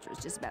poster is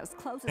just about as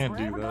close as Can't we're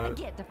do ever gonna that.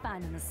 get to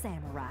finding the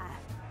samurai.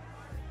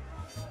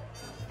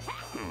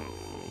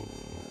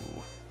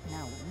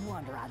 No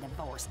wonder I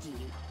divorced you.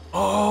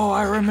 Oh,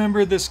 I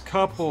remember this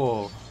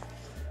couple.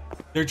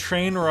 They're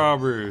train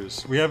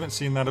robbers. We haven't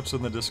seen that episode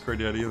in the Discord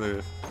yet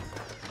either.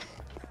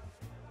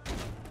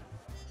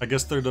 I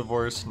guess they're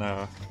divorced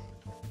now.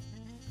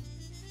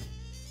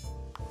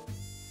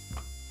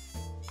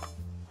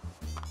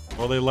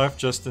 Well, they left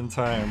just in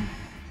time.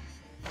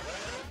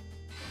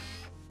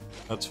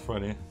 That's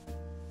funny.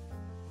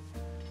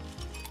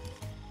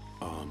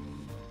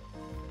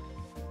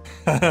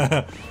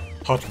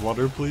 Hot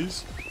water,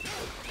 please.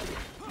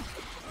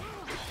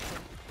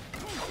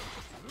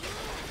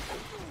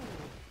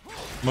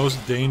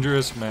 Most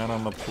dangerous man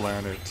on the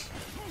planet.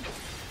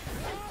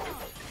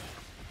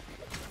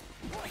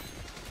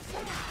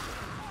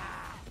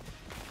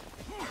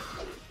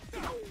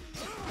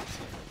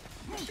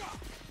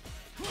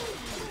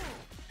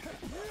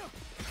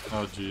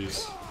 Oh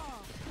jeez.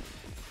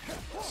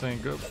 This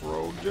ain't good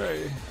for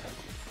OJ.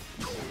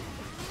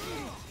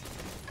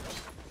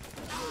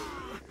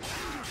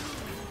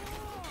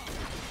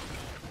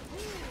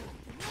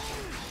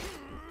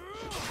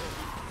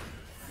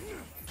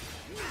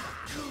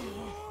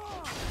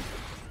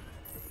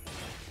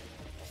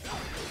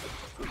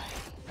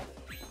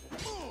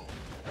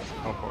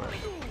 Oh boy.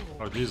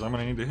 Oh geez, I'm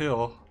gonna need to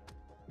heal.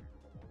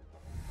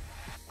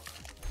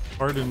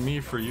 Pardon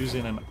me for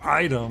using an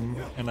item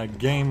in a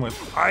game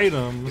with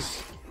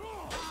items.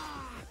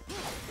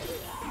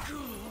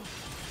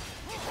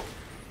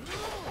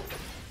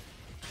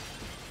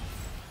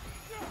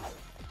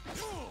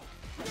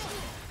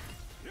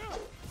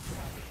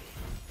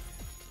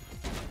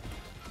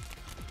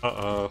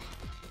 Uh-oh.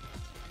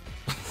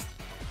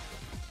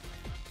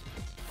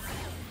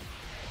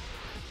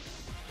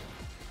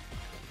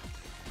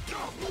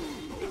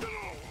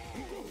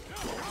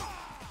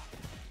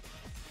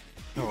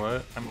 You know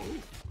what?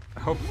 I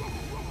hope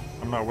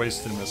I'm not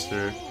wasting this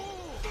here.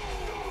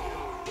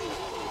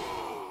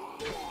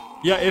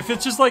 Yeah, if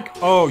it's just like,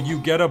 oh, you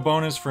get a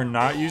bonus for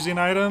not using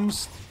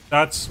items,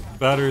 that's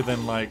better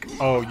than like,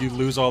 oh, you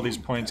lose all these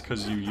points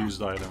because you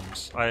used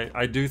items.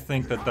 I do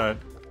think that that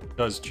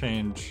does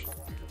change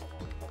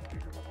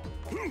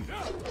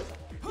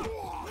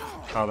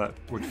how that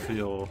would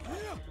feel.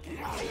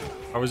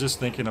 I was just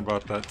thinking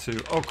about that too.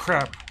 Oh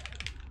crap!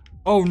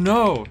 Oh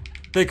no!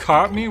 They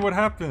caught me? What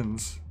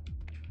happens?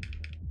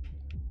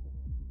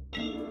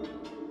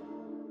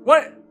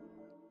 What?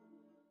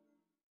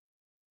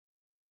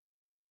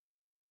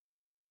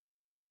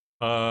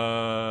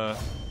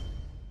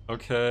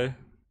 Okay.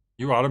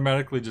 You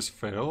automatically just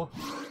fail?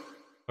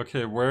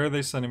 Okay, where are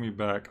they sending me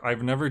back?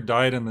 I've never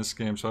died in this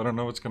game, so I don't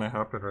know what's gonna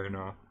happen right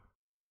now.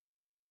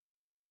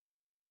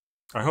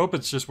 I hope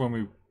it's just when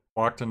we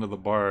walked into the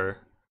bar.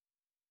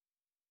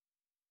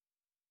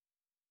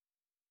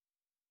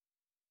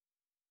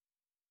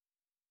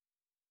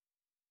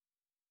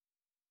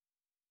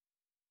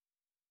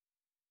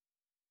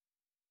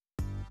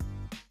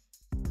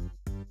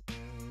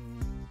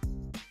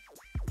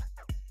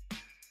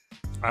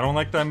 I don't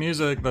like that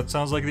music. That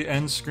sounds like the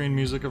end screen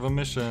music of a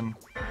mission.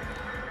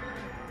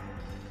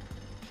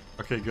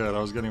 Okay, good. I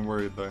was getting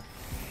worried there.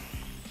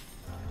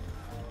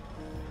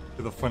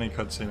 Do the funny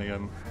cutscene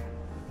again.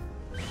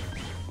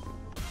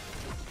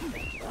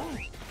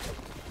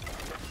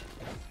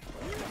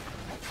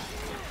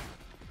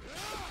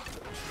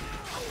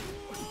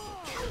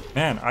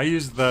 Man, I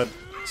used that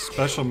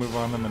special move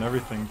on them and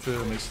everything too,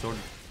 and they still...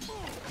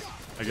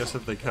 I guess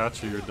if they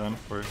catch you, you're done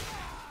for.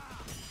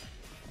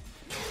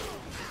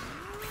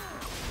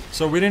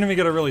 So we didn't even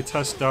get to really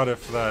test out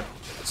if that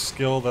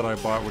skill that I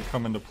bought would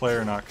come into play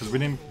or not, because we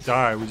didn't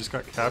die, we just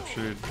got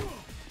captured.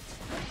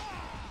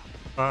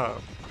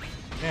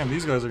 Damn,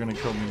 these guys are gonna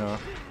kill me now.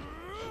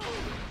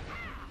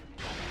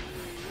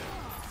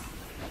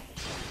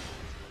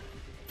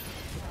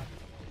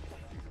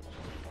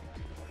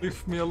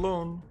 Leave me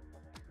alone.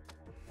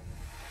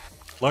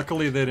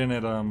 Luckily they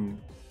didn't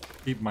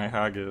keep my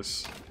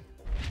haggis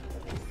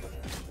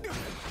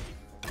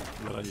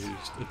that I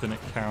used. It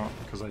didn't count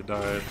because I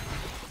died.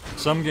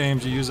 Some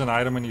games you use an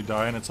item and you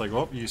die and it's like,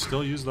 well, you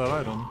still use that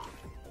item.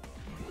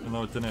 Even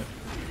though it didn't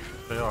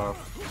pay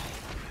off.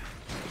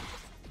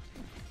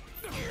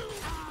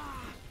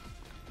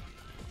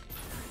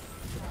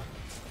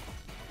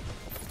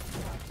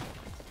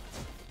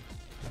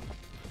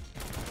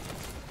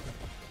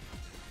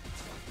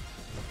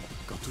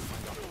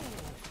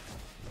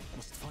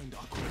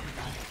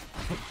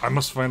 I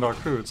must find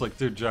Aku. It's like,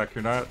 dude, Jack,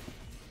 you're not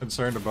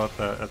concerned about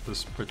that at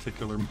this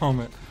particular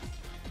moment.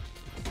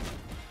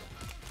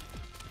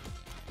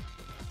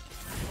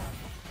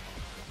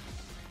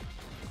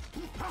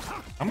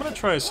 I'm gonna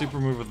try a super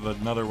move with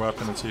another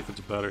weapon and see if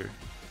it's better.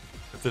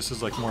 If this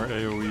is like more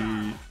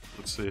AoE,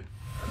 let's see.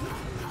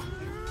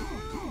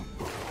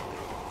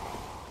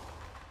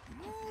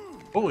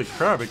 Holy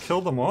crap, it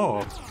killed them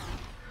all.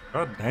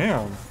 God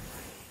damn.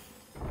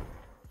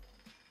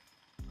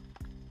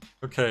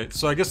 Okay,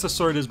 so I guess the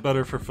sword is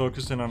better for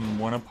focusing on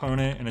one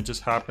opponent and it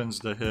just happens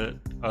to hit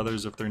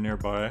others if they're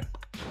nearby.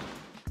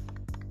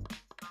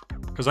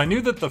 Because I knew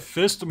that the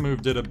fist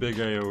move did a big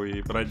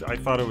AoE, but I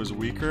thought it was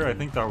weaker. I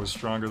think that was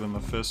stronger than the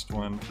fist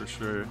one for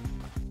sure.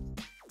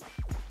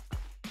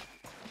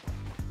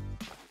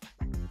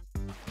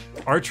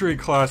 Archery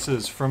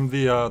classes from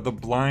the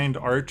blind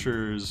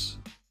archers.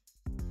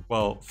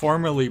 Well,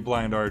 formerly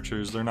blind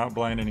archers. They're not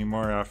blind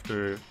anymore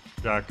after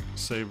Jack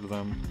saved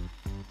them.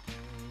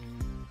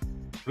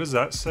 What does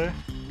that say?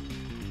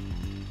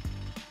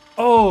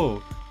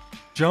 Oh!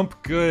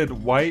 Jump Good,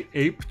 White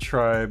Ape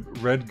Tribe,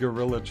 Red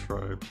Gorilla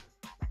Tribe.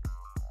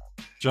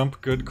 Jump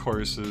Good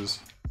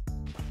courses.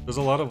 There's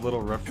a lot of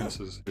little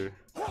references here.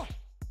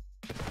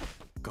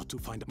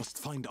 Must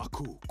find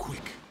Aku,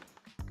 quick.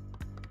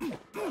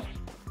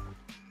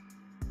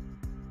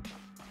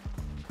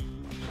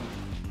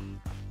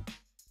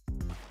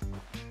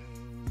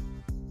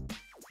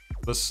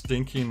 The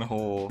Stinking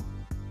Hole.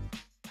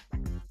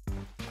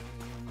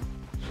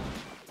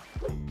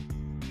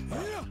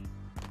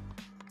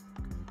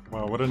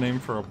 Wow, what a name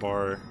for a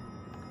bar.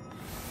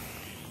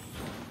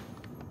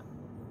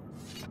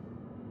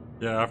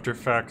 Yeah, after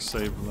Fax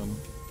saved them.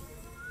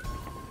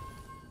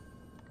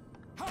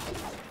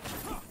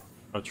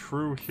 A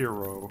true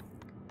hero.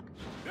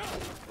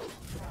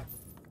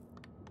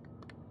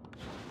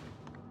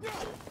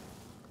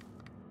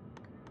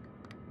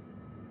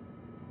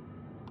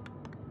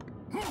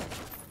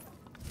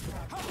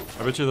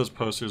 I bet you those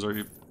posters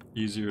are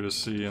easier to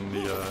see in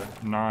the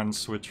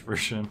non-Switch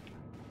version.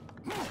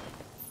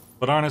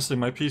 But honestly,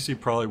 my PC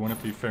probably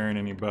wouldn't be faring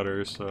any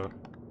better, so...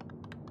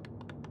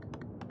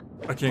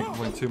 I can't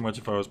complain too much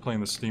if I was playing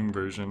the Steam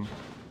version.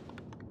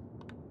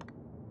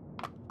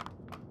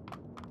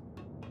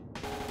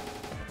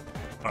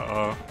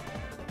 Uh-oh.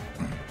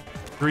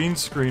 Green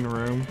screen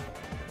room.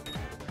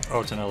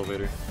 Oh, it's an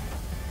elevator.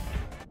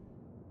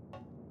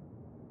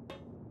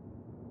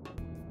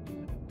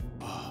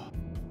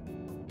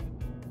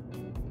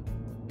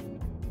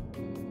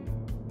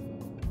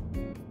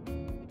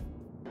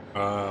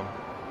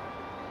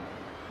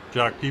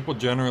 Jack, people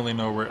generally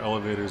know where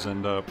elevators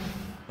end up.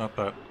 Not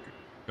that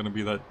gonna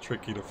be that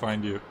tricky to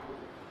find you.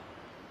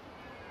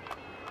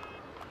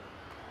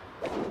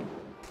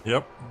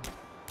 Yep.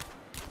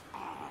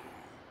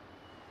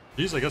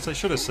 Jeez, I guess I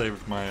should have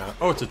saved my,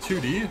 oh, it's a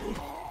 2D?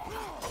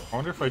 I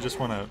wonder if I just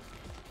want to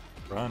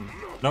run.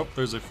 Nope,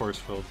 there's a force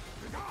field.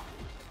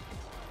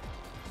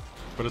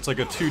 But it's like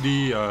a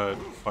 2D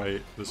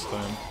fight this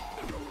time.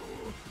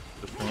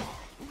 Different.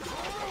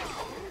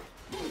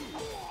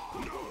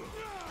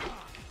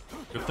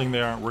 Good thing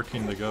they aren't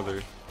working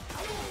together.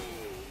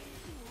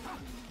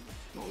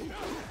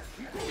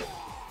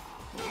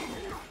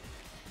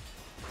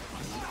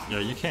 Yeah,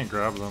 you can't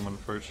grab them,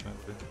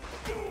 unfortunately.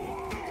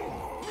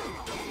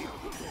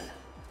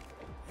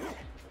 As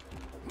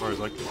far as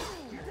I can.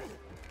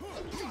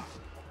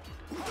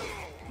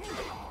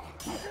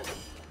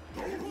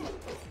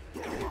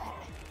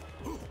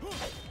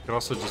 Could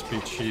also just be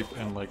cheap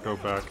and like go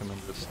back and then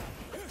just...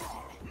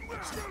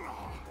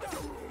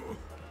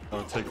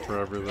 That'll take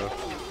forever though.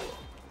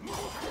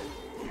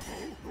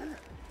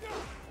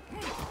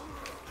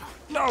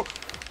 No!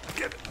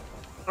 Get it!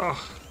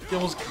 Oh, he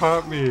almost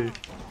caught me!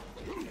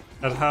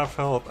 At half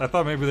health. I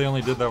thought maybe they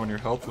only did that when your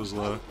health was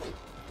low.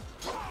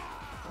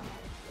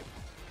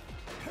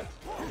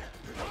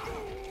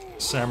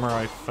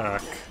 Samurai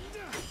Fack.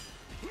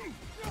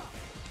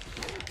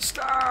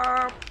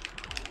 Stop!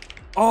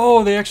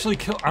 Oh, they actually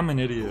kill- I'm an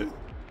idiot.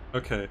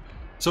 Okay.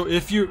 So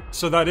if you-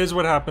 so that is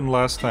what happened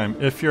last time.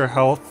 If your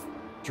health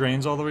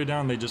drains all the way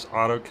down, they just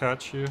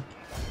auto-catch you.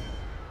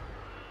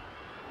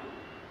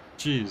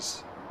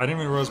 Jeez. I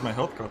didn't even realize my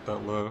health got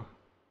that low.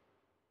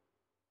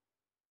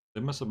 They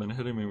must have been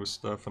hitting me with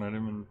stuff and I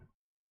didn't even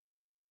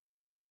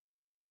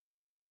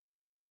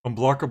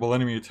Unblockable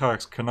enemy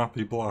attacks cannot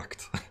be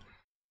blocked.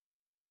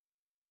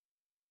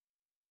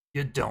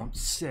 You don't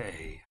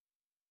say.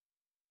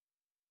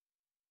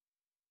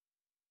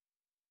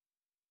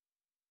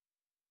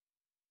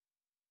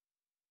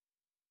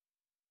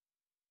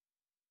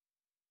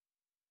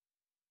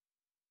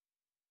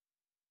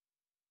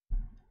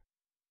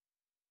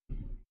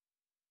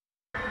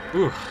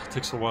 Ooh,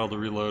 takes a while to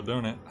reload,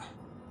 don't it?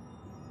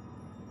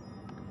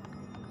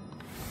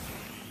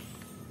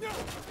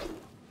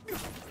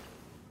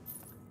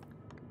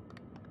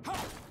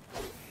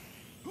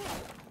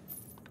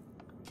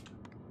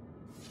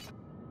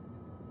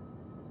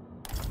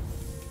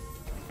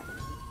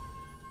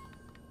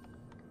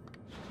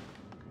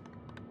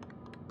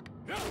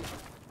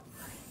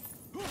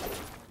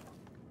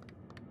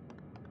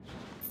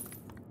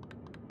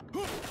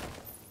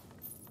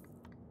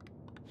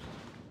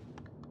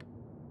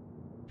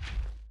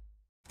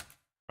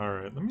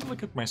 Alright, let me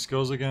look at my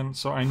skills again.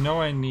 So I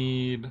know I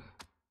need...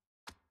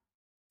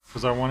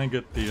 because I want to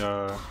get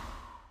the,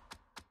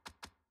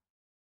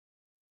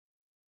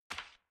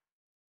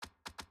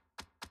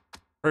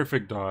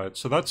 perfect dodge.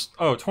 So that's...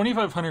 oh,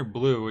 2500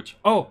 blue, which...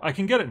 oh, I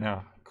can get it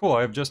now. Cool,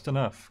 I have just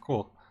enough.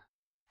 Cool.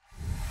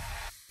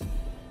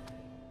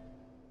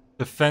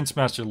 Defense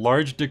Master.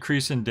 Large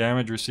decrease in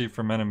damage received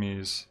from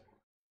enemies.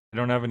 I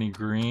don't have any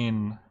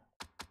green...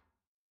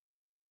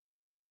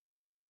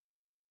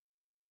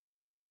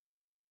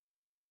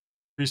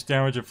 increased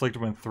damage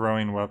inflicted when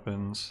throwing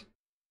weapons.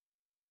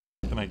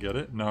 Can I get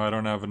it? No, I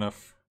don't have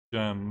enough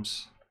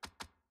gems.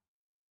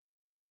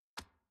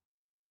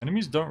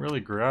 Enemies don't really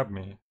grab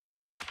me.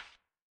 I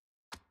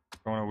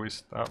don't want to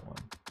waste that one.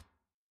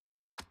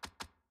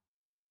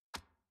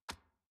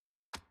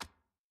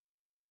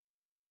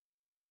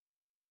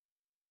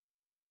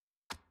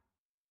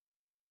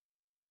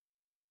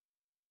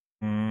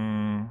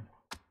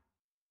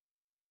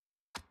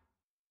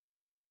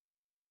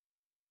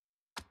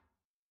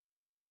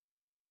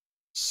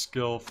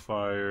 Skill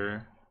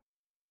fire.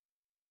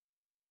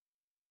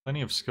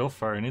 Plenty of skill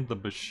fire. I need the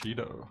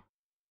Bushido.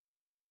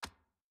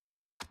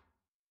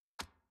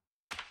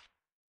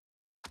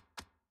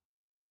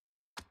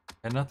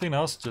 And nothing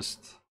else,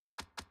 just...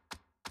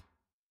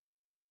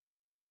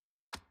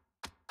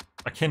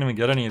 I can't even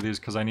get any of these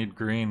because I need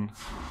green.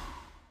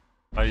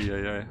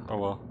 Ay. Oh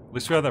well. At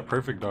least we have that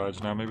perfect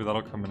dodge now. Maybe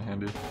that'll come in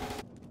handy.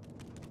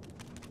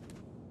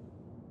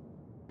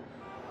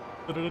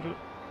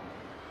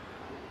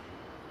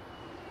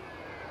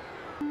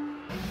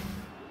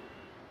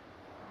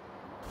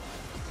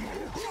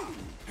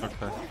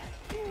 Okay.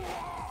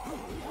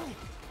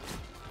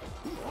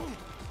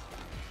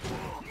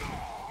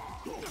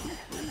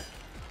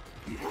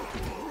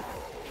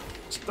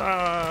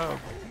 Stop!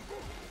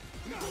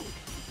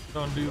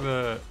 Don't do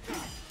that.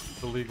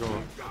 It's illegal.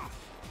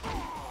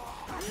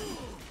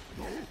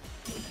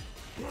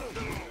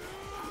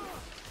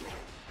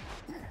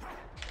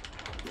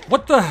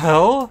 What the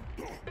hell?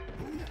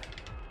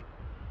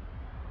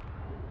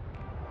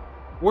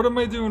 What am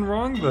I doing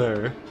wrong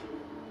there?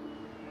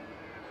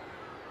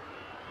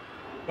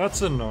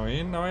 That's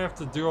annoying. Now I have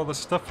to do all the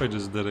stuff I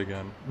just did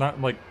again.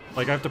 Not like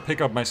I have to pick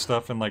up my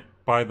stuff and like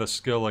buy the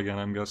skill again,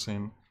 I'm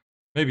guessing.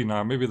 Maybe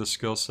not. Maybe the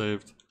skill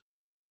saved.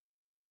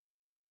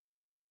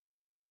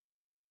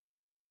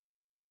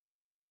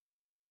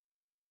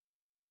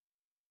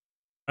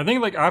 I think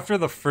like after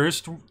the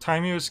first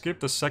time you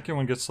escape, the second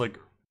one gets like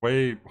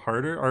way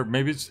harder. Or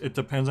maybe it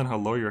depends on how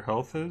low your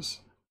health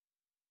is.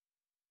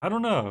 I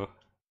don't know.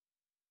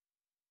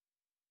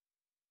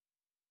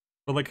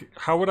 But like,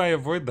 how would I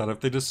avoid that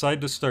if they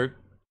decide to start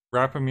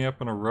wrapping me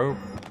up in a rope?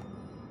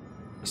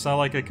 It's not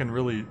like I can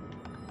really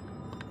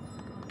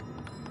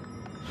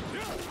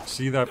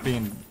see that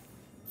being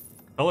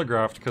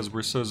telegraphed because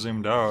we're so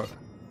zoomed out.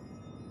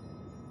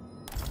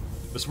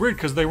 It's weird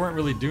because they weren't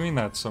really doing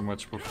that so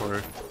much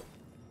before.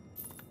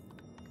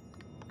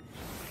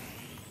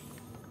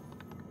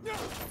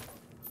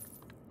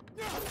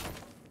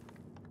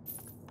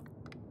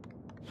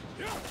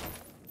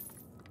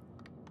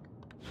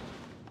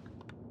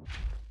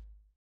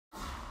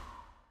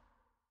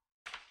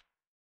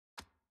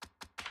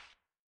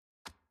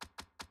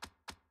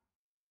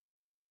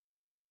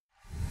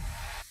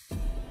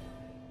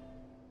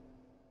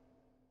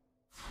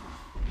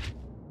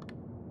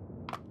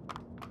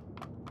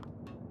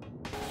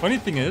 Funny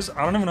thing is,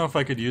 I don't even know if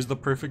I could use the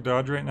perfect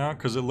dodge right now,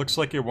 because it looks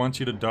like it wants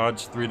you to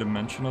dodge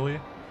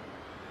three-dimensionally.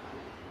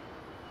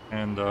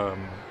 And,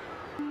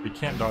 we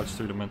can't dodge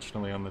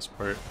three-dimensionally on this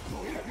part.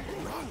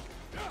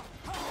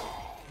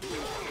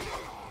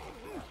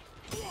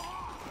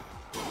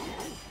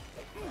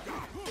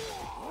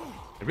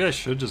 Maybe I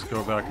should just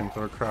go back and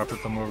throw crap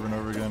at them over and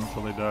over again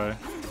until they die.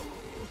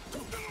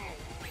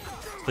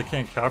 They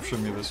can't capture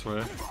me this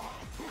way.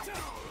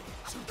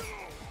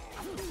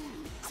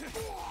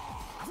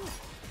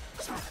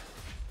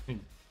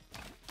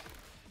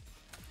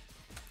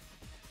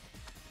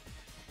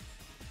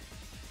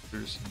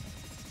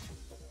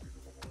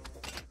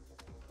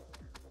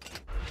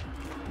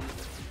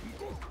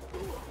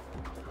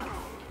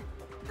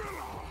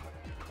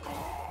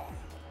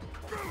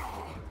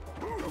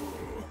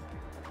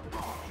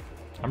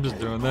 I'm just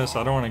doing this.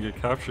 I don't want to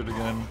get captured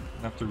again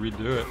and have to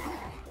redo it.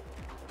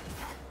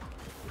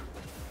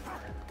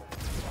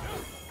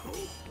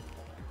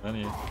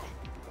 Any.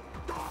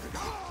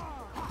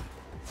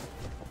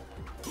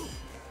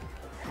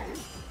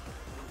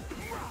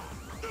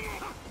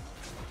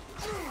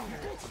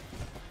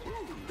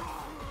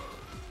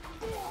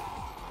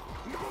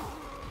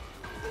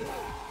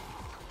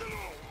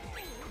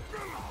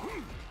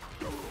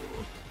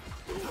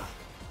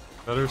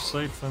 Better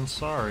safe than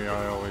sorry,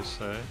 I always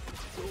say.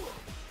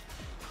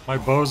 My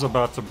bow's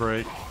about to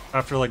break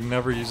after like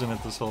never using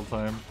it this whole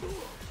time.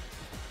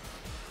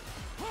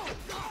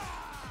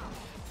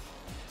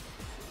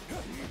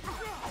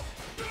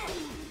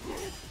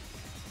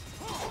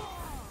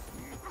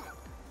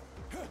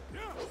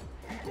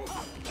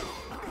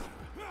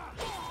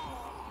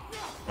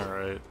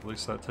 Alright, at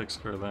least that takes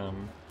care of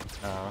them.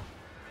 Now.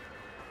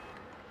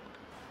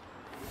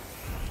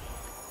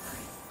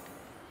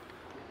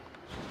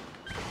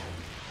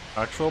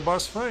 Actual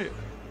boss fight.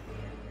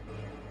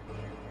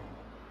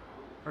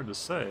 Hard to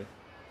say.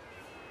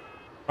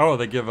 Oh,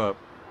 they give up.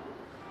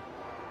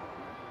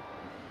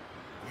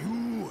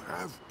 You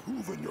have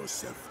proven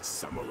yourself,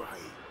 samurai,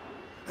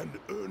 and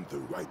earned the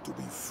right to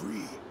be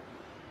free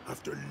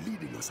after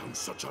leading us on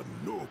such a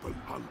noble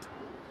hunt.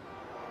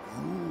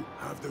 You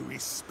have the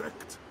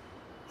respect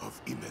of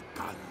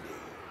Imekande.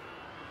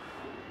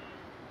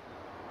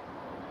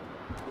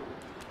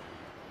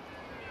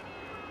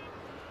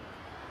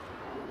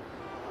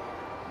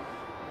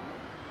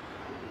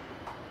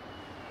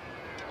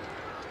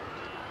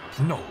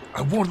 No,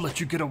 I won't let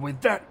you get away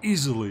that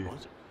easily.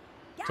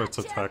 Starts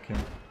attacking.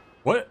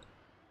 What?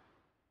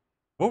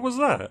 What was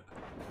that?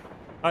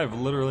 I have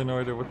literally no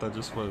idea what that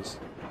just was.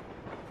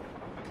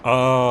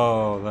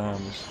 Oh,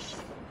 them.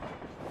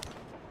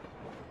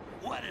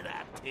 What did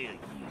I tell you?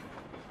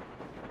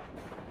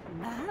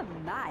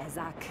 My, is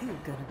Aku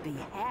gonna be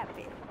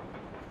happy?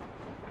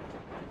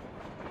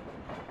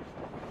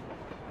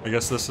 I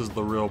guess this is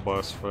the real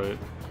boss fight.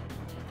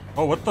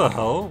 Oh, what the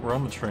hell? We're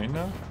on the train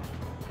now?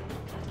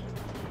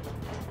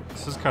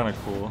 This is kind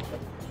of cool.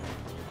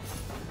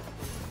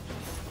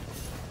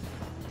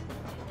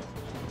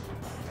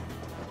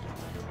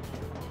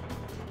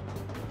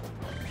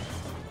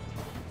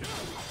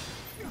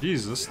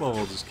 Jeez, this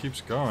level just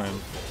keeps going.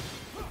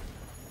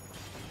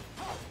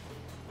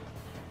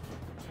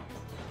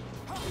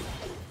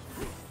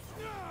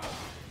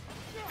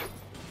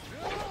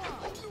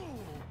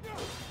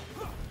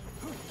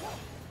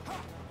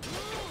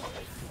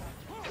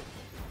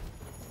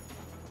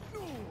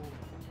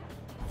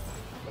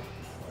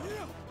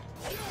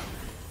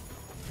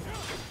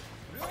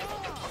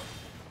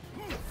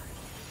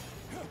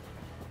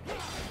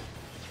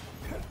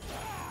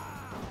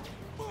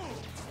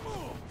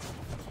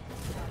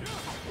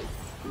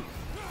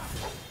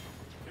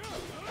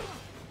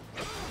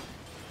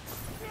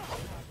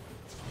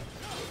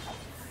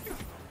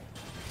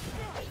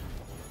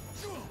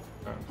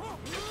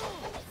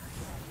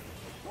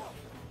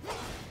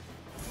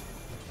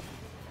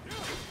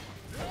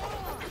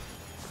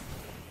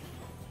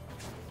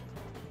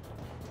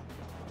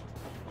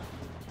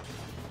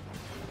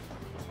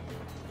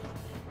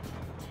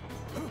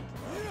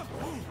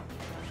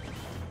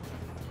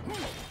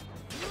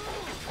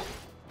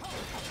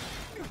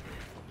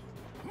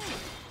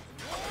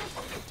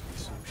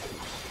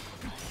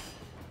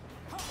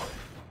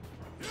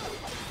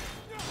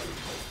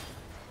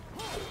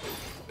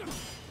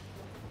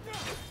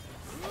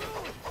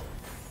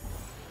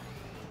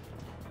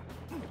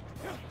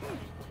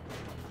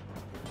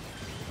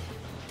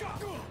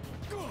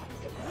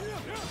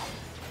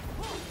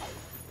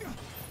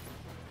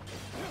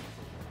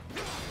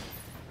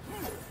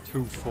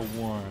 Two for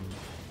one.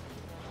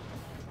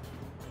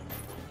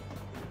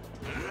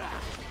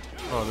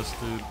 Oh, this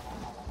dude.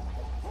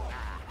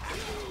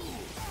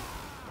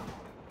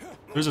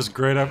 There's this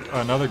great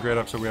another great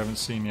episode we haven't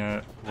seen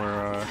yet,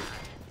 where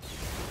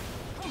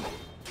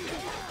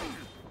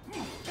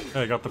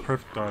hey, I got the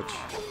perfect dodge.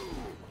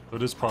 So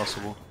it is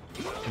possible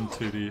in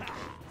 2D.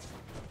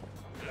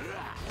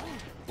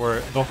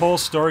 Where the whole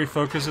story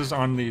focuses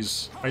on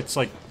these, it's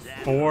like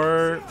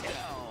 4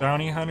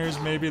 bounty hunters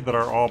maybe that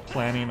are all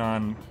planning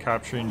on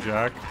capturing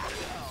Jack,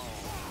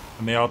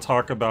 and they all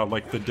talk about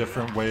like the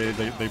different way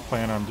they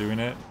plan on doing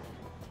it.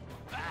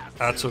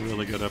 That's a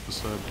really good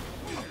episode.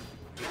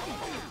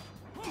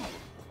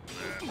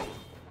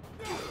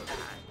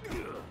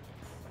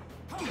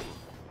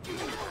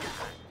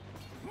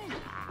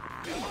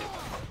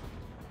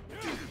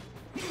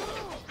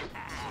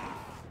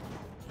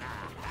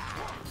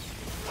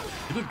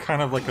 He did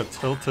kind of like a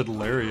tilted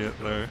lariat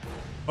there.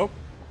 Oh!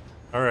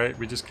 Alright,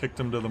 we just kicked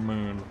him to the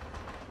moon.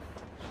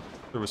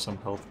 There was some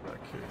health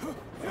back here.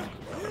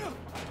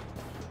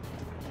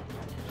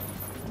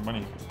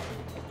 Money.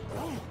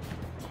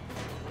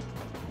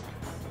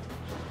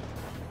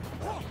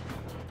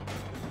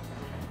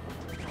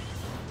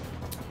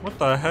 What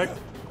the heck?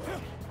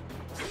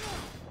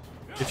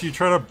 If you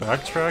try to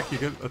backtrack, you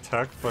get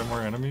attacked by more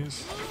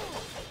enemies?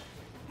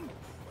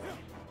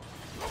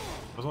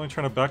 I was only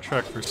trying to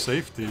backtrack for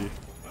safety.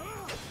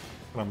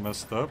 I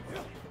messed up.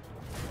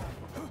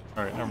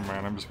 Alright, never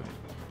mind, I'm just gonna...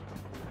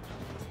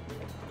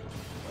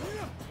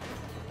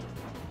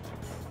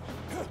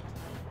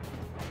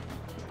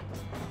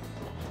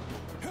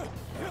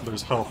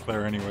 There's health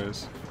there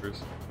anyways.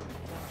 First.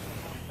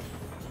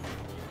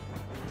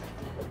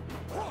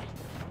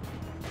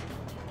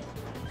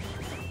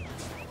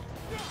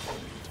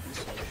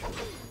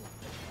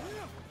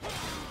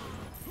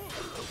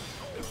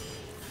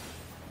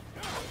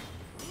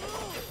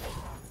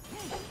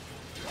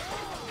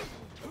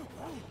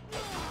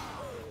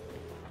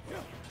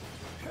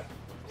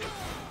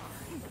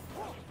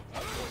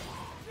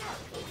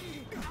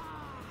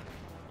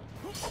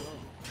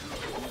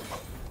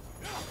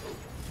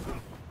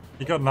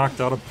 He got knocked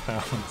out of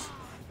bounds.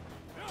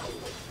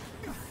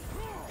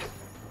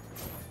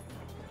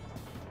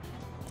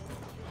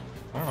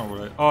 I don't know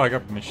what I... Oh, I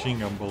got machine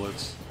gun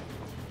bullets.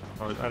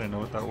 Oh, I didn't know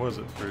what that was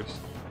at first.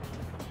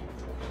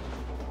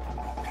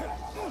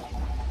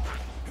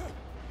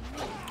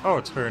 Oh,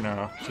 it's her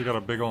now. She got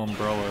a big ol'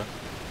 umbrella.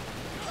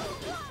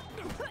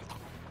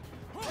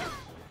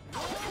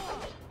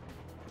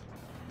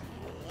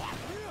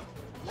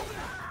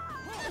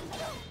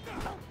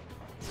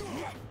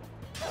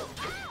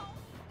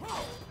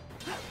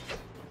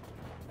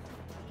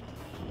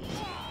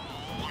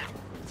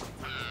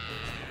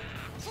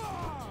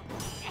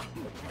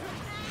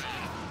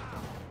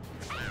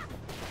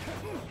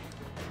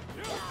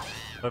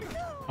 That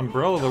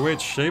umbrella, the way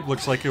it's shaped,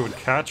 looks like it would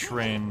catch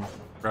rain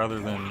rather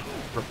than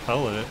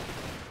repel it.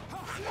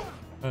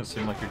 That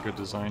seemed like a good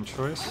design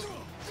choice.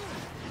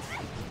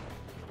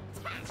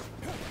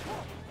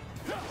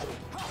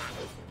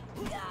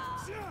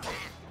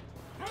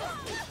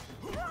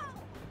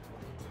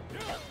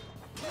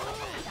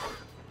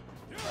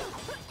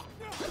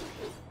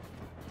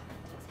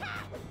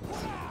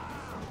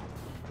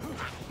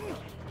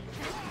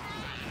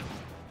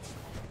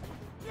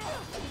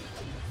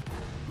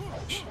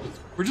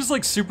 We're just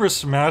like Super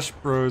Smash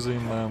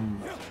Brosing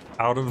them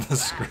out of the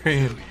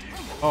screen.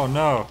 Oh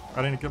no,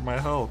 I didn't get my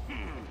health.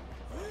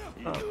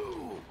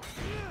 Oh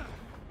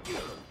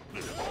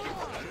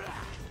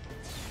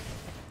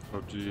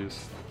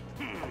jeez.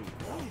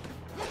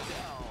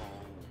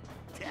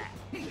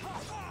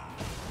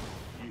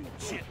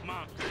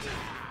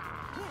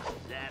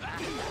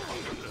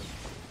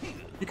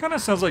 He kind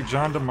of sounds like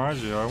John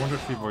DiMaggio. I wonder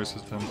if he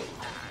voices him.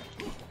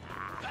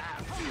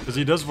 Because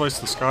he does voice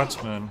the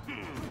Scotsman.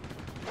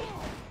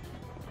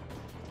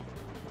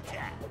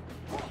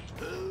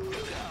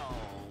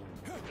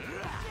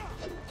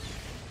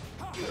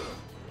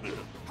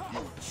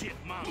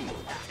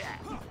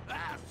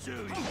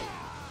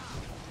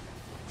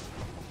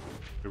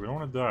 Okay, we don't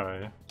want to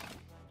die.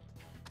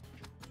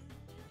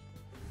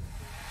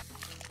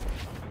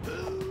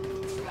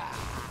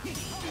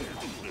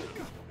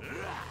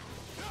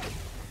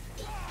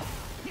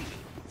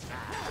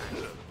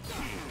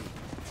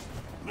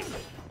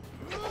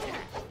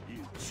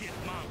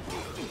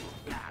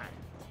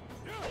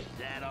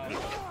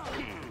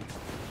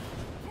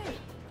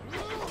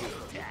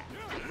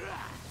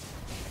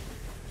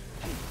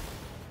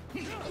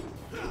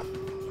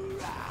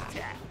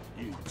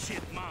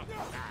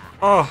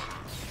 Oh,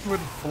 it went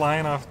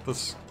flying off the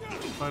side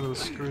of the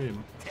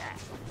screen.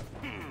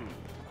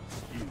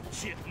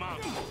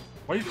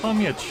 Why are you calling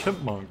me a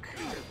chipmunk?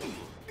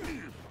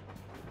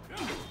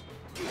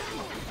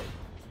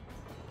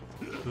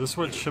 Is this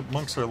what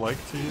chipmunks are like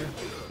to you?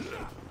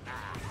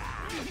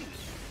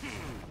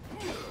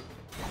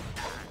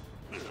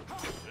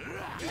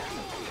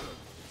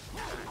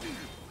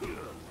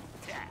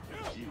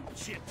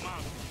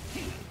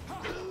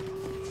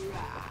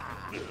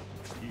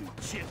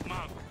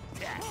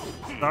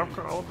 Stop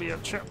calling me a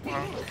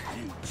chipmunk.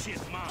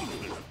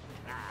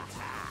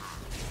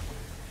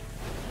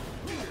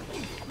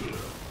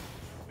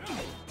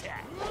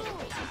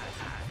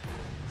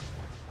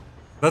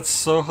 That's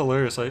so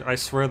hilarious. I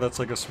swear that's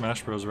like a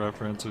Smash Bros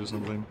reference or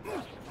something.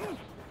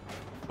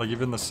 Like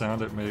even the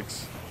sound it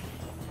makes.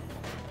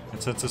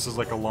 And since this is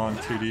like a long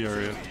 2D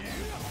area.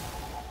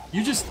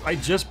 I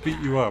just beat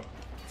you up,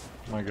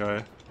 my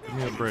guy. Give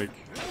me a break.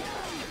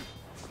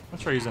 I'll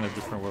try using a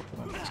different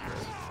weapon on this guy.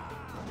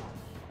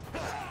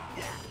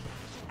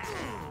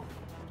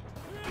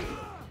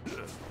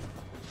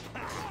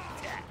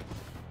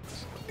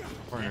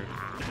 Corner.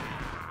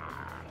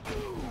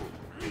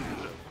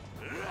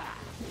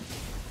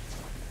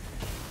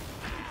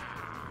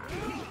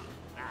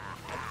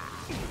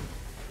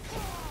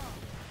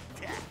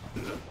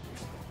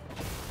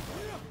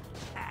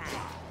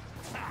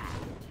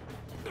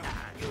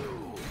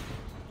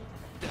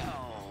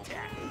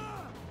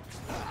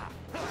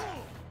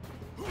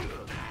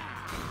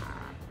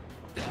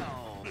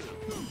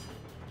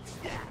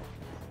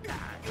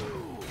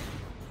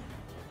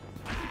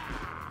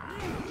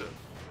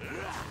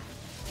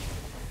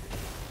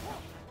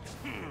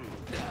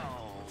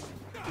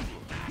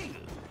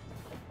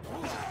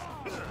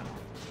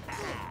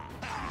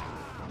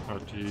 Oh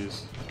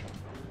jeez.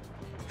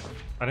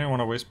 I didn't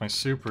want to waste my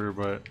super,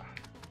 but...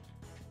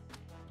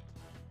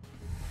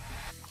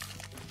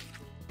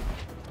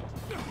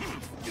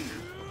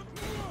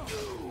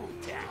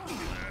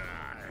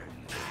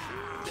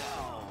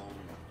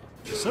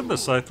 said the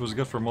scythe was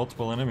good for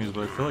multiple enemies,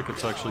 but I feel like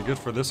it's actually good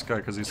for this guy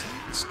because he's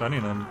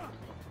stunning him.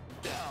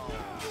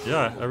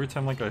 Yeah, every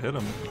time like I hit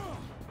him.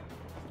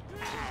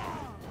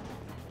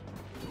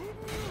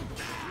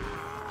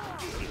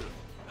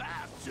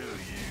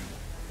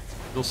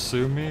 He'll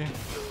sue me?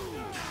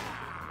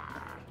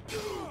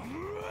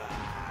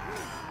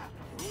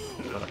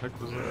 What the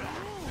heck was that?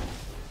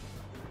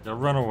 Yeah,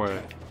 run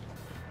away,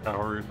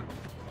 coward.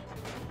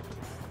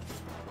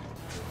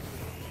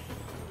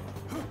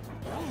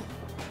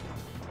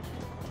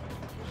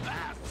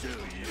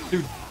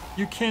 Dude,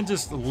 you can't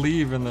just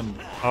leave and then...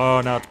 Oh,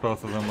 now it's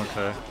both of them,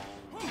 okay.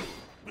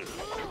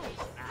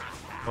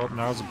 Well,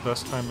 now's the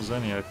best time as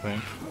any, I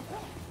think.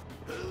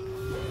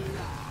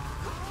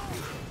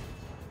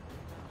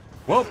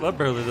 Well, that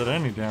barely did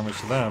any damage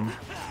to them.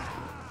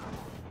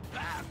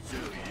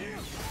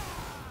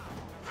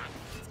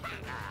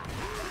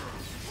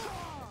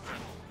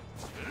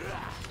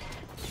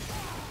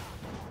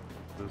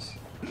 This.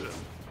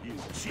 You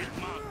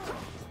chipmunk.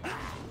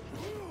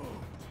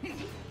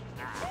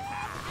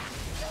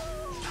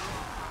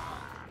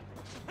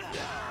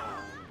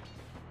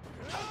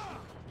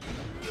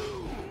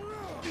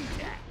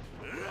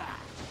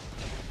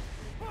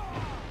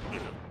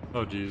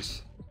 Oh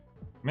jeez.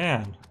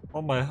 Man,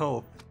 all my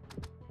health.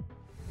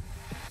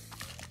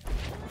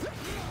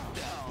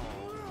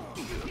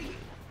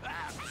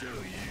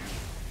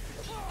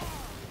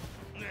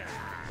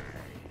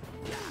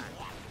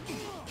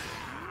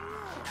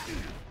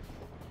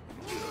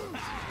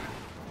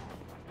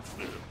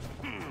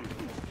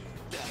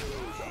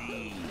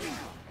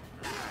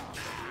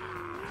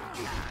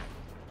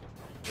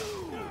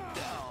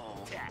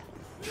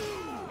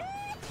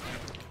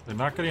 They're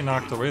not getting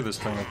knocked away this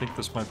time. I think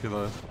this might be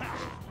the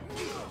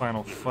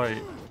final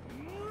fight.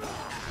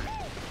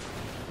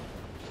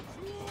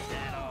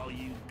 That all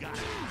you got?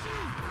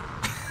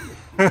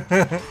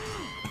 That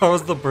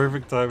was the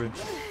perfect timing.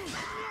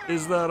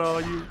 Is that all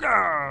you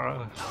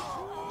got?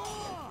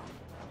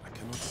 I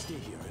cannot stay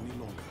here any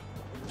longer.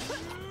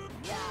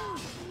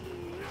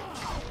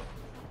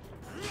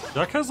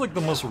 Jack has like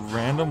the most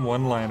random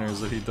one-liners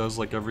that he does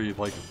like every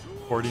like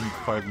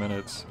 45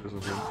 minutes or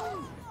something.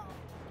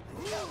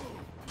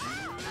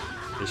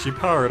 Yeah, she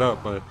powered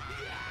up, but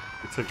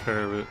we took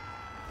care of it.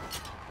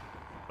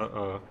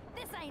 Uh-oh.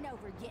 This ain't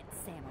over yet,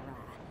 Samurai.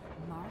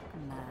 Mark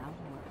my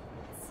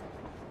words.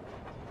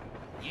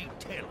 You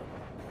tell him.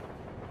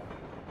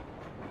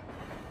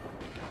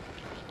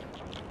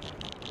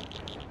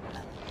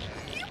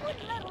 You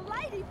wouldn't let a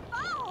lady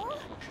fall!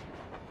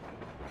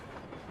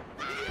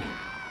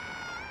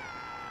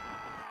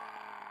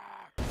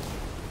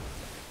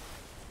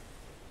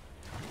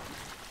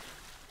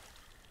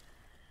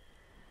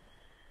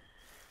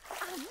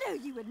 I knew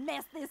you would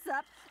mess this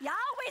up. You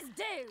always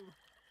do.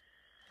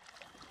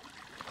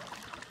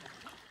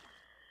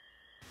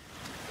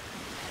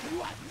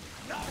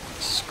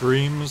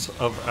 Screams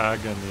of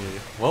agony.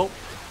 Well.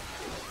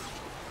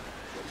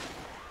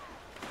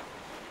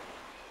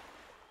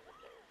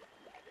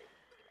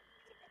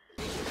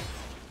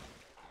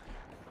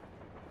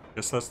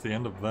 Guess that's the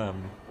end of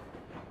them.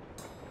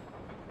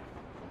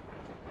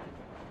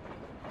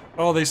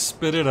 Oh, they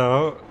spit it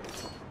out.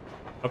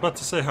 I'm about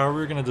to say, how are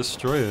we gonna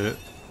destroy it?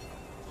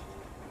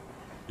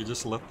 You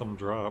just let them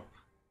drop.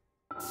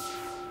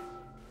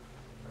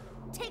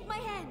 Take my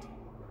hand.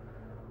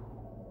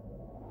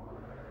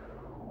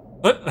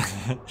 What?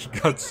 He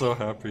got so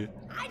happy.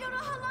 I don't know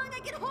how long I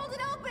can hold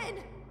it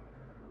open.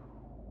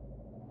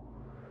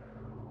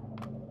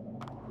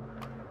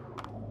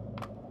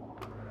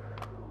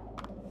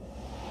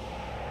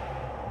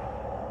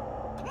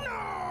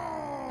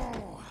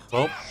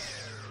 Well.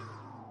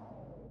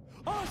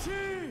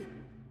 Archie!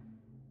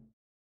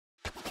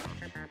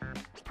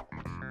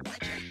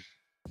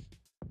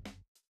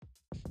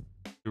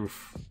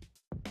 Oof.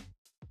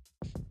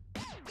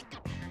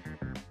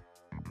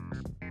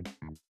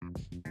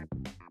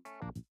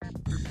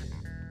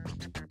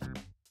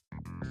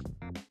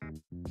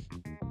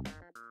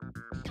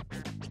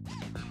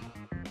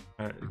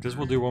 Alright, I guess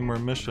we'll do one more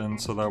mission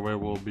so that way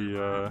we'll be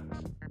we'll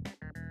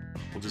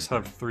just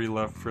have 3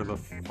 left for the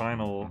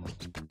final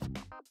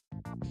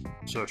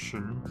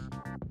session.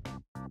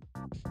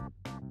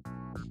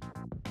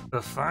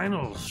 The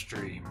final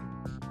stream.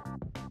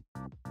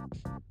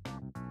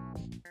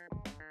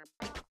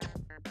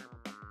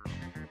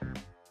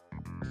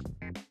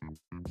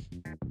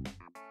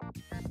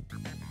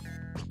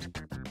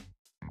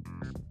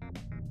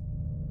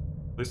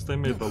 At least they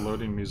made the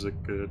loading music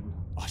good.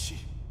 Archie!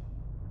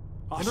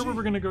 I wonder where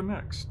we're gonna go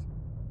next.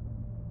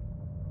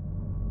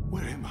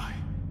 Where am I?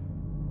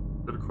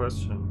 Good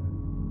question.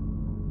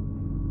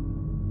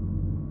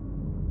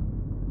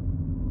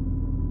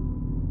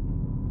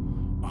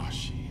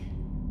 Archie.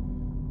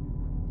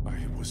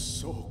 I was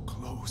so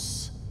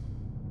close.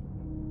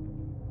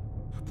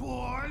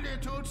 Poor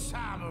little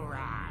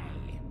samurai.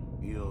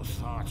 You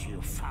thought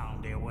you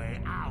found a way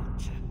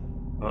out.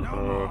 No Uh-oh.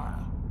 more.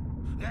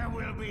 There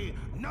will be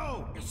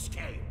no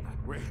escape.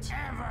 Wait.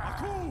 Ever.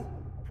 Aku!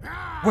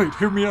 Ah! Wait,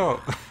 hear me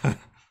out!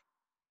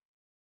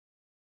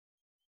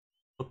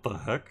 What the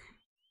heck?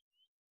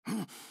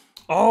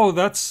 Oh,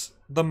 that's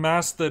the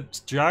mask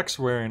that Jack's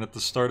wearing at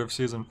the start of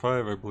season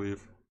 5, I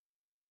believe.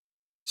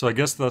 So I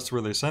guess that's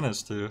where they sent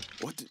us to.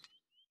 What?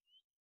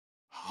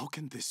 How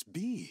can this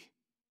be?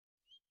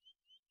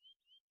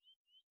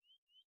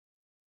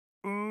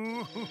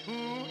 Ooh,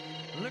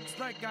 looks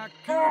like I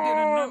could get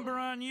a number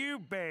on you,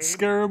 babe.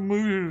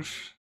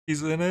 Scaramouche.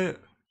 He's in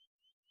it.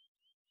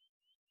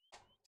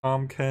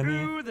 Tom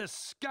Kenny. Ooh, the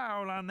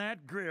scowl on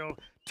that grill.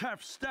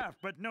 Tough stuff,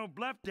 but no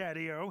bluff,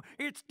 Daddy-O.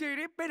 It's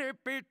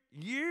diddy-bitty-bit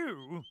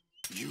you.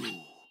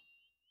 You.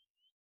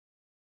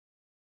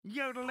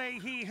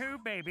 Yodelay-hee-hoo,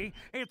 baby.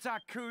 It's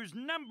Aku's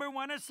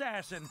 #1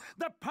 assassin,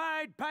 the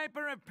Pied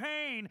Piper of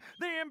Pain,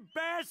 the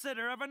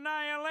Ambassador of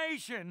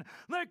Annihilation,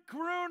 the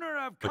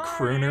Crooner of The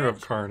Carnage. Crooner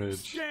of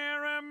Carnage.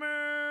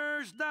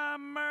 Scaramouche the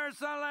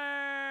Merciless.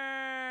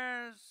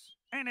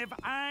 And if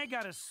I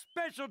got a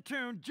special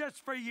tune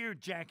just for you,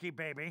 Jackie,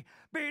 baby.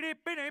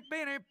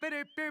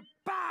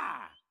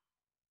 Biddy-biddy-biddy-biddy-biddy-ba!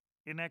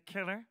 Isn't that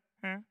killer,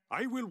 huh?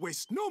 I will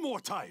waste no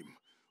more time.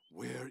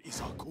 Where is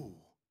Aku?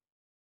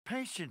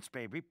 Patience,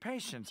 baby,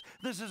 patience.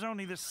 This is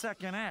only the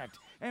second act,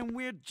 and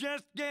we're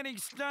just getting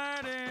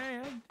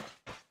started.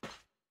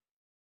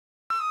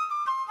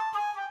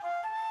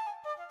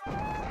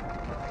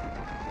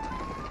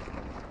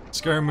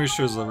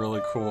 Scaramouche is a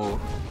really cool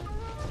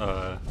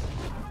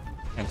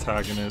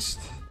antagonist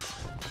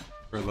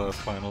for the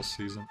final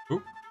season.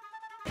 Oop.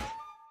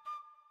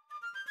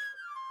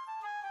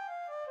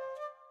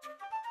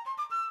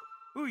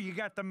 Ooh, you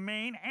got the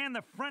mane and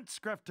the front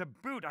scruff to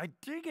boot. I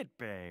dig it,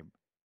 babe.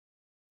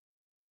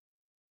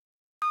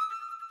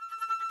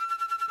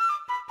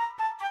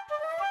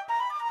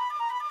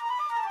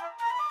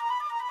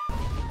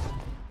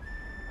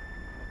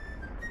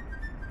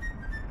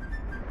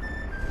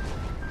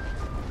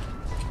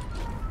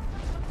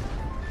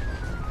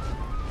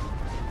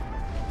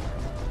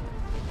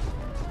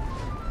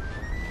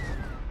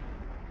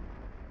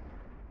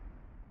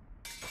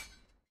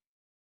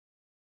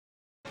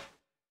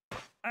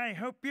 I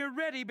hope you're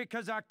ready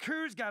because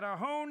Aku's got a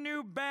whole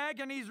new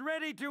bag and he's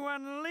ready to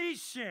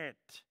unleash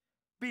it.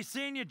 Be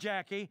seeing you,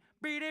 Jackie.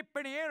 Bye-bye.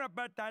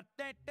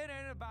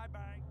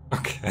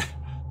 Okay.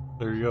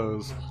 There he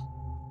goes.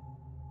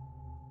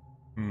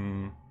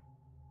 I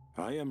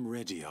am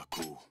ready,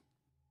 Aku.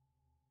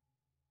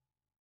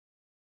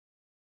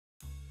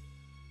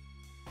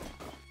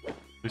 At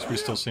least we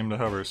still seem to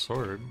have our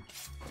sword.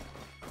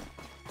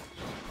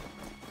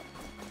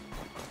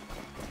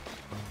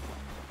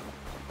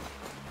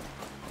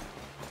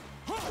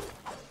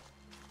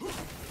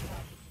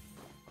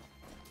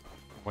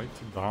 White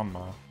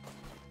Dama.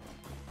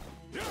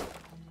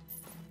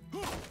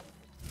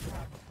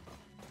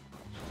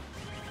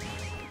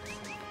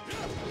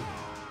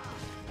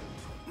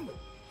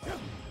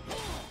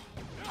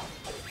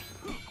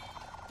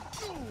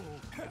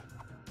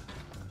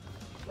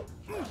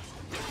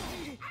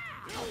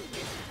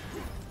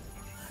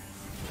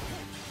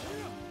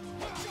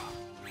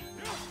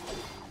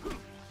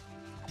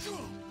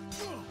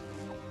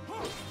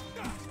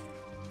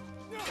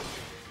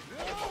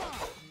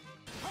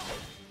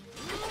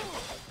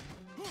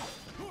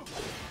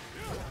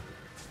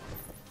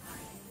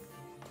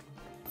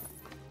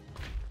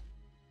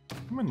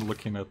 I'm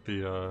looking at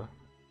the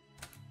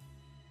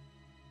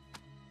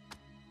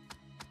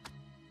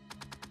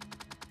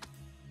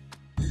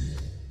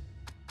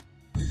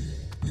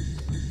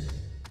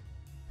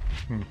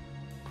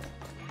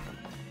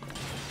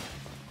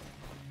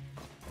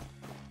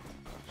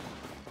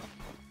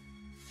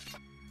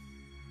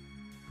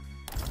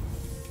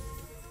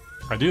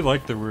I do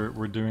like that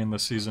we're doing the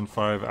season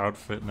 5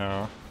 outfit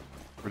now.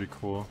 Pretty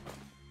cool.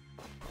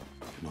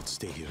 Cannot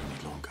stay here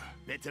any longer.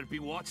 Better be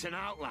watching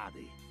out,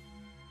 laddie.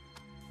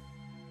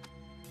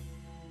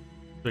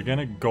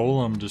 Gigantic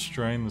golem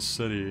destroying the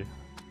city.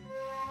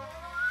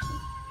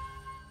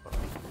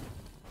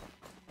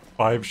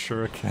 5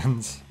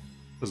 shurikens.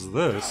 What is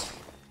this?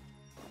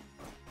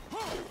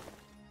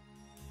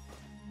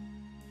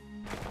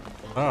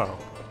 Oh,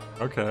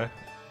 okay.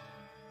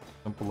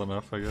 Simple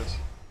enough, I guess.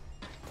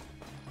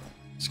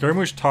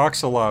 Scaramouche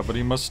talks a lot, but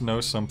he must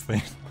know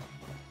something.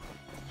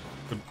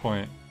 Good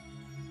point.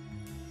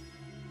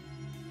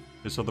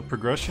 Okay, so the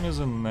progression is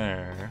in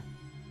there.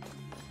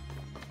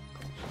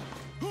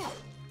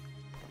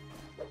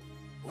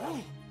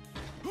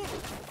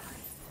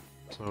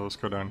 So let's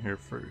go down here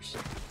first.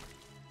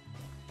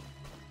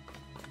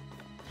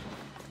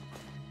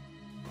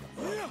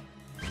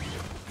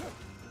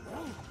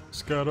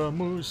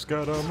 Scaramouche,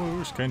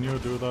 Scaramouche, can you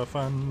do the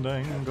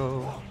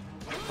fandango?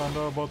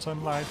 Thunderbolts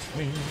and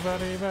lightning,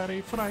 very,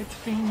 very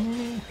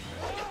frightening.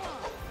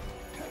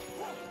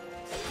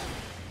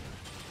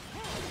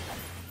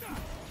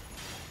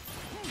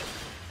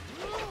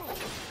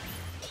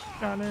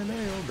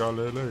 Galileo,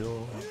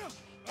 Galileo.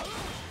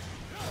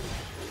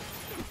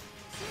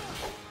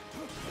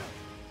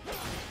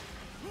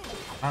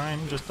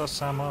 I'm just a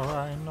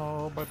samurai,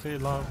 nobody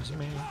loves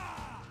me.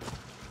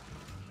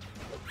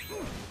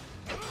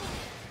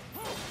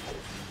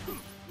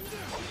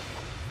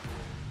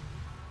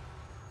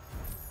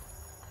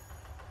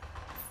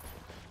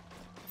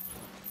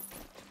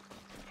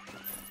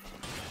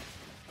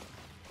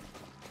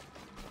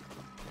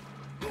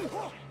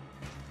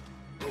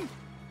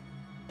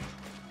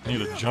 I need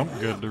to jump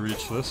good to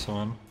reach this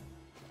one.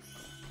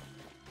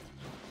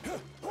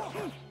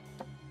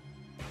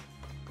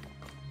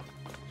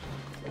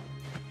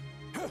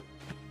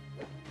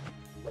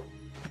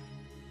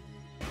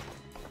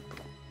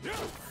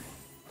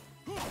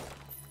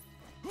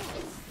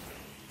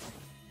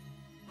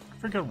 I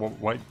forget what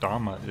White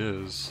Dama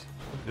is.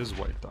 What is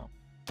White Dama?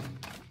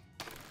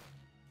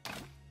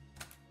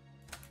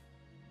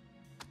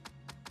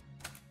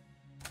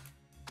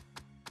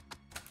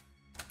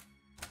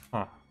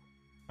 Huh.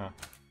 Huh.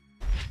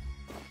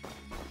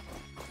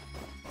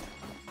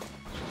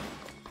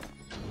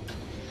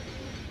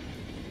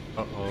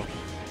 Uh-oh.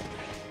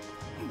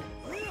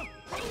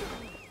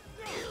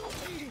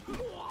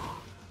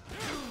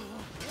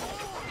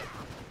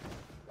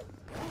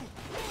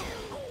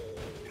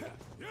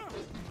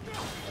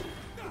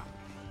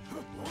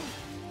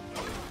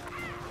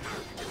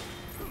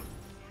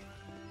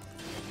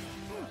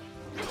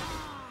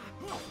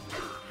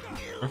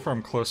 If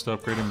I'm close to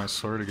upgrading my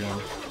sword again.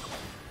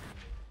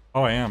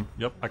 Oh, I am.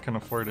 Yep, I can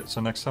afford it.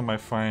 So next time I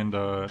find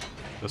the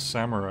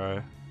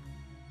samurai.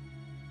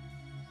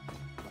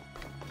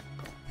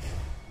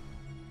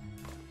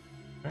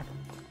 Okay.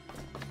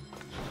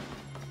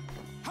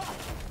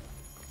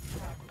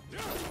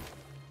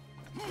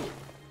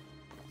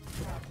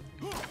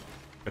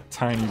 A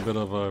tiny bit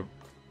of a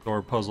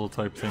door puzzle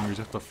type thing where you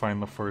just have to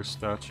find the first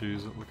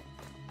statues.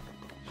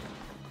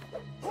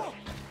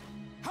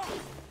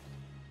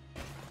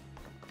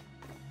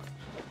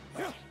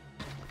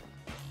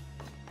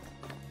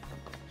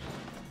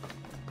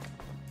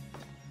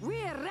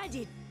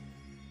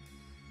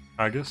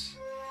 Haggis?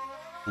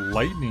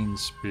 Lightning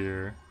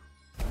spear.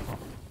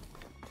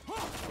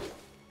 Oh.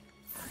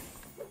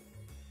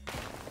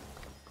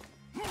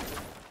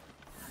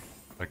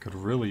 I could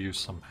really use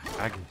some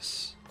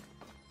haggis.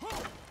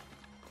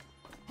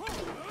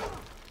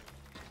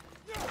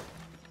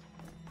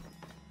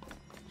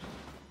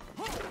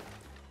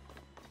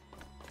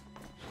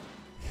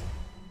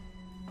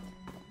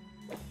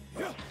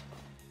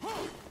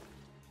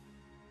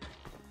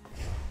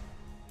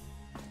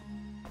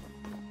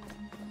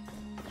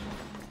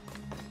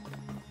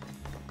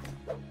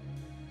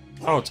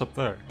 Oh, it's up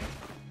there.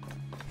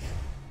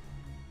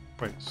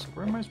 Wait, so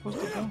where am I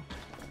supposed to go?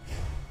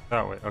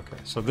 That way, okay.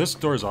 So this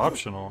door's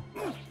optional.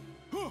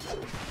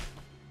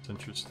 It's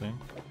interesting.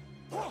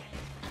 Can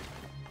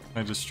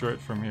I destroy it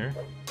from here?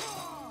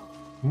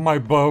 My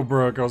bow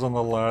broke, I was on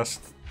the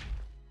last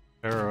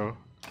arrow.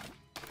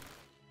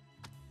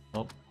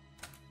 Nope.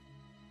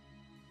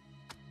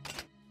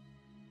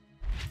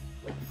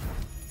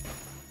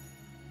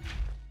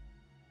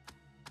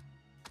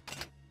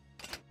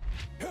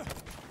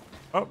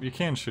 Oh, you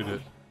can shoot it.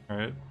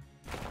 Alright.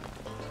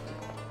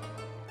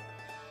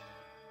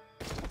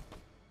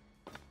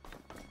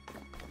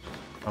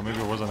 Oh, maybe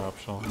it wasn't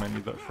optional. Might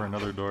need that for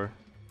another door.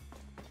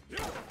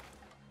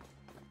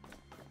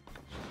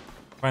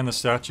 Find the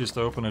statues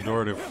to open a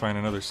door to find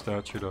another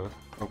statue to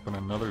open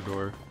another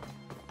door.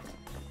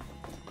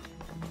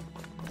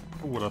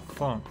 Who would have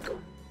thunk?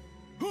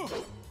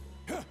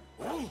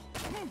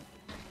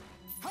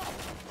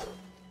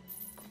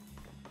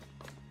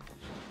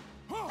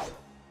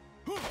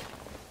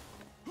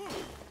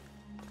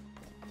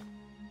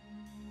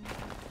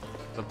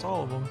 That's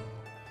all of them.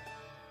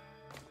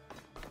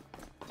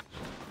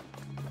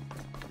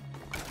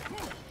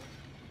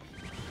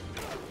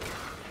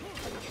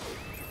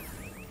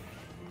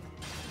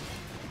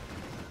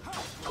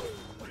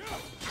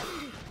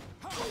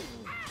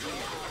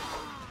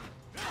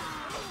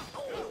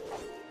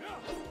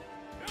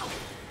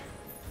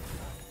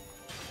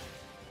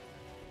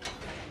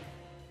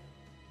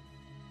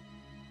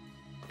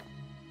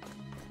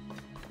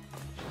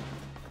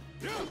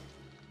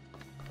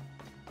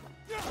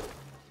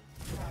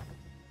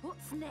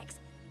 What's next?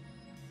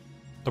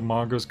 The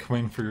Mongo's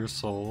coming for your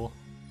soul.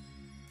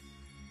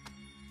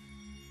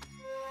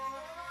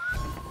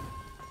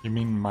 You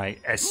mean my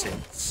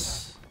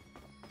essence?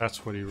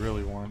 That's what he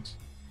really wants.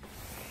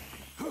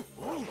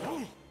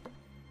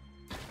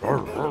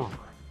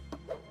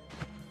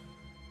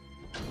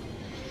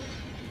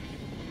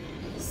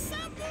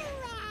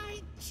 Samurai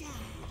Jack,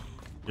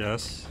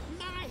 Yes.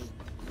 my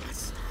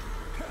master.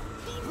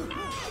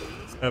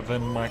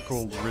 Evan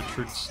Michael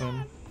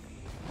Richardson.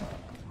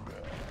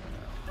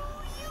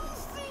 Do you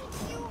think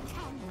you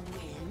can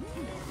win?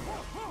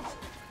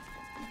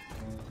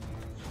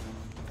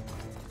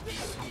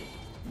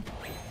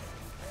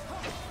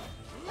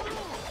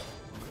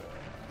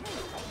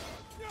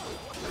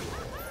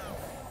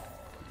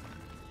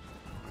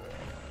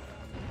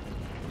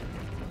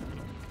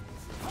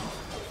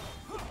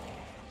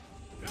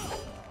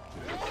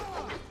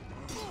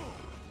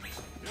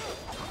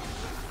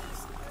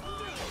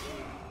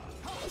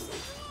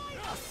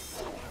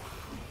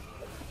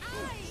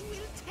 I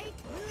will take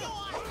your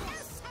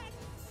essence.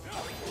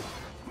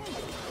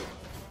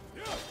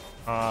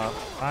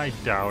 I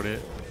doubt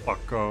it,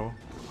 bucko.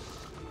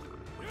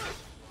 Do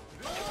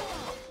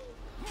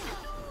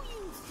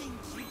you think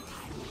you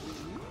can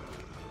win?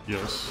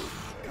 Yes.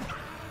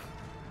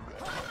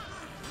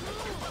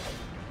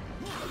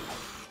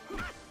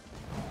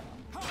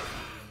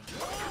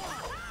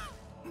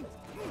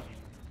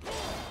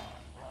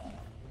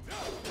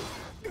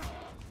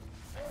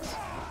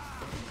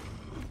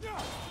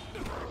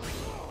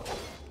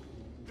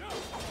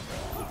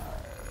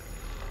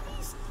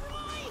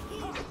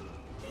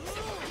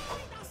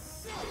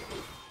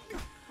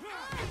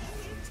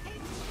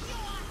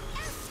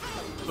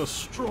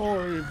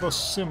 Destroy the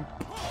simp.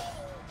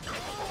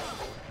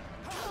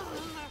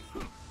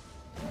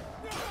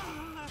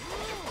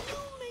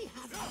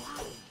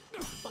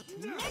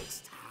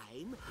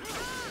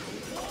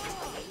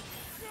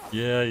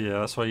 Yeah,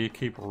 that's why you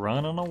keep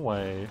running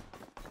away.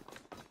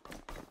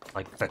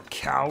 Like the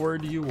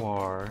coward you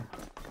are.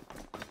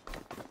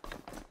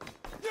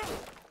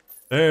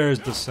 There's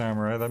the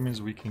samurai. That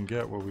means we can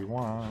get what we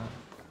want.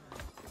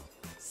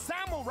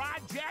 Samurai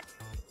Jack!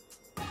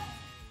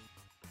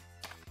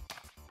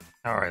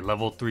 Alright,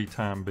 level 3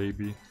 time,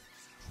 baby.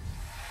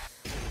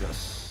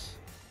 Yes.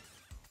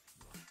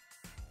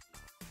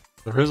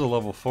 There is a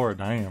level 4,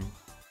 damn.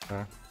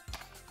 Okay.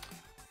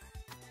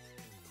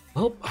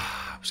 Well,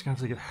 I'm just gonna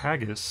have to get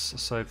Haggis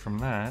aside from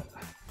that.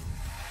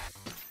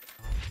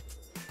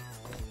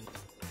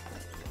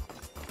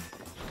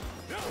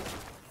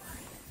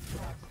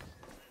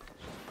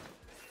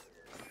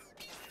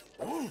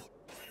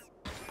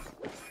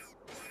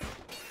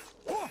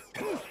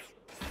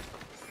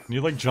 Can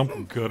you like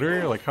jump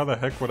gooder? Like how the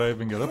heck would I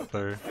even get up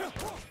there?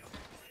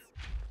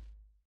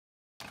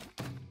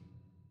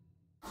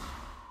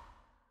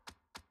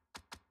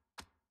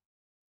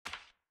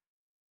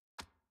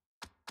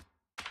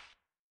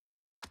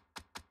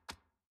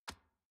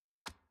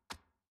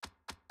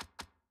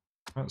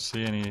 I don't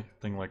see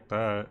anything like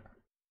that.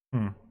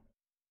 I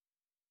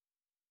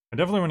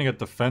definitely want to get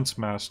Defense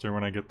Master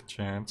when I get the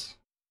chance.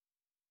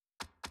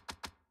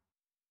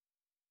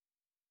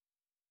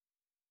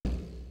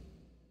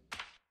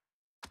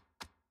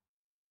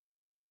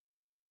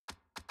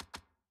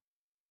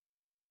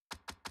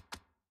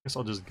 Guess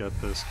I'll just get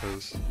this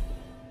because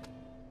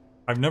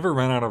I've never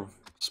run out of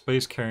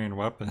space carrying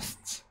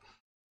weapons.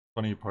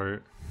 Funny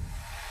part.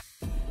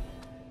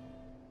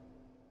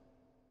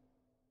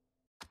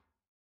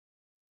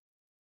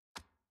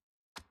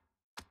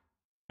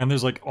 And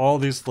there's like all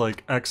these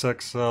like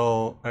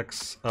XXL,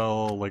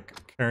 XL,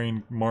 like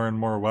carrying more and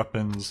more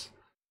weapons.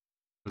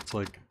 It's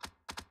like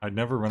I'd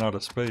never run out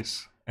of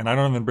space. And I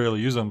don't even barely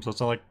use them, so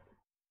it's not like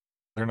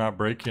they're not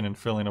breaking and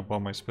filling up all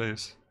my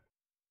space.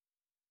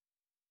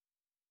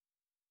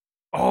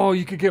 Oh,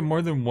 you could get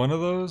more than one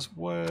of those?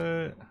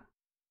 What?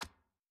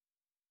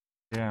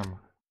 Damn.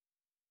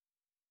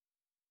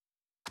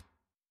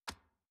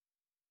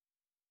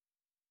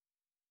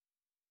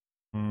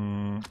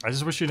 I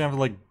just wish you'd have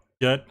like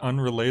get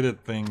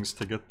unrelated things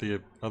to get the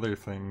other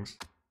things.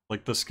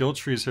 Like the skill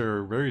trees here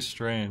are very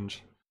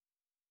strange.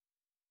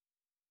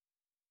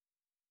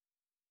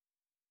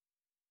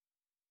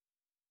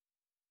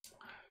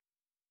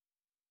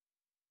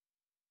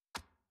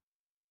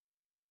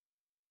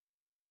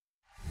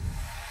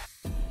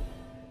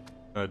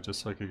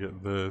 Just so I could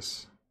get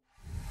this.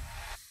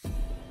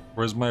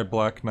 Where's my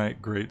Black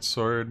Knight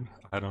Greatsword?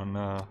 I don't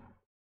know.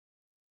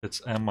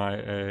 It's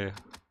MIA.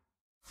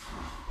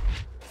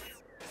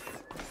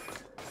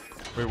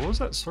 Wait, what was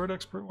that sword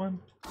expert one?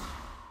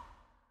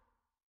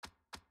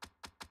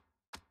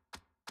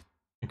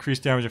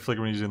 Increased damage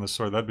inflicted when using the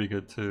sword, that'd be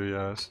good too,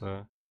 yeah,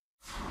 so.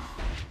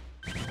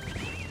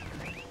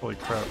 Holy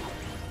crap.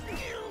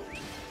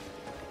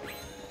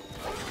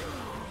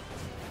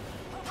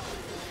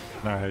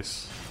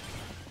 Nice.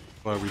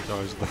 Glad we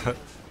dodged that.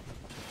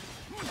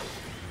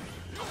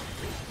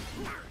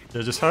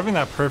 Yeah, just having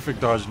that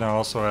perfect dodge now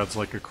also adds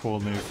like a cool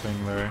new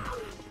thing there.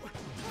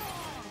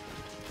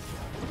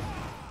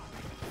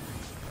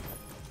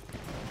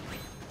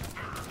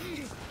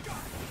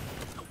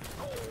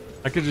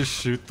 I could just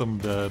shoot them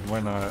dead,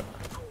 why not?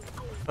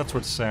 That's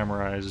what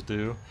samurais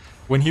do.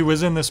 When he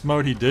was in this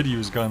mode, he did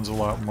use guns a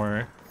lot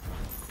more.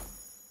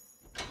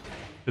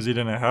 Because he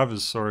didn't have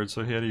his sword,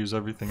 so he had to use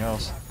everything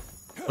else.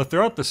 But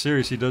throughout the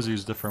series, he does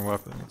use different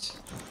weapons.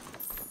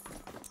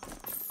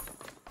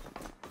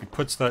 He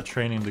puts that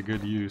training to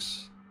good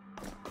use.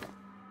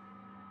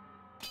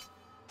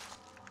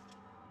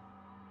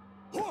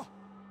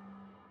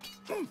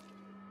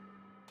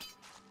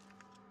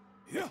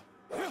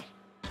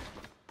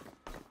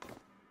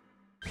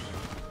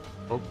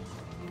 Oh.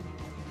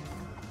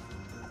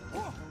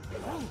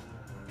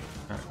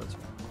 Alright, that's...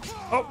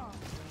 Oh!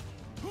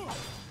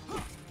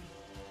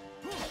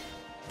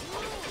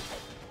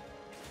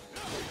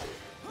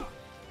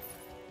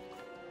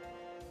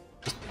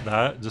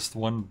 That? Just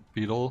one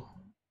beetle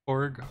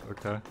org?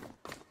 Okay.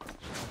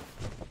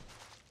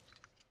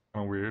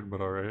 Kinda weird,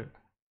 but alright.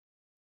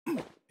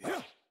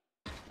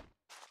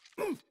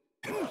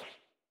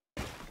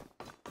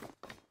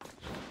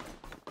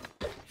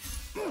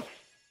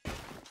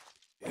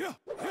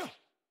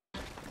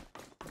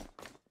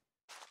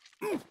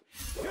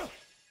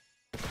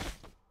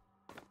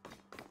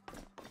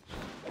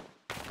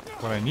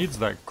 What I need is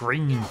that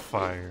green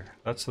fire.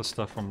 That's the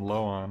stuff I'm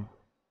low on.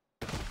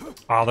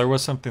 Ah, there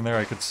was something there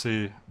I could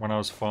see when I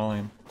was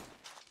falling.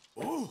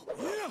 Oh.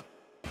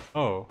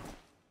 Oh.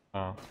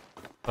 Oh,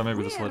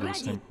 maybe this led to the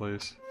same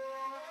place.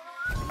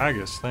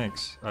 Haggis,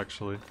 thanks,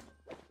 actually.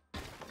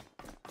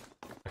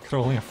 I could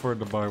only afford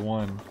to buy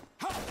one.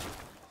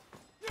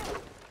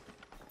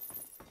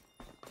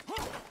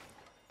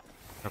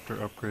 After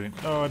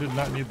upgrading. No, I did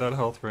not need that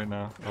health right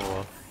now. Oh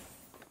well.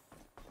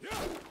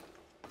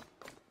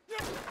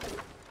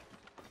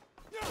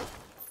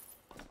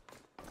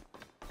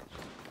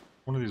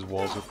 these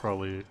walls are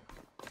probably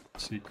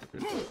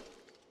secret.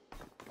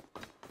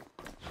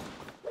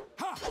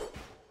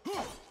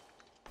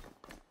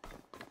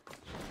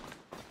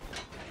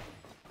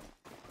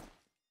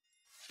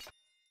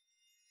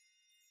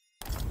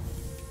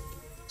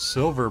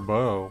 Silver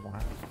bow. Wow.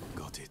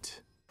 Got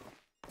it.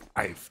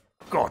 I've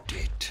got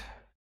it.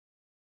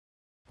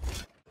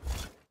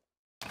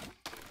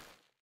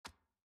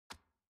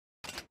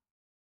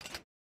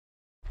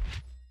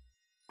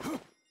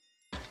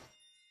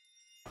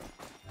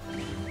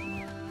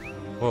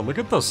 Well, look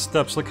at those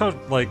steps. Look how,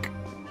 like,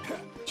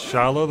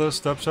 shallow those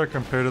steps are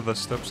compared to the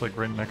steps, like,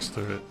 right next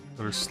to it.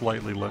 That are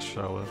slightly less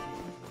shallow.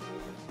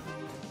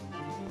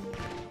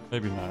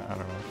 Maybe not, I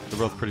don't know. They're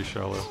both pretty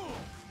shallow.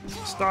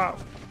 Stop!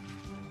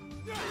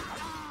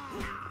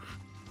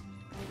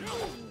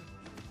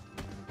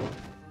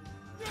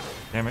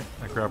 Damn it,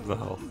 I grabbed the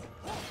health.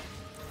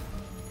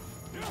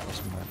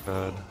 Wasn't that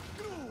bad.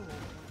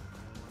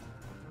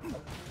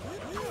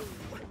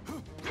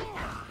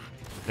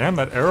 Damn,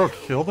 that arrow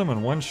killed him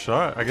in one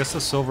shot. I guess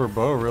the silver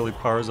bow really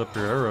powers up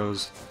your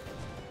arrows.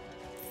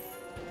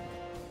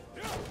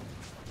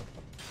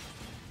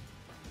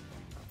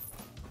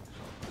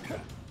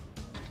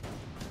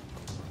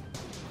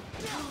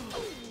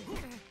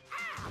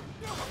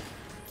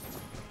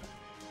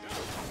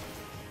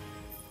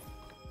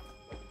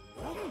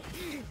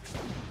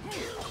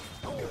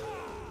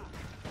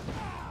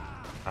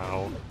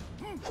 Ow.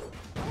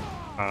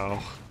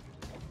 Ow.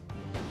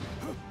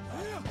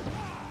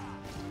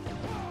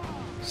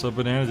 So,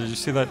 Banana, did you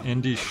see that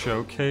indie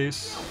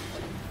showcase?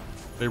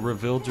 They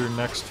revealed your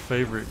next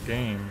favorite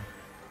game.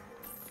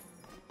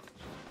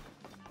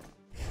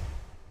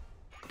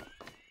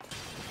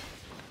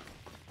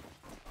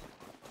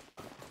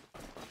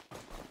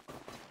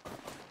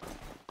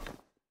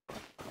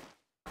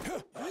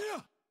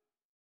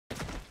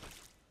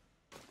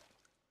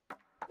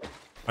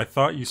 I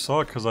thought you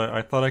saw it because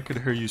I thought I could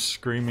hear you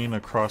screaming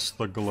across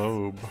the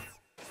globe.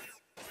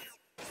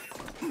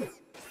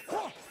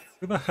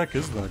 Who the heck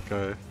is that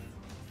guy?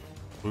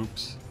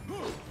 Oops.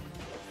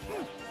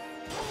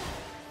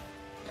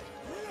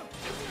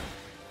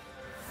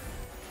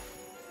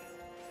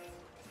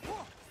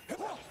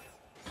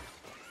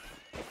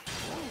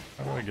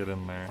 How do I get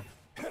in there?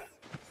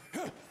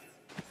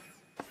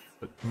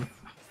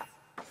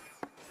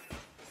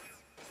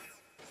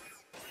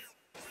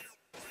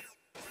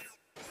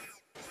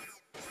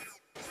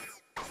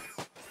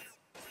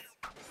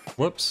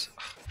 Whoops.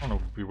 I don't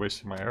want to be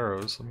wasting my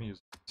arrows. Let me use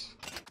this.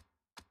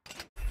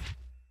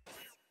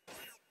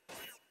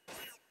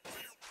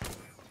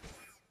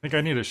 I think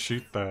I need to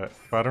shoot that,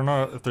 but I don't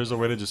know if there's a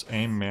way to just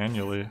aim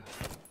manually.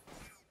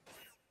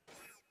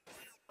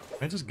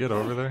 Can I just get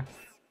over there?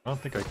 I don't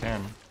think I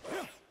can.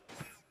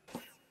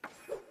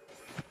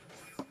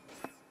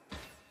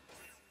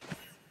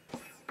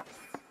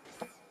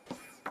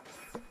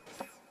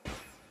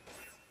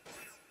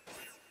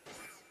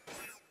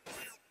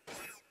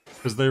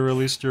 Because they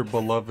released your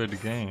beloved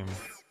game.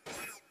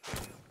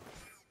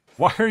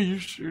 Why are you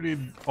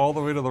shooting all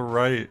the way to the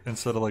right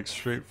instead of like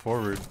straight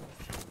forward?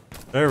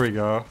 There we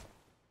go.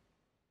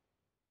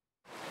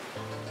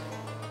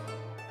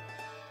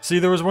 See,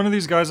 there was one of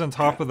these guys on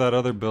top of that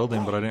other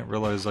building, but I didn't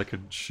realize I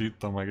could shoot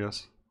them, I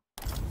guess.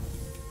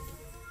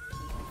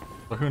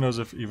 But who knows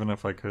if even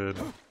if I could.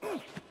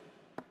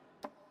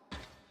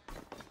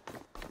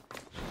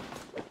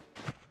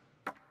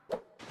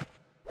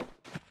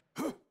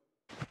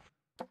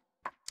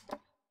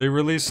 They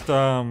released,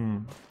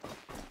 they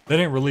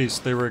didn't release,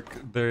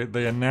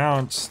 they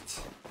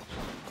announced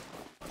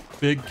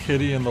Big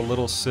Kitty in the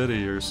Little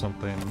City or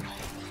something.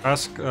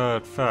 Ask,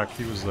 Fact,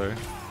 he was there.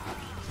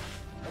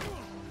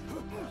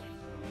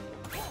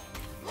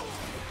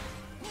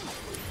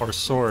 Or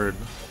Sword.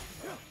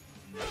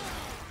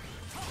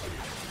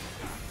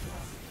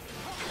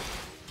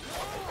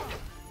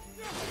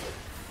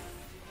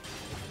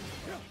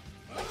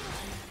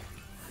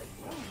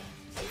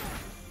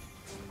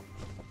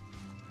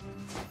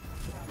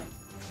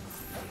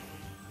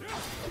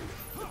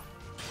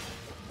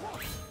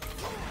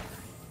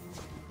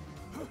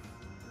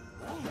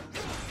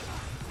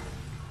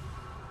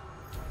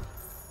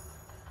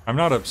 I'm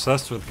not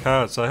obsessed with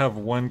cats. I have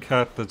one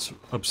cat that's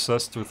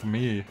obsessed with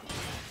me.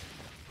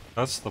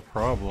 That's the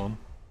problem.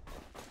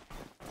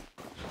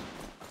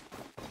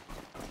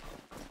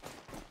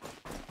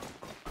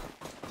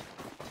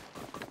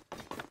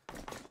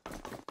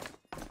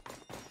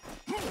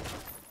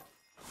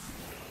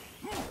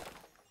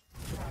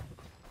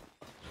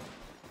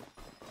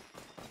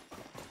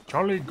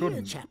 Jolly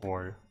good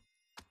boy.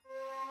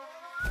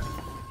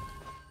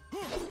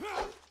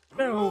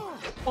 No,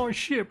 my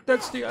ship,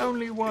 that's the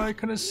only way I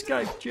can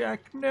escape,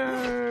 Jack.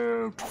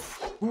 No!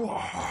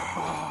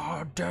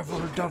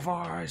 Devil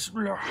device.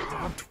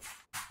 What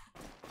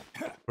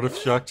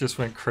if Jack just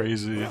went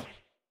crazy?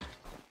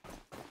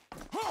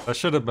 That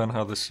should have been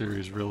how the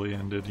series really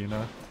ended, you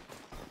know?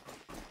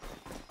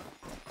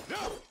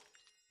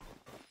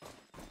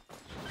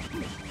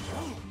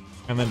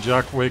 And then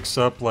Jack wakes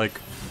up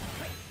like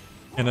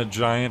in a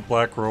giant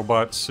black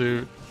robot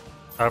suit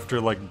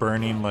after like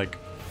burning like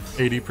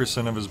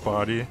 80% of his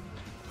body.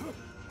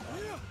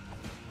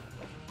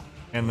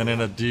 And then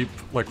in a deep,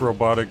 like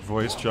robotic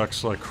voice,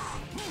 Jack's like,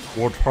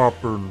 "What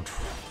happened?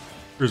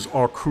 Is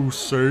Aku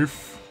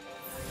safe?"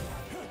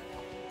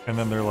 And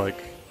then they're like,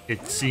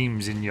 "It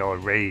seems in your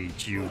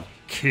rage you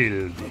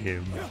killed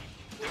him."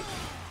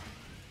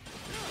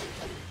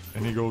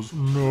 And he goes,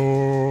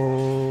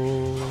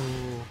 "No."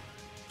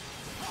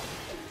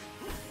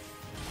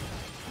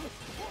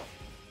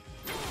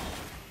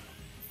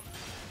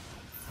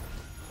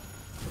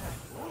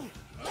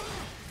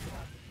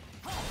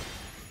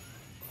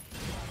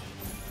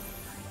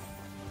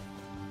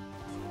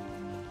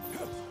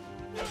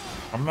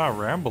 I'm not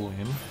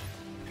rambling.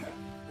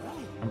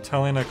 I'm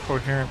telling a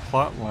coherent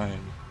plot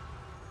line.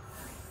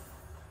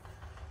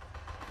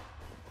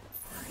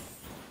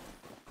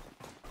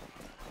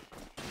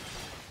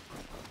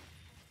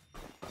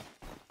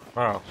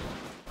 Wow.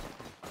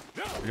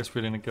 I guess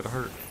we didn't get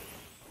hurt.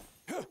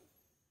 Can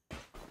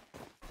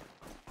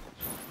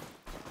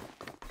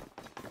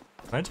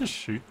I just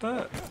shoot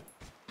that?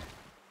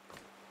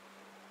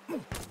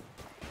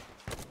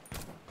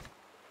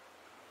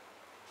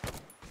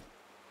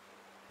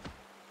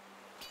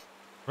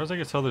 As far as I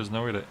can tell, there's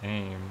no way to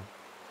aim.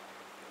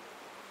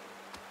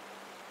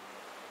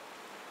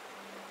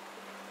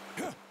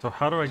 So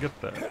how do I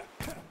get that?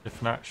 If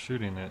not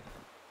shooting it?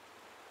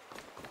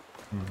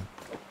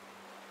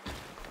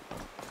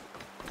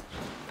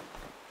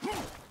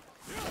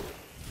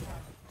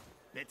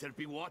 Better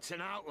be watching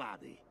out,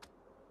 laddie.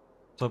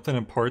 Something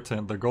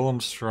important. The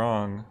golem's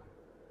strong.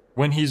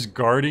 When he's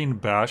guarding,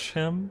 bash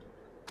him?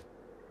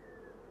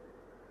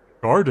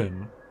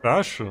 Garden?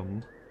 Bash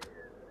him?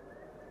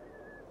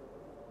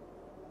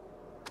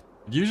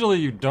 Usually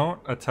you don't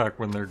attack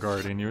when they're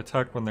guarding, you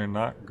attack when they're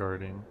not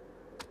guarding.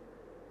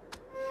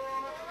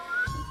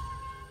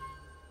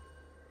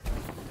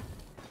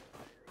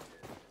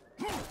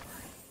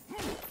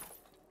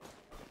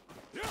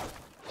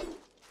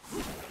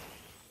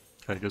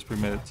 Okay, I guess we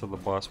made it to the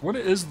boss. What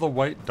is the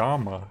white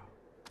Dama?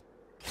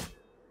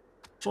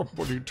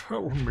 Somebody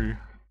tell me.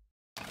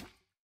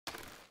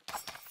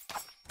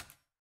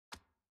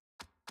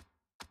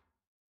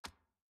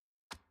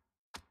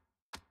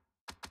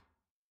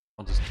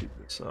 I'll just keep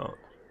this out.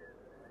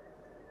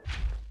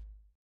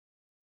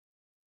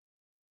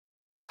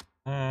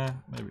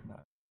 Maybe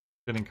not.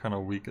 Getting kind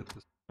of weak at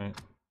this point.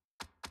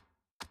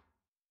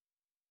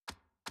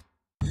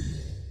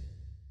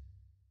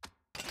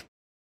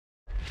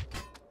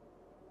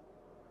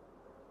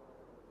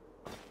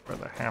 Try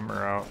the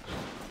hammer out.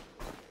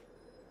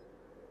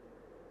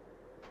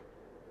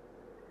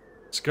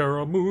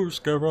 Scaramouche,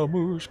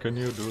 Scaramouche, can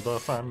you do the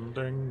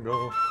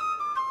fandango?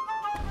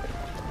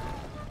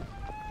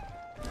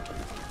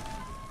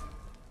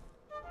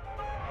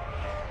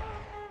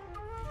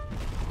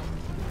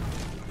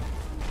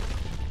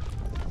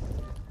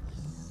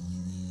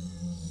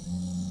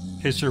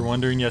 In case you're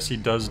wondering, yes, he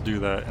does do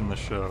that in the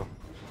show.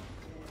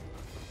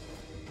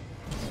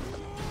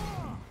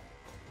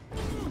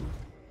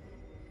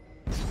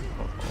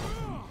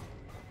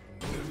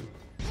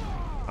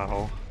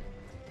 Ow.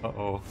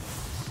 Uh-oh.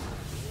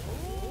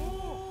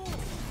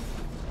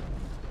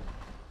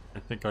 I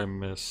think I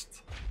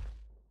missed.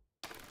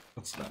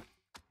 What's that?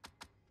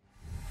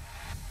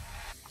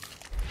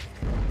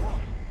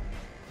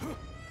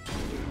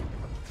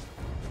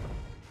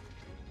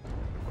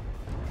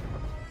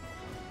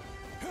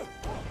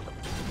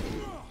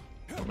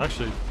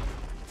 Actually,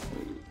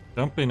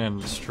 jumping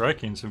and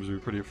striking seems to be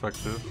pretty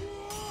effective.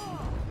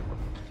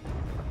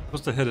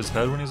 Supposed to hit his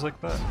head when he's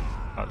like that?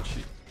 Oh,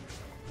 cheat.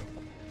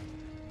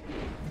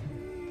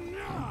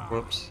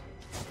 Whoops.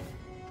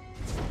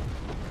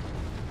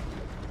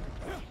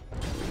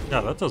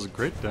 Yeah, that does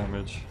great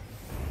damage.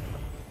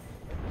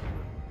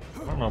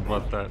 I don't know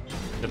about that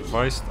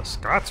advice the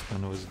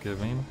Scotsman was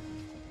giving.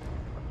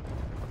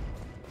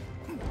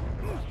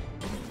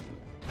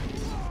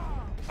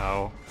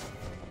 Ow.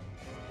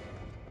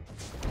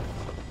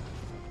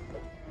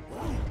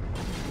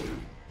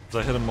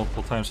 I hit him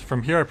multiple times.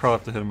 From here I probably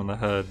have to hit him in the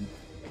head.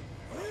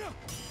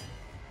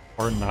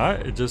 Or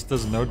not? It just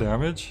does no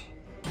damage?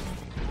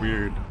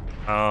 Weird.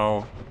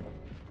 Ow.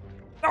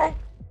 No!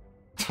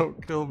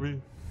 Don't kill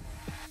me.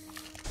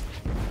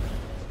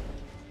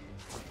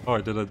 Oh,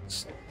 I did a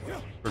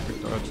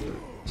perfect dodge there.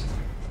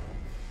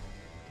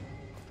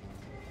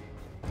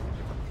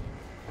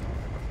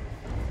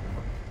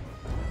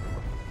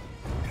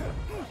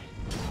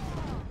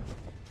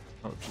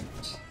 Oh,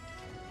 jeez.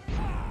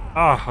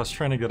 Ah, I was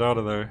trying to get out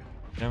of there.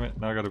 Damn it,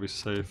 now I gotta be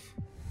safe.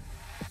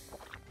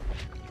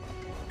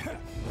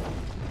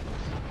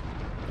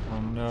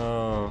 Oh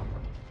no.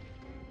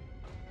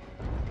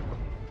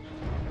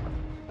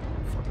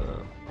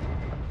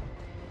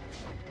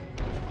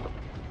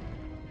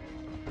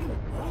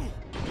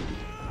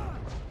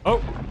 Oh!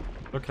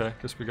 Okay,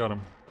 guess we got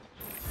him.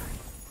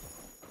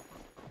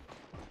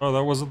 Oh,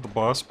 that wasn't the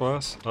boss?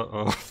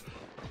 Uh-oh.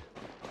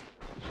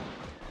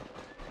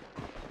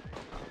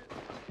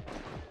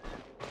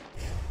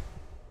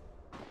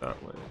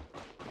 That way.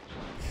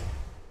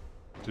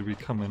 Did we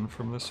come in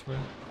from this way?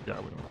 Yeah,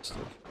 we must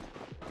have.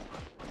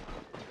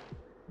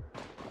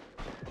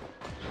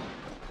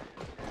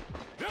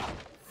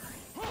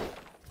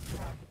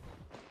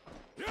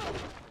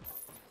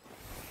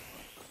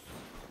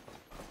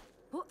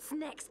 What's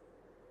next?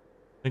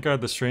 I think I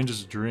had the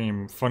strangest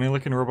dream. Funny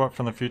looking robot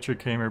from the future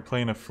came here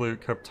playing a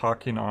flute, kept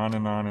talking on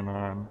and on and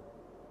on.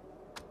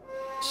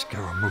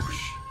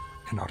 Scaramouche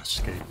cannot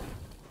escape.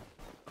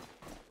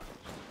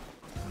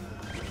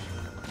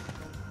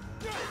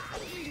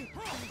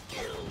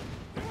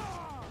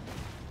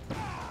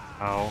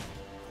 Ow.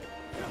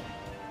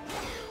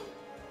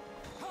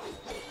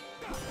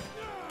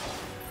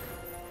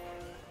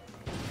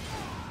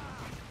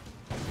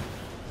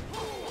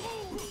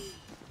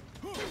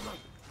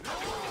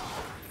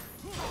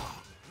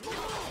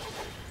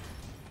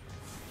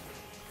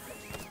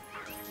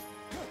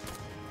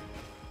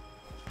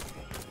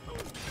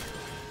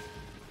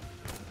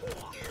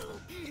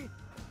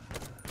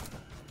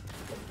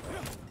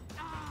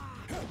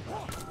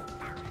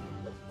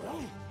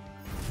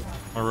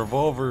 My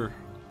revolver.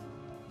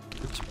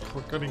 It's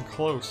getting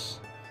close.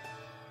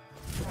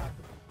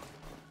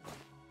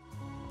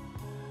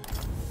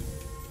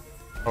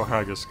 Oh,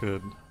 Haggis,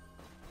 good.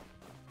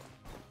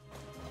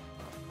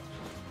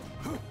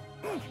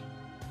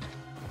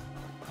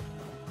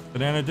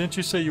 Banana, didn't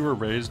you say you were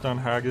raised on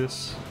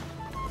Haggis?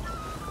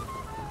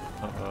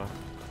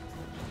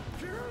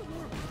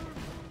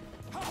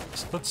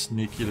 That's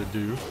sneaky to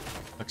do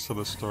next to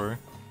the story.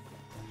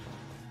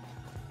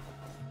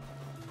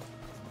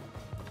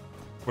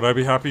 Would I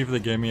be happy if they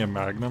gave me a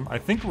Magnum? I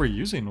think we're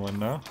using one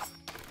now.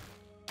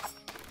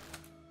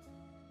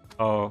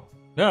 Oh.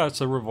 Yeah,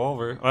 it's a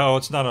revolver. Oh,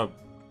 it's not a...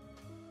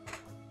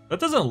 That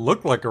doesn't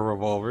look like a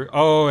revolver.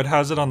 Oh, it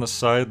has it on the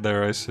side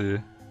there, I see.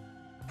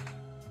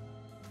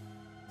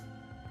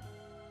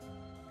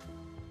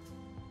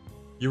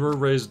 You were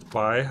raised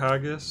by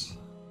Haggis?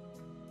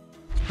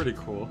 It's pretty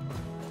cool.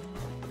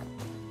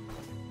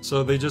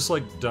 So they just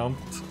like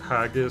dumped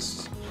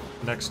Haggis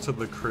next to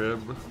the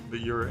crib that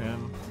you were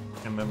in,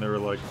 and then they were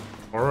like,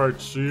 alright,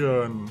 see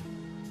ya in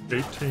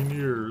 18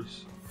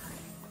 years.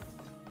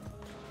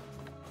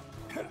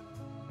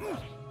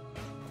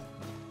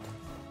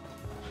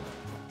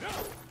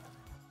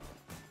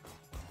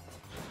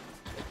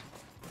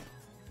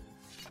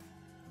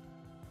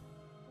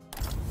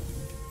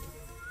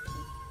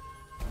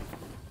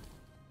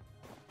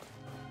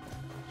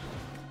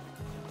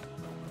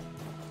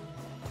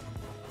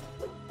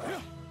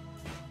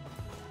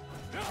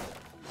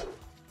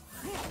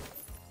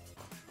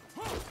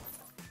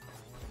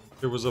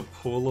 There was a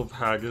pool of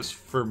haggis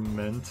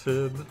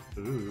fermented.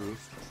 Ooh.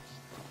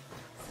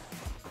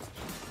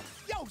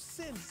 Yo,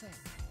 Sensei.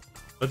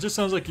 That just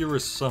sounds like you were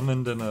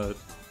summoned in a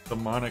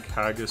demonic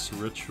haggis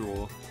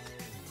ritual.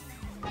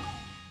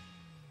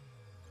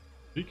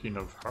 Speaking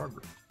of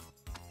haggis.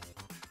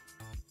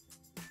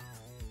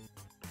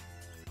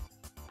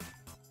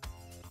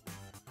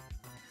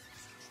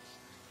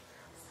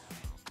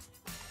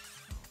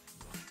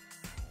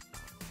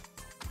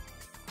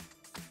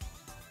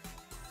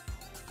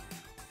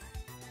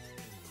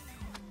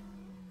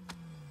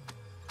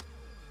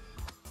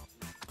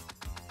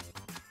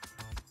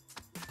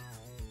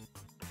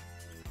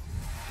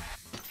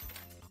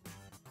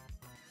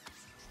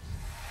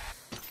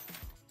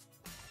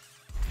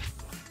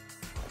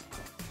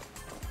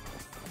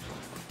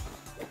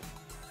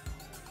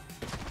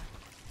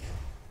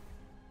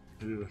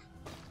 Yeah.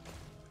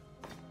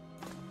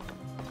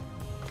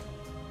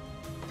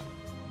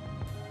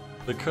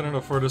 They couldn't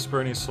afford to spare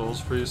any souls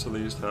for you, so they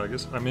used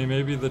haggis. I mean,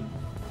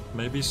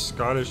 maybe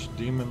Scottish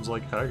demons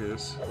like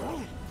haggis.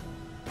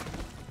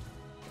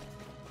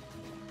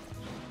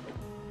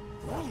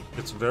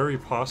 It's very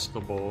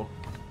possible.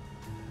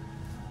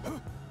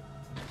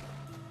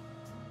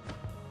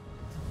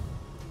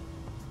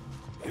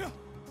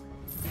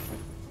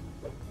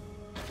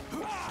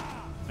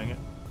 Dang it.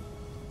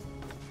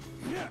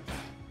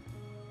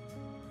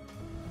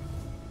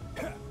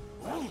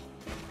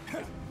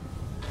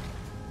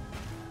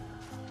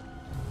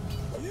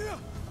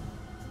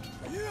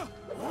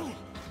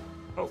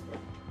 Oh.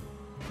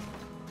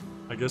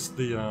 I guess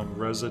the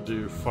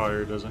residue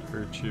fire doesn't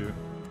hurt you.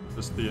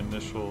 Just the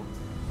initial.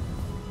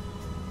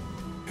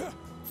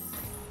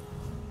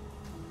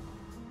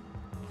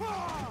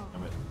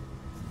 Damn it.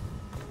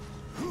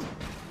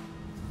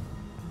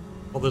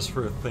 All this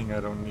for a thing I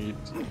don't need.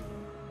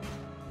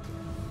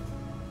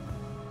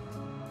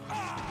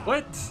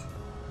 What?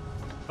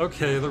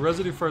 Okay, the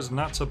residue fire is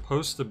not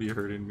supposed to be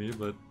hurting me,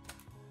 but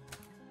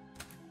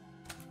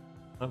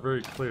not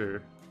very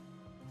clear.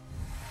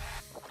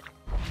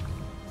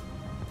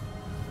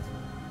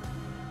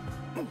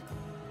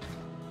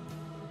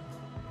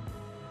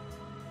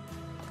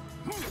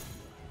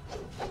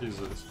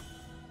 Jesus.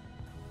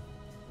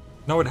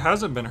 No, it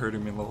hasn't been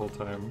hurting me the whole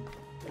time.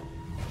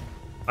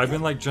 I've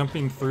been like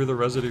jumping through the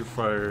residue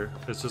fire.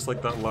 It's just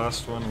like that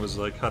last one was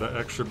like had an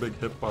extra big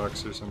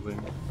hitbox or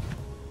something.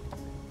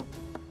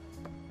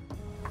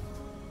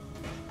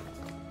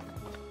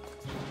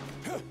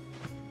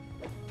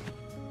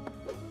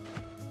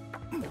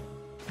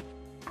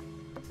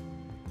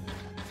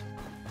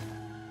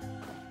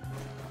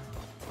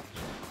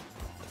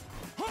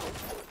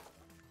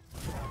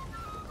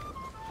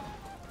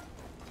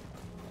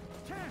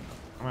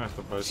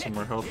 have to buy some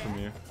more health from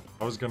you.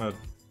 I was gonna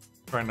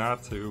try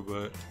not to,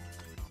 but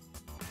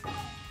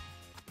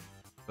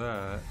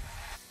that.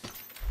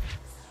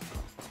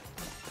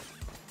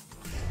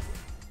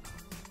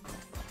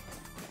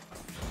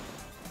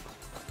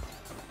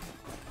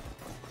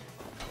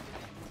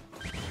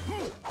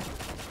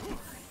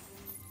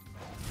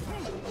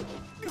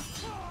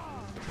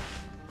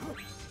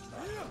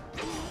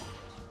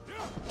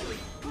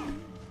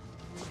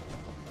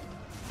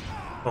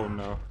 Oh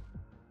no.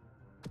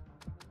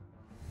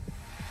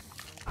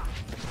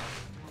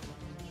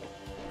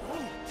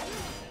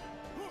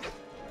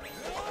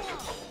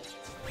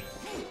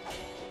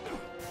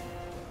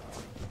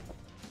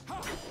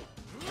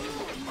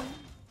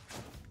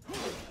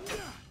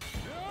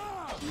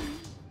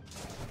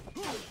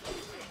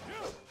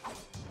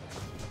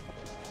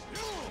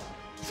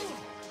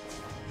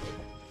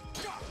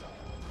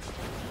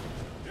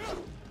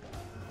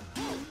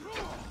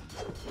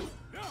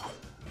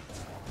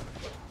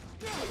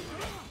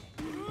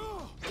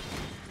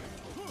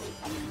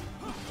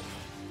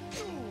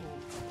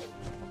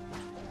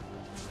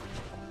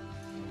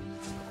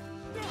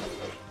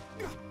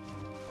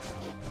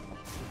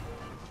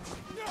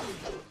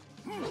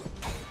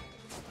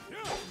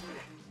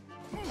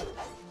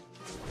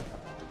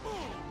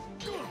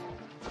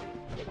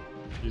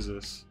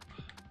 Jesus.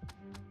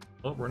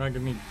 Well, we're not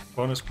gonna need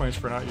bonus points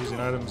for not using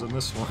items in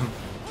this one.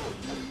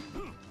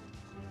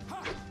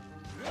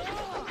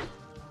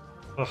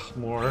 Ugh,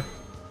 more.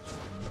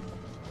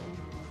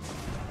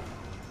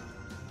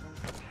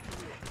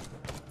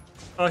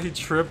 Oh, he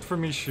tripped for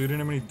me shooting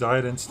him and he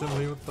died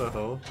instantly? What the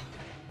hell?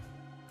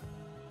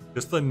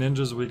 Guess the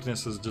ninja's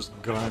weakness is just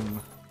gun.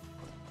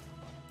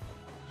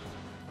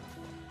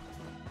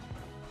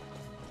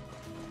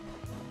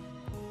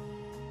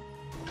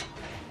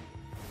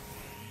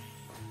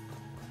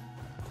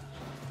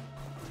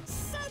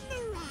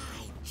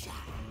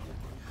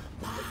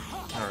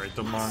 Alright,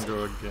 the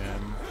Mongo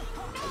again.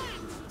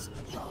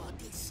 Your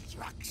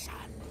destruction.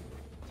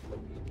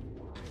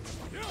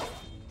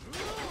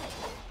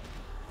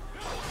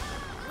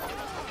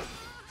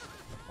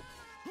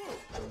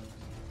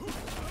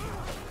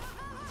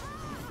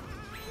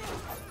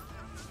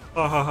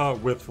 Ha ha ha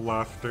with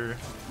laughter.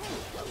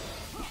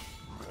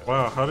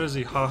 Wow, how does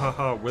he ha ha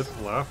ha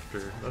with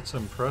laughter? That's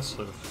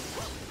impressive.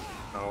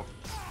 Ow.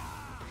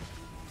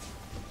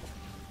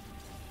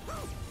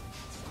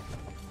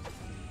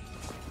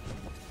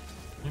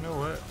 You know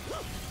what?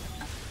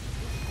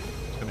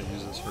 I'm gonna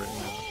use this right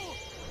now.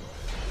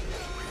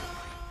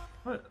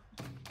 What?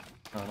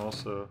 And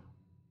also...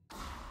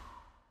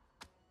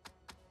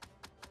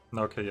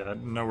 Okay, yeah,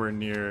 nowhere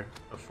near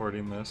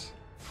affording this.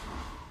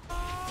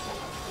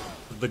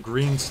 The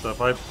green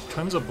stuff. I have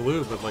tons of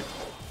blue, but like,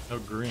 no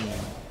green.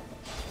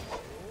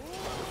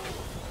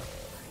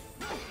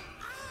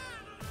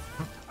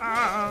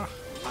 Ah!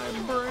 My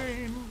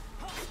brain!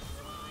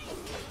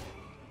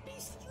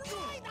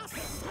 Destroy the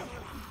samurai.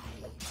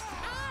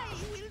 I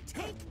will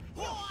take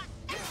your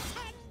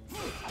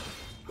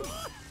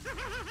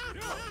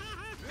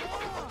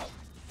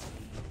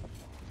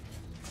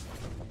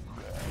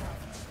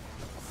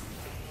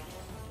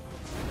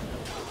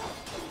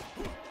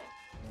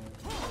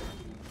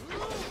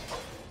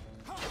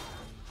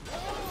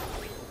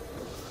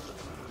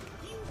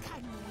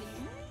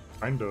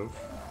Kind of.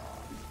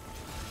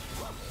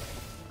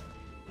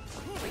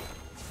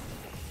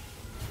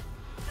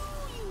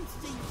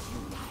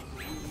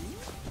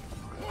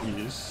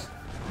 Yes.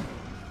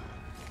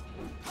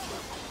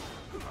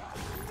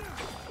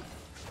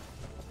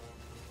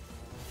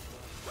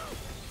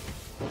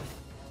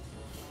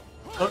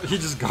 Oh, he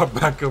just got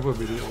back up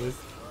immediately.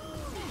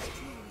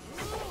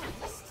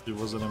 He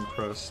wasn't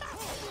impressed.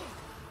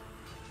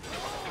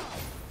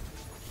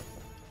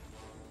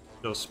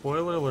 Yo,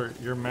 spoiler alert,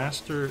 your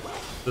master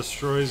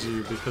destroys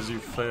you because you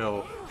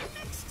fail.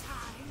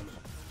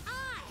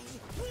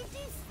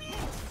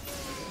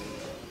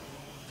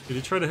 Did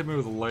he try to hit me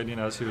with lightning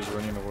as he was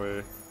running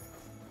away?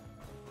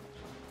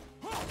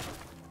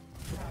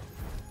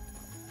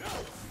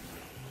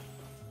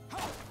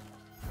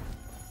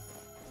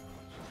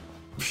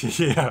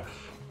 Yeah,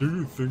 do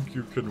you think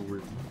you can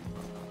win?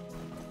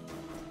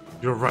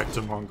 You're right,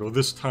 Demongo.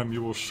 This time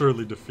you will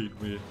surely defeat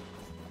me.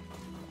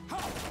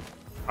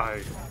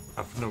 I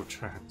have no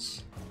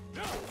chance.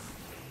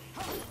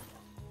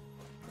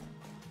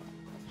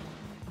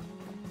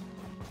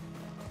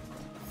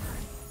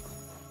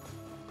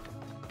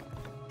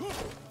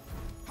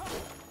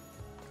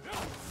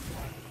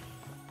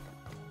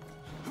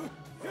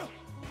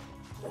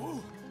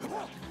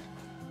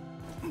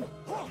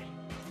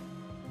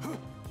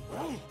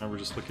 Now we're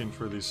just looking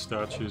for these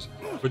statues.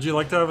 Would you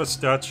like to have a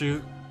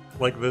statue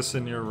like this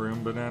in your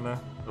room, Banana?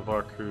 Of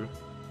Aku?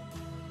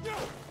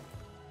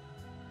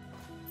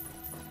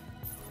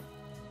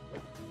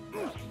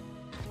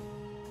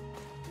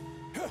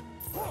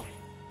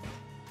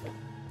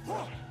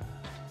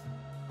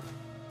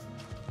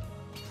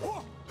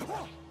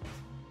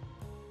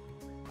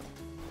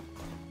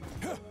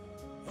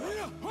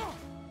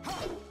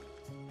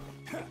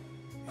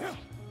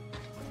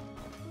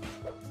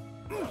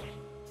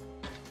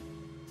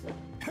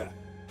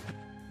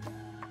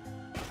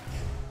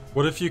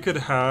 What if you could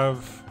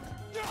have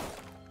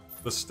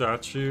the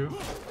statue,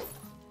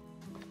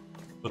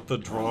 but the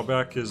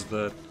drawback is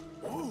that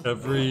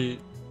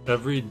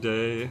every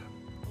day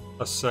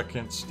a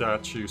second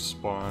statue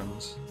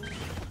spawns.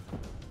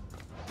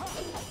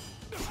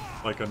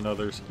 Like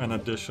an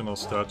additional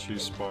statue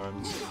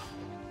spawns.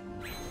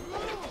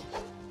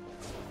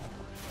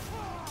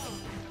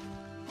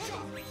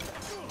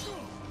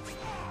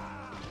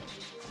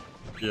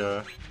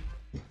 Yeah.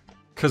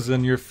 Cause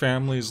then your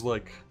family's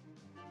like,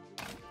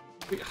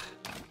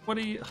 what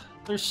are you,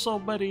 there's so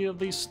many of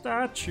these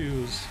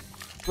statues.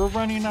 We're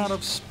running out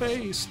of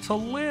space to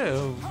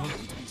live.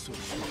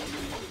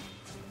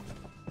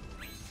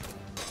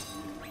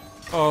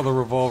 Oh, the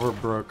revolver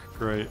broke.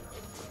 Great.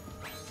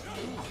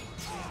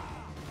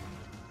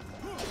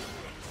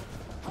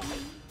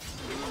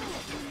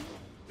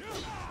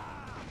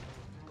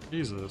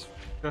 Jesus,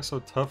 got so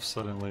tough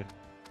suddenly.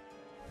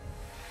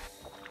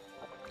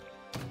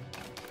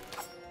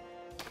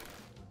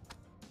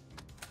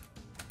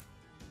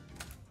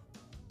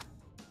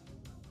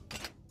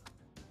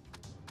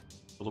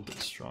 A little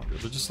bit stronger.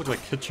 They just look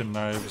like kitchen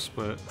knives,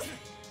 but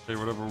hey,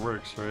 whatever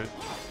works, right?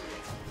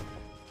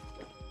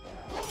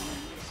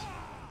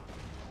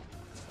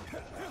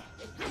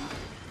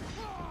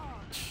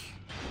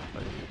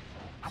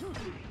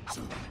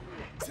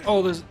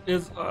 Oh, there's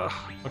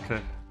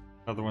okay.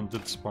 Another one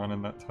did spawn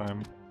in that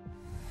time.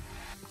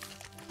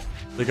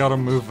 They gotta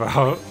move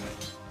out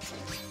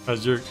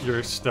as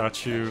your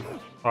statue,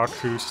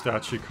 Aku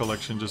statue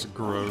collection just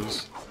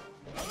grows.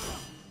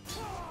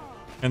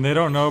 And they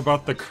don't know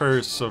about the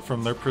curse, so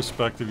from their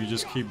perspective, you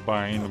just keep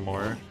buying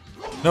more.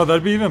 No,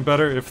 that'd be even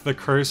better if the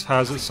curse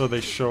has it so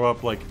they show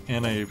up like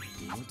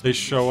they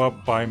show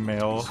up by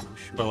mail,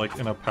 but like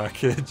in a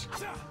package.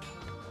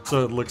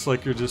 So it looks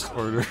like you're just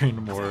ordering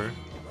more.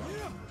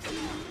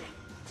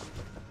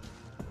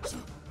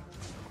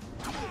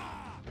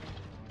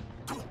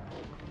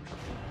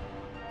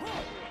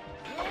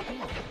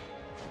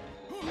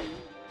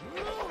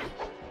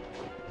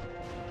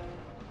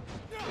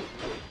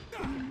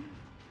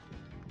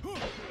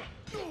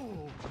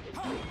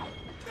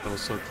 That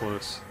was so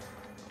close.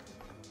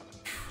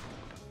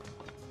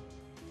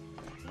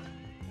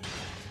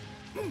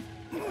 I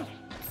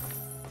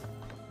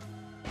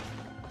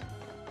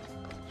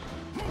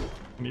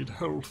need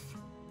health.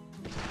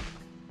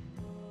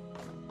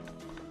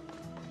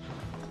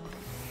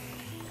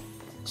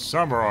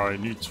 Samurai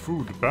needs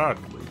food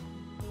badly.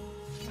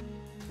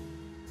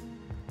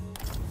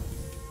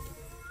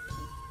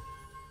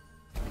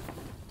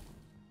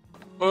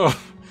 Ugh,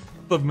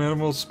 the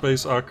minimal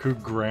space Aku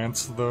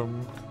grants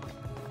them.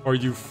 Or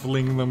you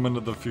fling them into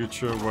the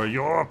future where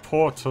your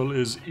portal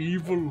is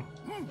evil.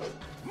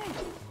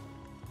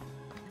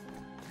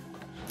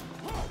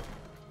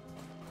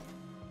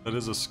 That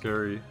is a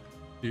scary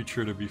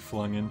future to be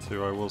flung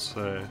into, I will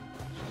say.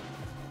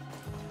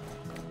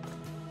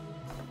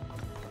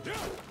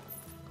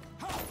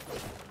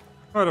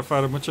 I had to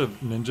fight a bunch of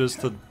ninjas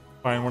to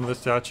find one of the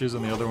statues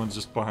and the other one's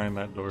just behind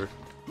that door.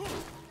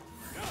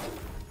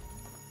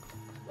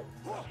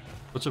 A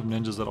bunch of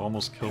ninjas that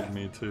almost killed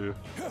me too.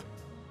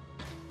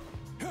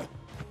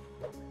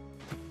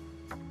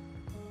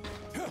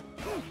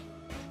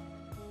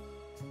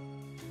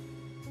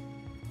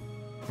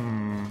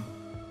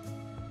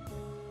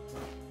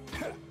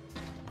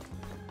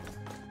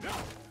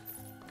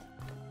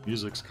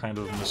 Music's kind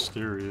of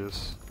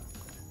mysterious.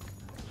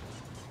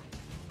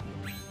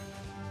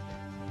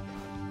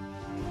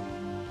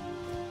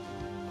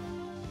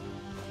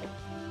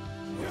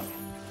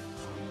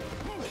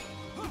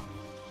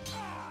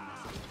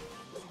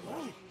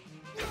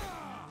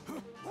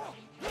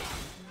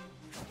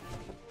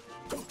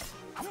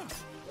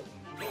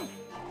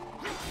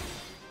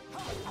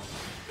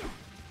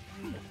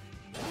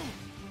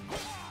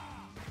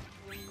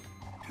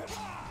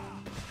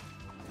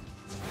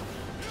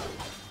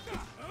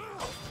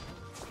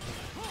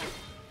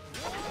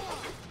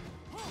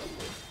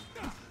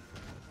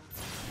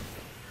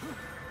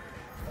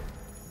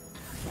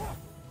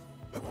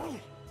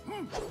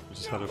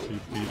 Just had a few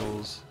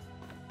beetles.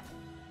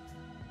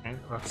 Okay,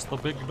 that's the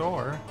big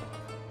door.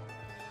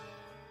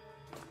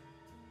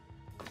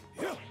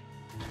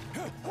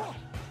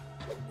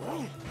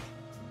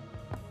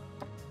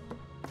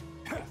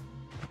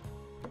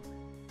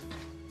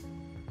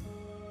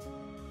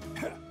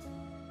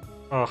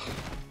 Ugh,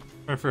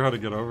 I forgot how to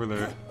get over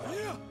there.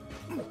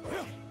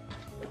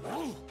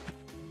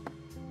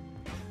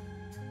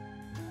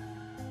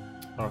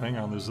 Oh, hang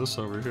on, there's this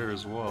over here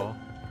as well.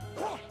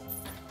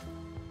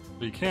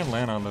 But you can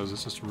land on those,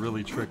 it's just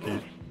really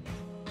tricky.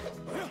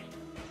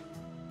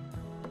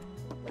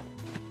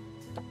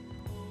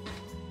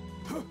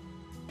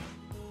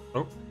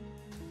 Oh.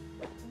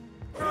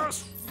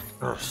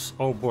 Yes.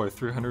 Oh boy,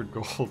 300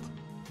 gold.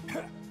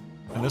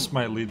 And this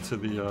might lead to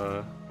the,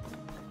 oh,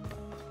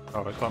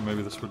 I thought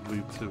maybe this would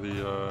lead to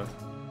the,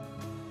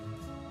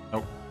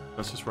 nope.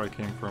 That's just where I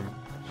came from.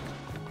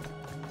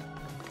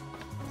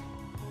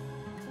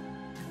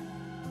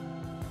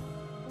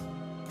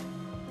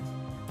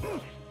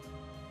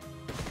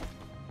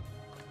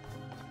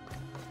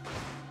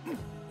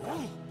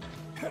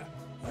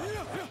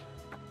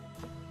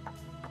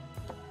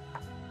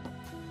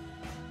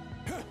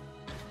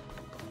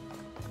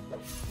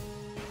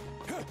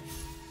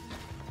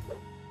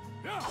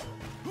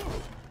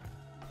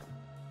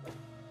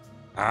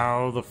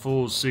 Now the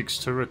fool seeks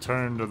to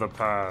return to the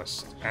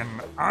past and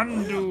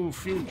undo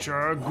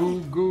future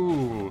Goo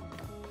Goo.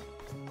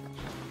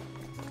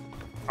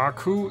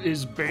 Aku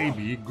is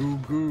baby Goo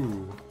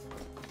Goo.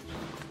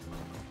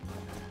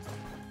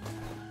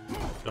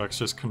 Jack's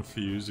just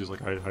confused. He's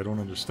like, I don't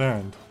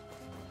understand.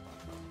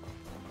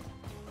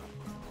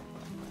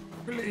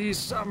 Please,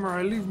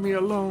 Samurai, leave me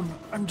alone.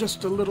 I'm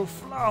just a little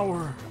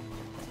flower.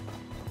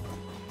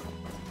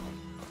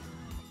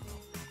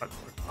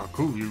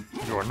 Aku, you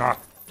are not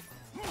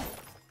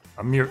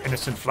a mere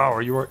innocent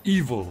flower. You are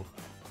evil.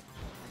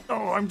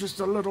 No, I'm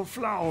just a little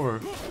flower.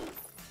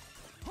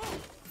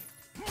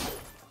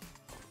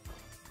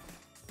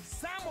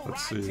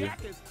 Let's see.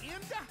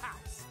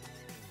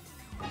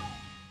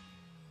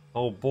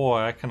 Oh boy,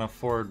 I can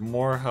afford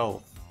more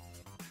health.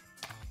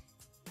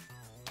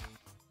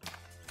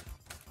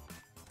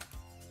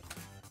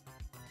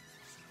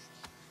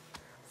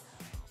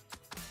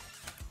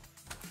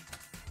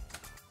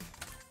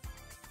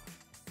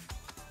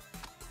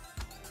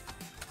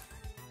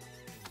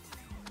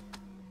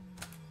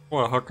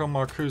 Well, how come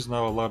Aku's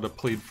now allowed to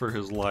plead for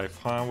his life,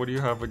 huh? What do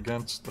you have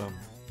against them?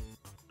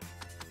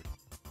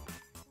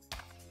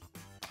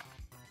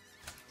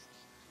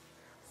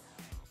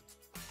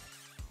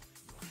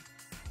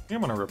 I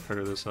think I'm gonna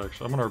repair this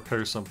actually. I'm gonna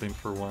repair something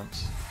for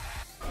once.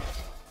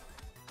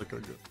 Okay,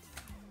 good.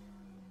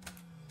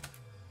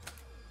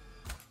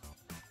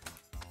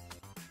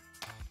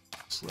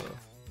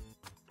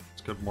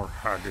 Let's get more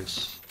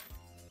haggis.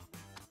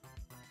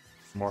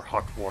 More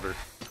hot water.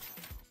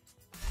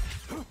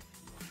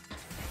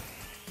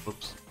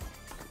 Whoops.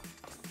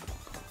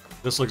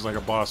 This looks like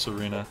a boss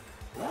arena.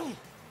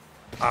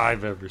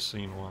 I've ever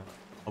seen one.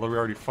 Although we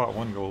already fought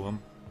one golem.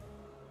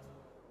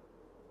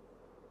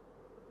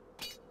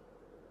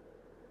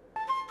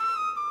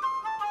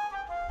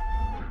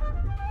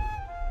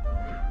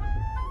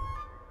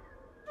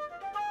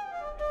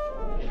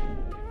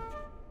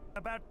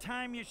 About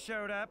time you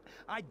showed up.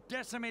 I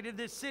decimated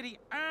this city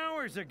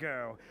hours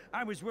ago.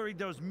 I was worried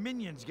those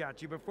minions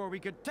got you before we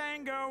could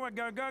tango a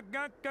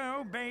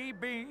go,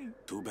 baby.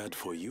 Too bad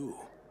for you.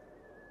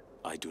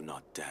 I do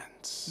not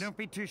dance. Don't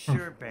be too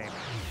sure, baby.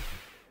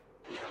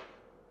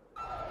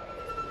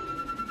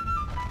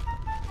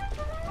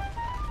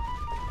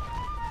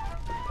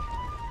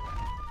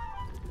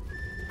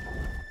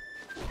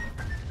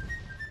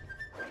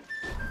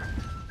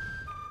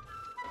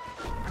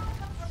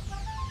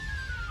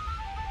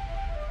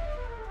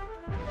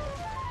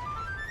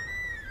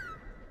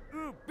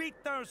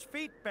 Beat those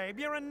feet, babe.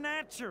 You're a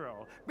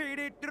natural. Beat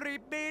it,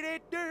 beat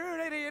it,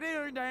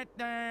 do that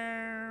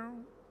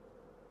down.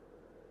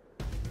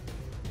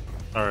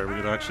 Alright, we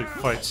could actually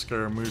fight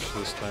Scaramouche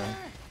this time.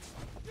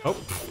 Oh,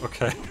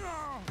 okay.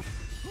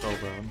 Well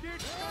done.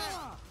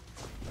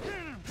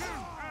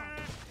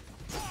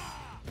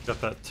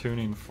 Got that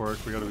tuning fork,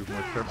 we gotta be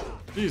more careful.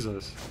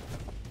 Jesus.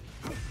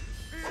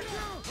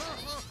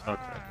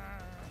 Okay.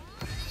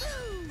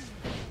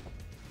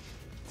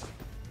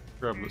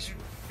 Grab this.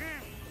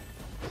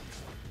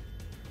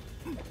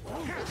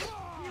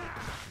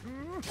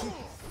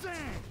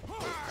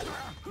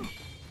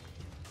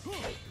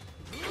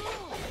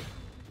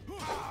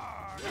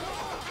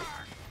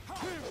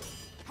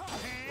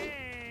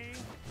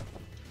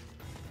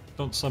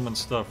 Don't summon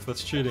stuff,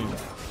 that's cheating.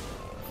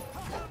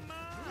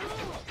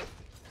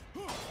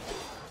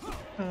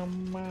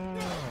 Come on.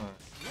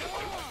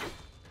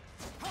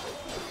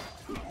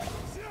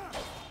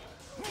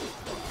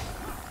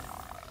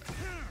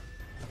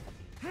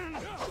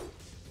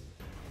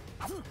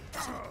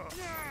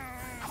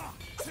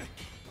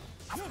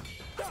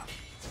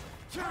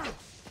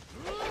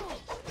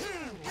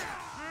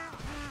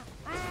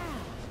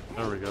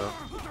 There we go.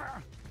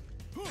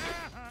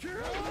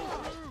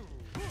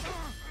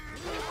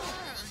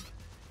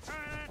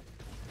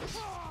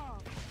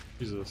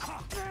 Jesus.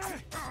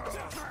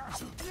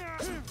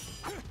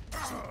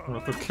 I'm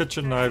gonna throw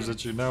kitchen knives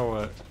at you, now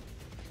what?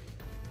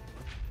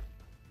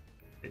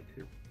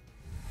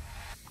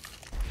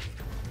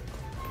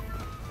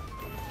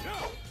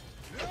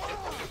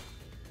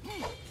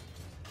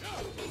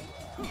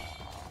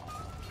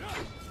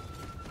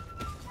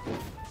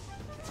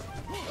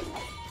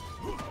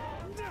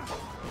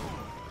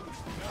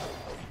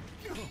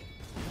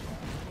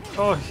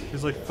 Oh,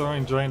 he's like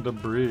throwing giant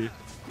debris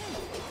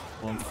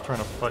while I'm trying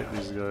to fight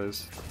these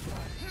guys.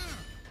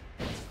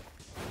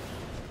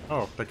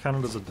 Oh, that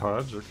counted as a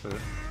dodge? Okay.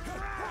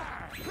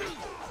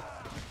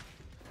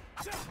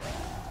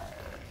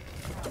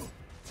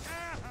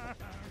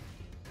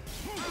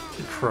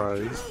 He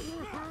cries.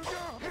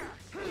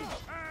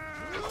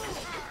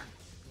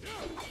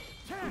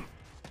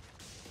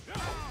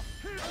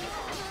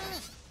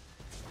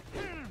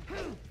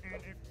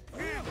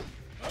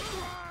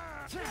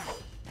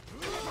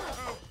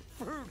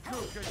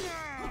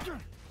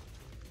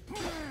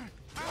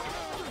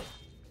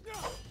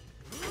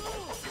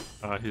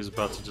 He's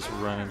about to just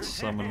run and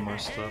summon more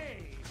stuff.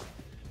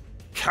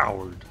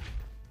 Coward.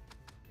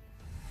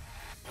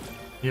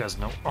 He has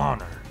no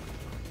honor.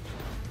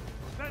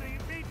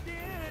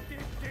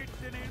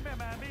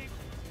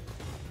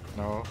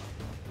 No.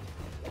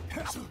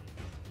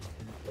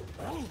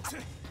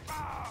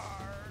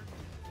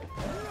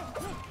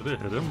 Did it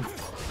hit him?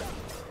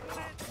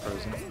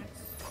 Present.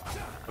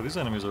 Oh, these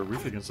enemies are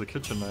weak against the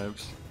kitchen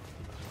knives.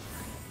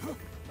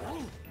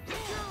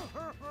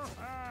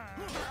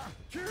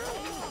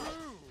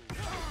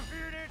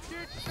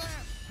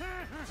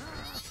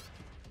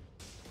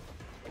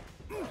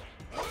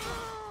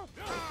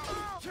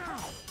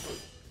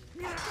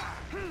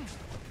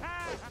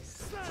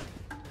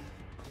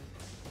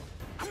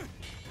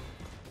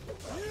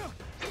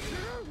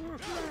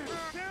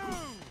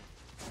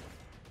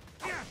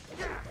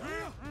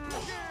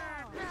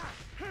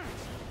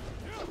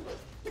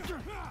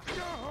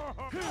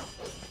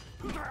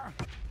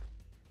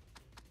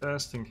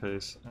 Just in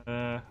case.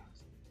 You're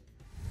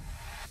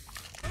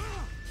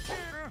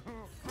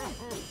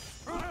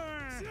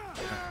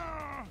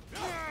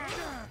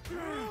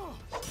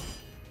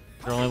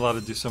only allowed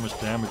to do so much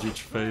damage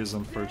each phase,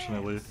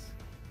 unfortunately.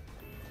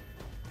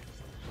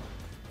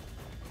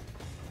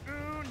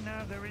 Ooh,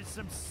 now there is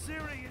some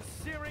serious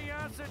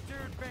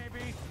seriositude,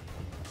 baby.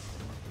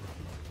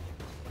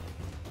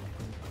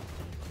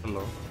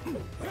 Hello.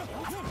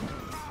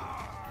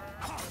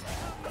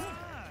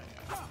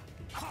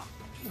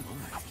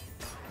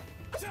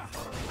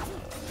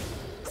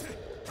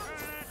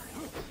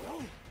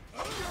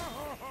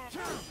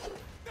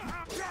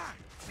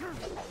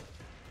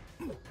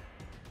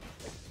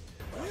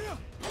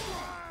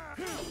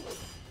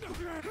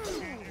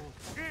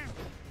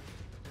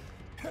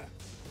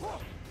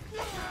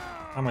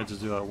 I might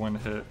just do that one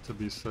hit to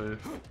be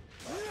safe.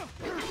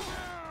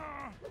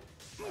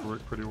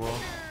 Worked pretty well.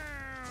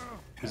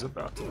 He's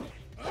about to.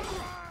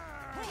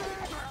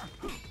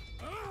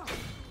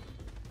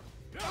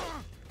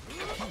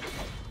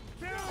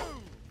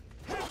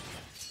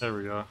 There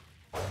we go.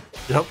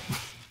 Yep.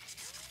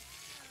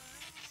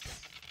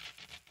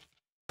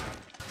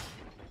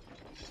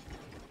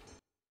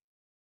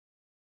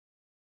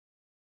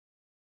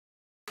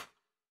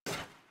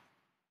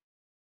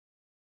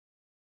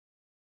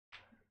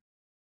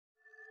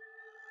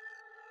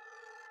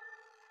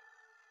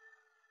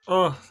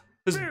 Oh,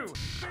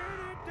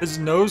 his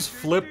nose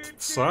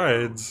flipped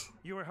sides.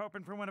 You were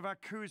hoping for one of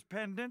Aku's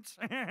pendants?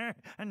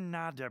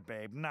 Nada,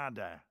 babe,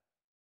 nada.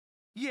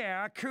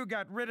 Yeah, Aku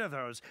got rid of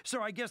those,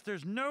 so I guess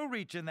there's no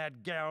reaching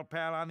that gal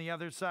pal on the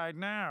other side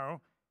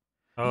now.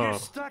 Oh. You're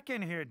stuck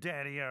in here,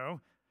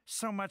 Daddy-O.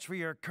 So much for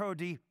your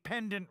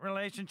codependent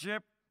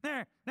relationship.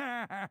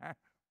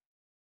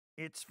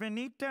 It's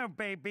finito,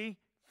 baby.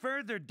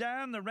 Further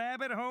down the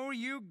rabbit hole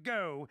you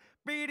go.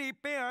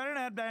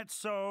 That's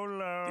so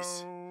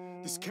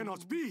low. This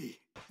cannot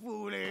be.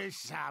 Foolish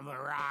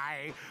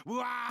samurai.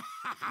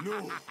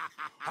 No,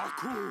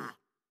 Aku.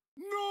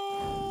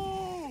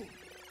 No!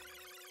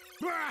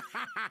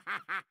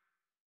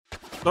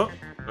 Oh,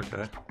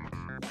 okay.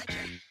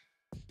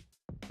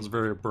 It was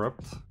very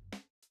abrupt.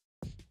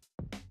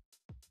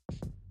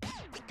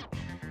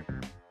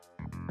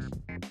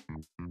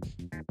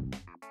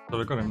 So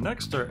we're going to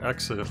next or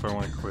exit if I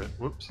want to quit.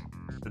 Whoops.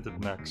 I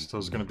did next, so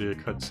it's going to be a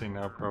cutscene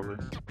now, probably.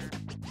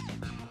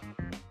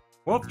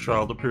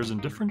 Wealthchild appears in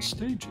different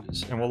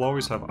stages, and will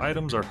always have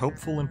items or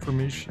helpful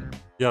information.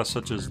 Yeah,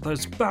 such as,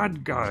 there's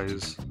bad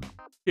guys.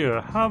 Here,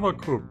 have a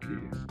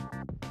cookie.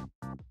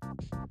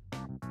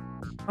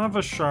 Have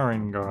a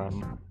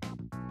Sharingan.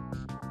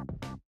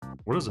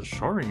 What is a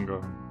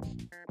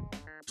Sharingan?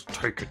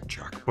 Take it,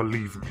 Jack,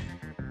 believe me.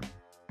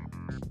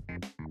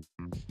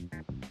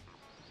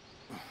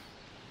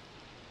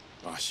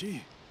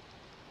 Ashi?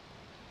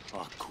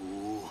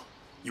 Aku,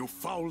 you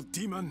foul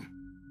demon!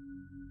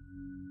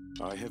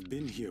 I have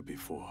been here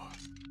before.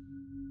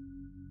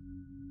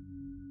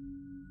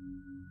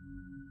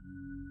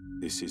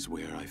 This is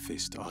where I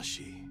faced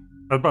Ashi.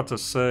 I was about to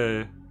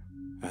say,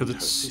 And because her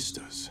it's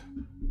sisters.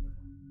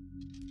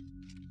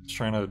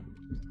 trying to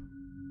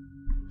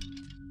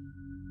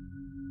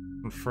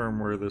confirm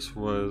where this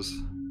was.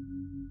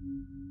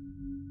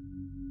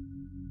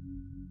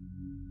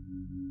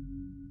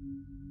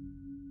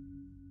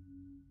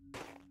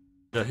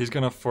 Yeah, he's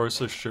gonna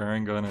force a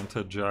Sharingan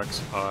into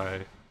Jack's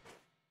eye.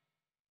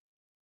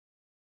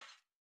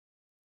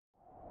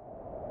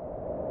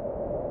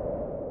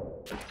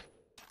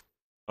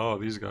 Oh,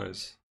 these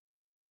guys.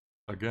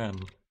 Again.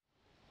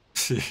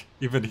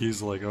 Even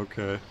he's like,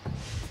 okay.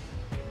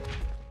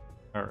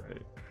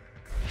 Alright.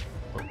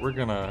 But we're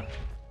gonna...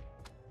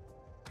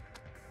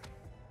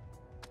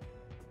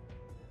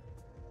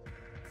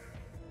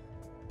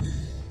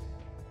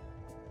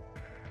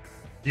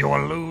 You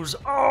will lose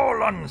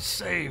all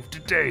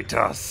unsaved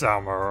data,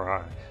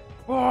 Samurai.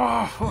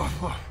 I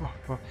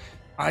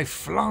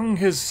flung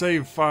his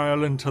save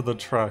file into the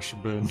trash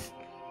bin.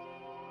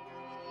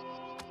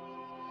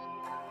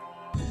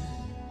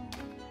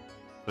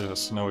 The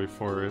snowy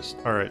forest.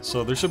 Alright,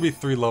 so there should be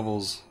 3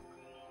 levels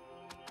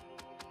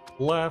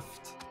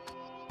left.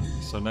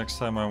 So next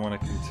time I want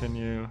to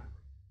continue,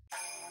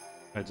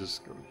 I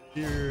just go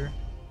here,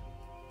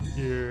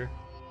 here,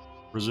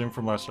 resume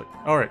from last week.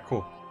 Alright,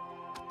 cool.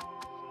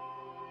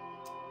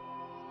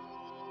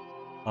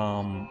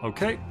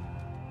 Okay.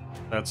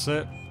 That's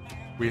it.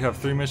 We have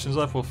 3 missions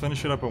left. We'll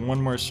finish it up in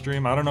one more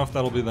stream. I don't know if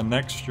that'll be the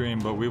next stream,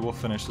 but we will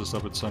finish this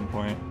up at some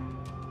point.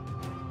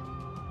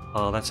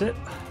 That's it.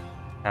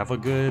 Have a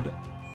good